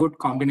it was a good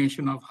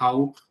combination of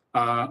how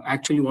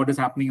actually what is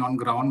happening on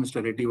ground.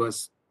 Mr. Reddy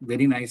was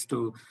very nice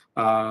to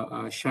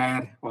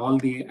share all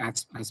the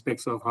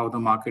aspects of how the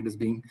market is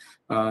being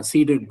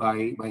seeded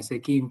by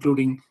SECI,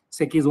 including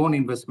SECI's own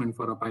investment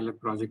for a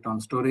pilot project on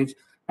storage,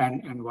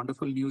 and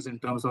wonderful news in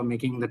terms of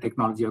making the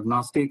technology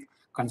agnostic,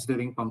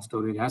 considering pump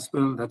storage as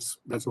well.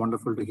 That's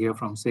wonderful to hear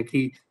from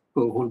SECI.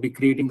 who will be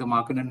creating the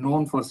market and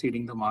known for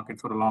seeding the market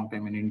for a long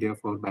time in India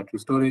for battery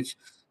storage.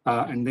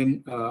 And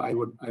then I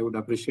would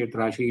appreciate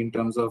Rashi in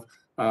terms of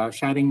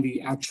sharing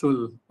the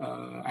actual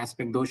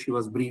aspect, though she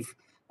was brief,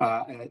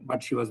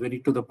 but she was very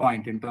to the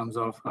point in terms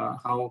of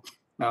how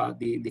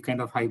the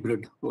kind of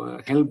hybrid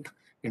helped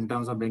in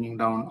terms of bringing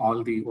down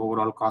all the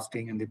overall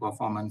costing and the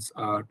performance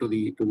to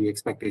the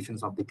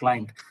expectations of the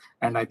client.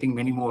 And I think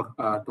many more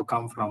to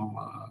come from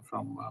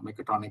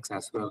Mechatronics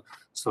as well.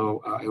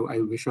 So I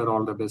wish her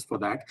all the best for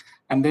that.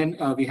 And then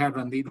we had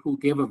Randeep, who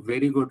gave a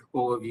very good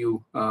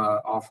overview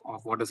of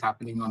what is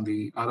happening on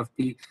the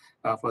RFP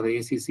for the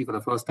ACC for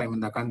the first time in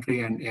the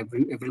country, and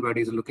everybody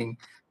is looking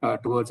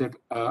towards it.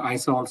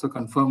 ISA also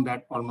confirmed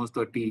that almost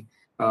 30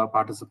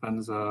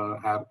 participants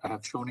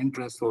have shown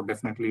interest, so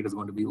definitely it is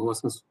going to be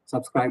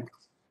oversubscribed.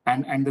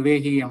 And the way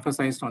he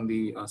emphasized on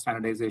the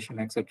standardization,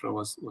 etc.,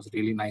 was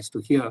really nice to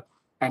hear.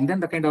 And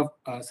then the kind of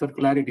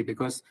circularity,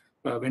 because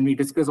when we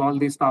discuss all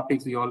these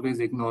topics, we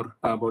always ignore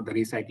about the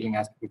recycling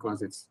aspect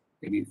because it's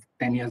maybe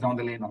 10 years down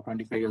the lane or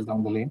 25 years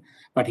down the lane.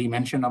 But he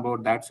mentioned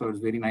about that, so it's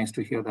very nice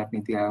to hear that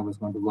Niti Aayog is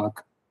going to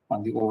work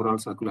on the overall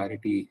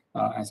circularity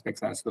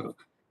aspects as well.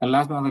 And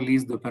last but not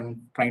least, they've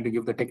been trying to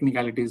give the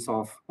technicalities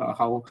of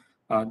how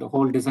the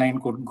whole design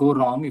could go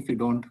wrong if you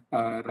don't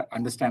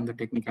understand the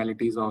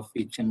technicalities of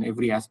each and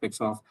every aspects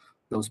of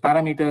those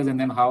parameters, and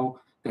then how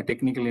the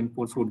technical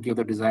inputs would give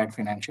the desired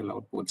financial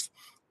outputs.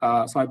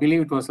 So I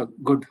believe it was a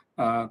good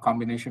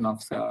combination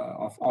of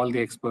all the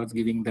experts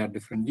giving their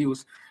different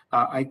views.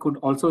 I could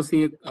also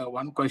see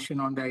one question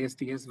on the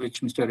ISTS,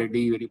 which Mr.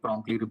 Reddy very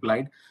promptly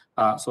replied,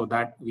 so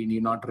that we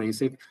need not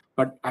raise it.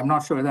 But I'm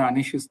not sure whether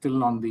Anish is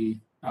still on the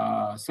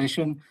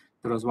session.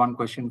 There was one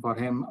question for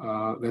him,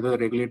 whether the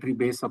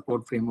regulatory-based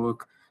support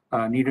framework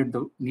needed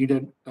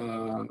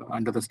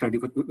under the study,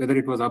 whether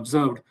it was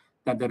observed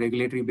that the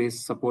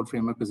regulatory-based support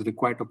framework is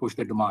required to push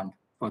the demand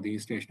for the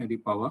stationary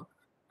power.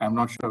 I'm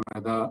not sure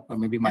whether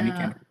maybe Mani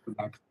can do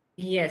that.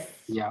 Yes.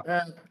 Yeah.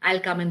 I'll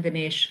come in,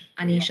 Dinesh.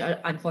 Anish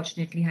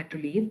unfortunately had to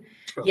leave.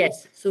 Sure.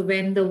 Yes. So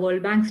when the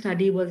World Bank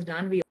study was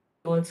done, we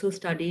also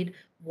studied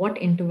what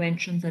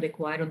interventions are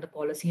required on the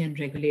policy and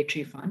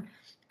regulatory front.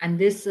 And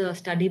this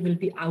study will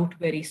be out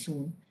very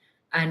soon.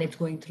 And it's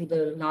going through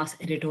the last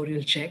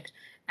editorial check.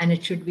 And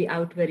it should be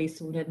out very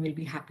soon, and we'll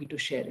be happy to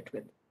share it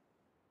with.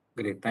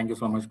 Great. Thank you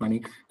so much,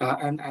 Mani.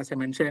 And as I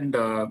mentioned,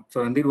 so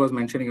Randir was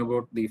mentioning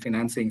about the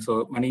financing.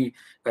 So Mani,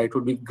 it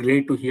would be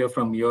great to hear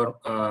from your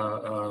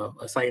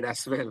side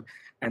as well.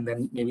 And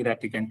then maybe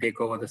that you can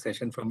take over the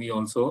session from me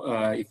also.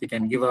 If you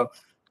can give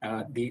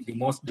the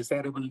most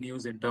desirable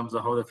news in terms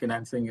of how the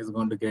financing is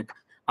going to get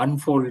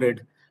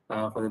unfolded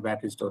for the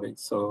battery storage.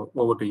 So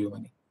over to you,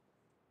 Mani.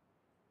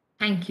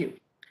 Thank you.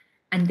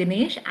 And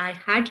Dinesh, I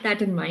had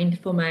that in mind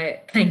for my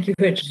thank you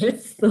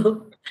address.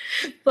 So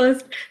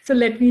first, so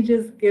let me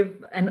just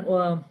give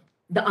the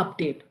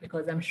update,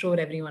 because I'm sure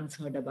everyone's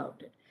heard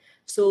about it.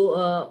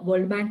 So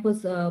World Bank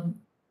was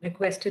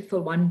requested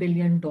for $1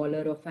 billion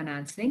of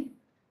financing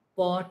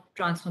for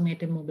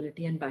transformative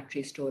mobility and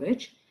battery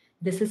storage.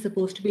 This is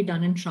supposed to be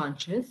done in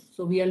tranches.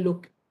 So we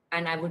are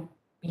and I would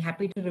be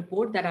happy to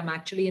report that I'm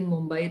actually in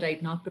Mumbai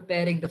right now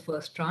preparing the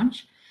first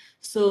tranche.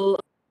 So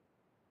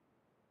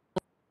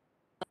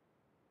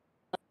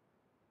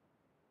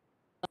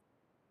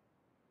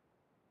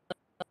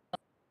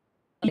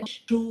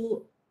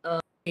through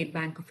State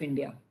Bank of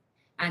India.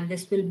 And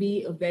this will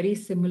be a very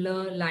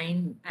similar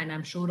line, and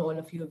I'm sure all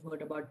of you have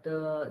heard about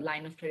the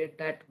line of credit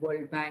that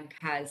World Bank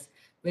has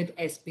with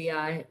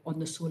SBI on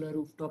the solar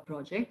rooftop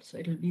project. So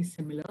it will be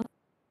similar.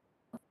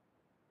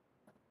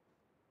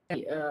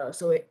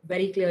 So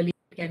very clearly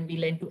it can be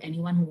lent to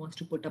anyone who wants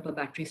to put up a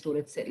battery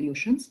storage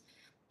solutions.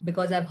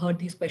 Because I've heard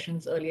these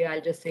questions earlier,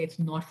 I'll just say it's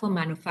not for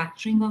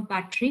manufacturing of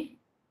battery.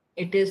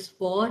 It is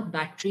for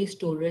battery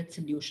storage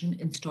solution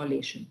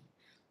installation.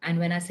 And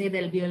when I say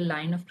there'll be a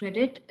line of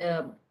credit,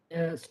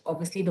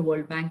 obviously the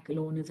World Bank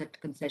loan is at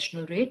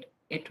concessional rate.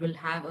 It will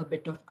have a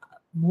bit of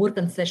more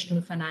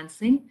concessional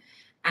financing,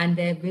 and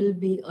there will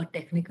be a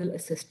technical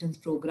assistance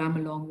program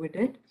along with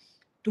it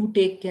to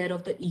take care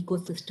of the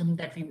ecosystem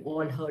that we've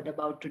all heard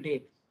about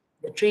today.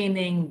 The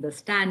training, the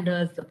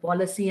standards, the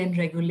policy and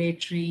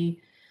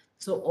regulatory.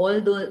 So all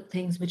the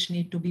things which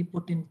need to be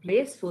put in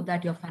place so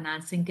that your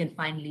financing can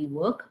finally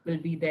work will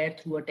be there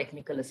through a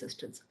technical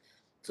assistance.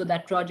 So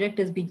that project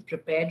is being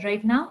prepared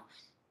right now,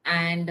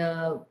 and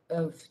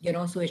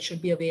so it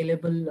should be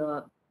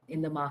available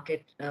in the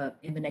market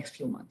in the next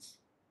few months.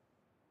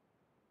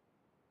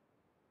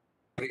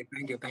 Great,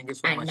 thank you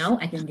so much. And now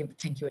I can give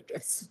thank you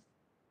address.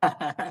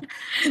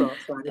 So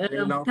I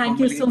will now thank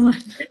you so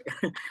much.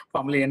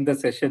 Formally end the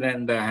session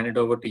and hand it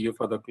over to you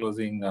for the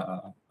closing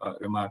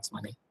remarks,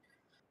 Mani.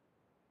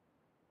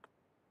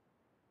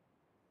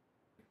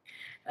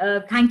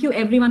 Thank you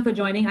everyone for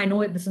joining. I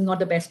know this is not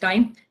the best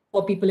time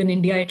for people in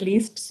India, at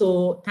least.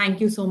 So thank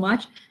you so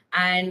much.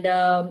 And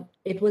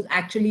it was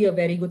actually a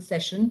very good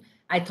session.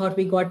 I thought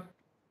we got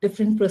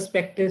different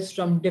perspectives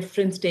from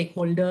different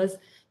stakeholders.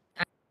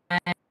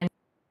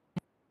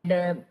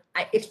 And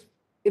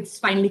it's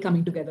finally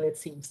coming together, it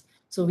seems.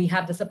 So we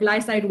have the supply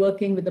side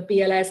working with the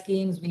PLI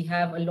schemes. We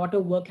have a lot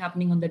of work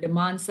happening on the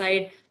demand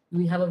side.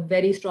 We have a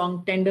very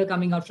strong tender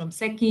coming out from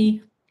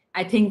SECI.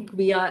 I think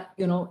we are,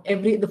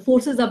 the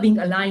forces are being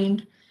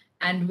aligned,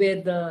 and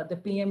with the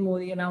PM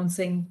Modi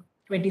announcing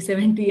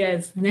 2070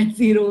 as net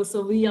zero.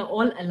 So we are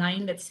all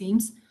aligned, it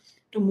seems,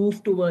 to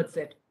move towards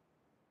it.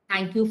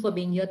 Thank you for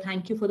being here.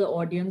 Thank you for the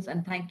audience,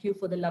 and thank you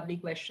for the lovely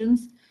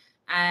questions.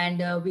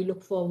 And we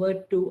look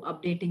forward to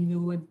updating you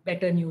with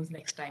better news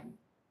next time.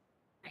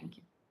 Thank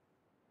you.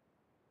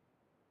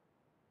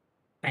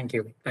 Thank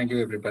you. Thank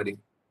you, everybody.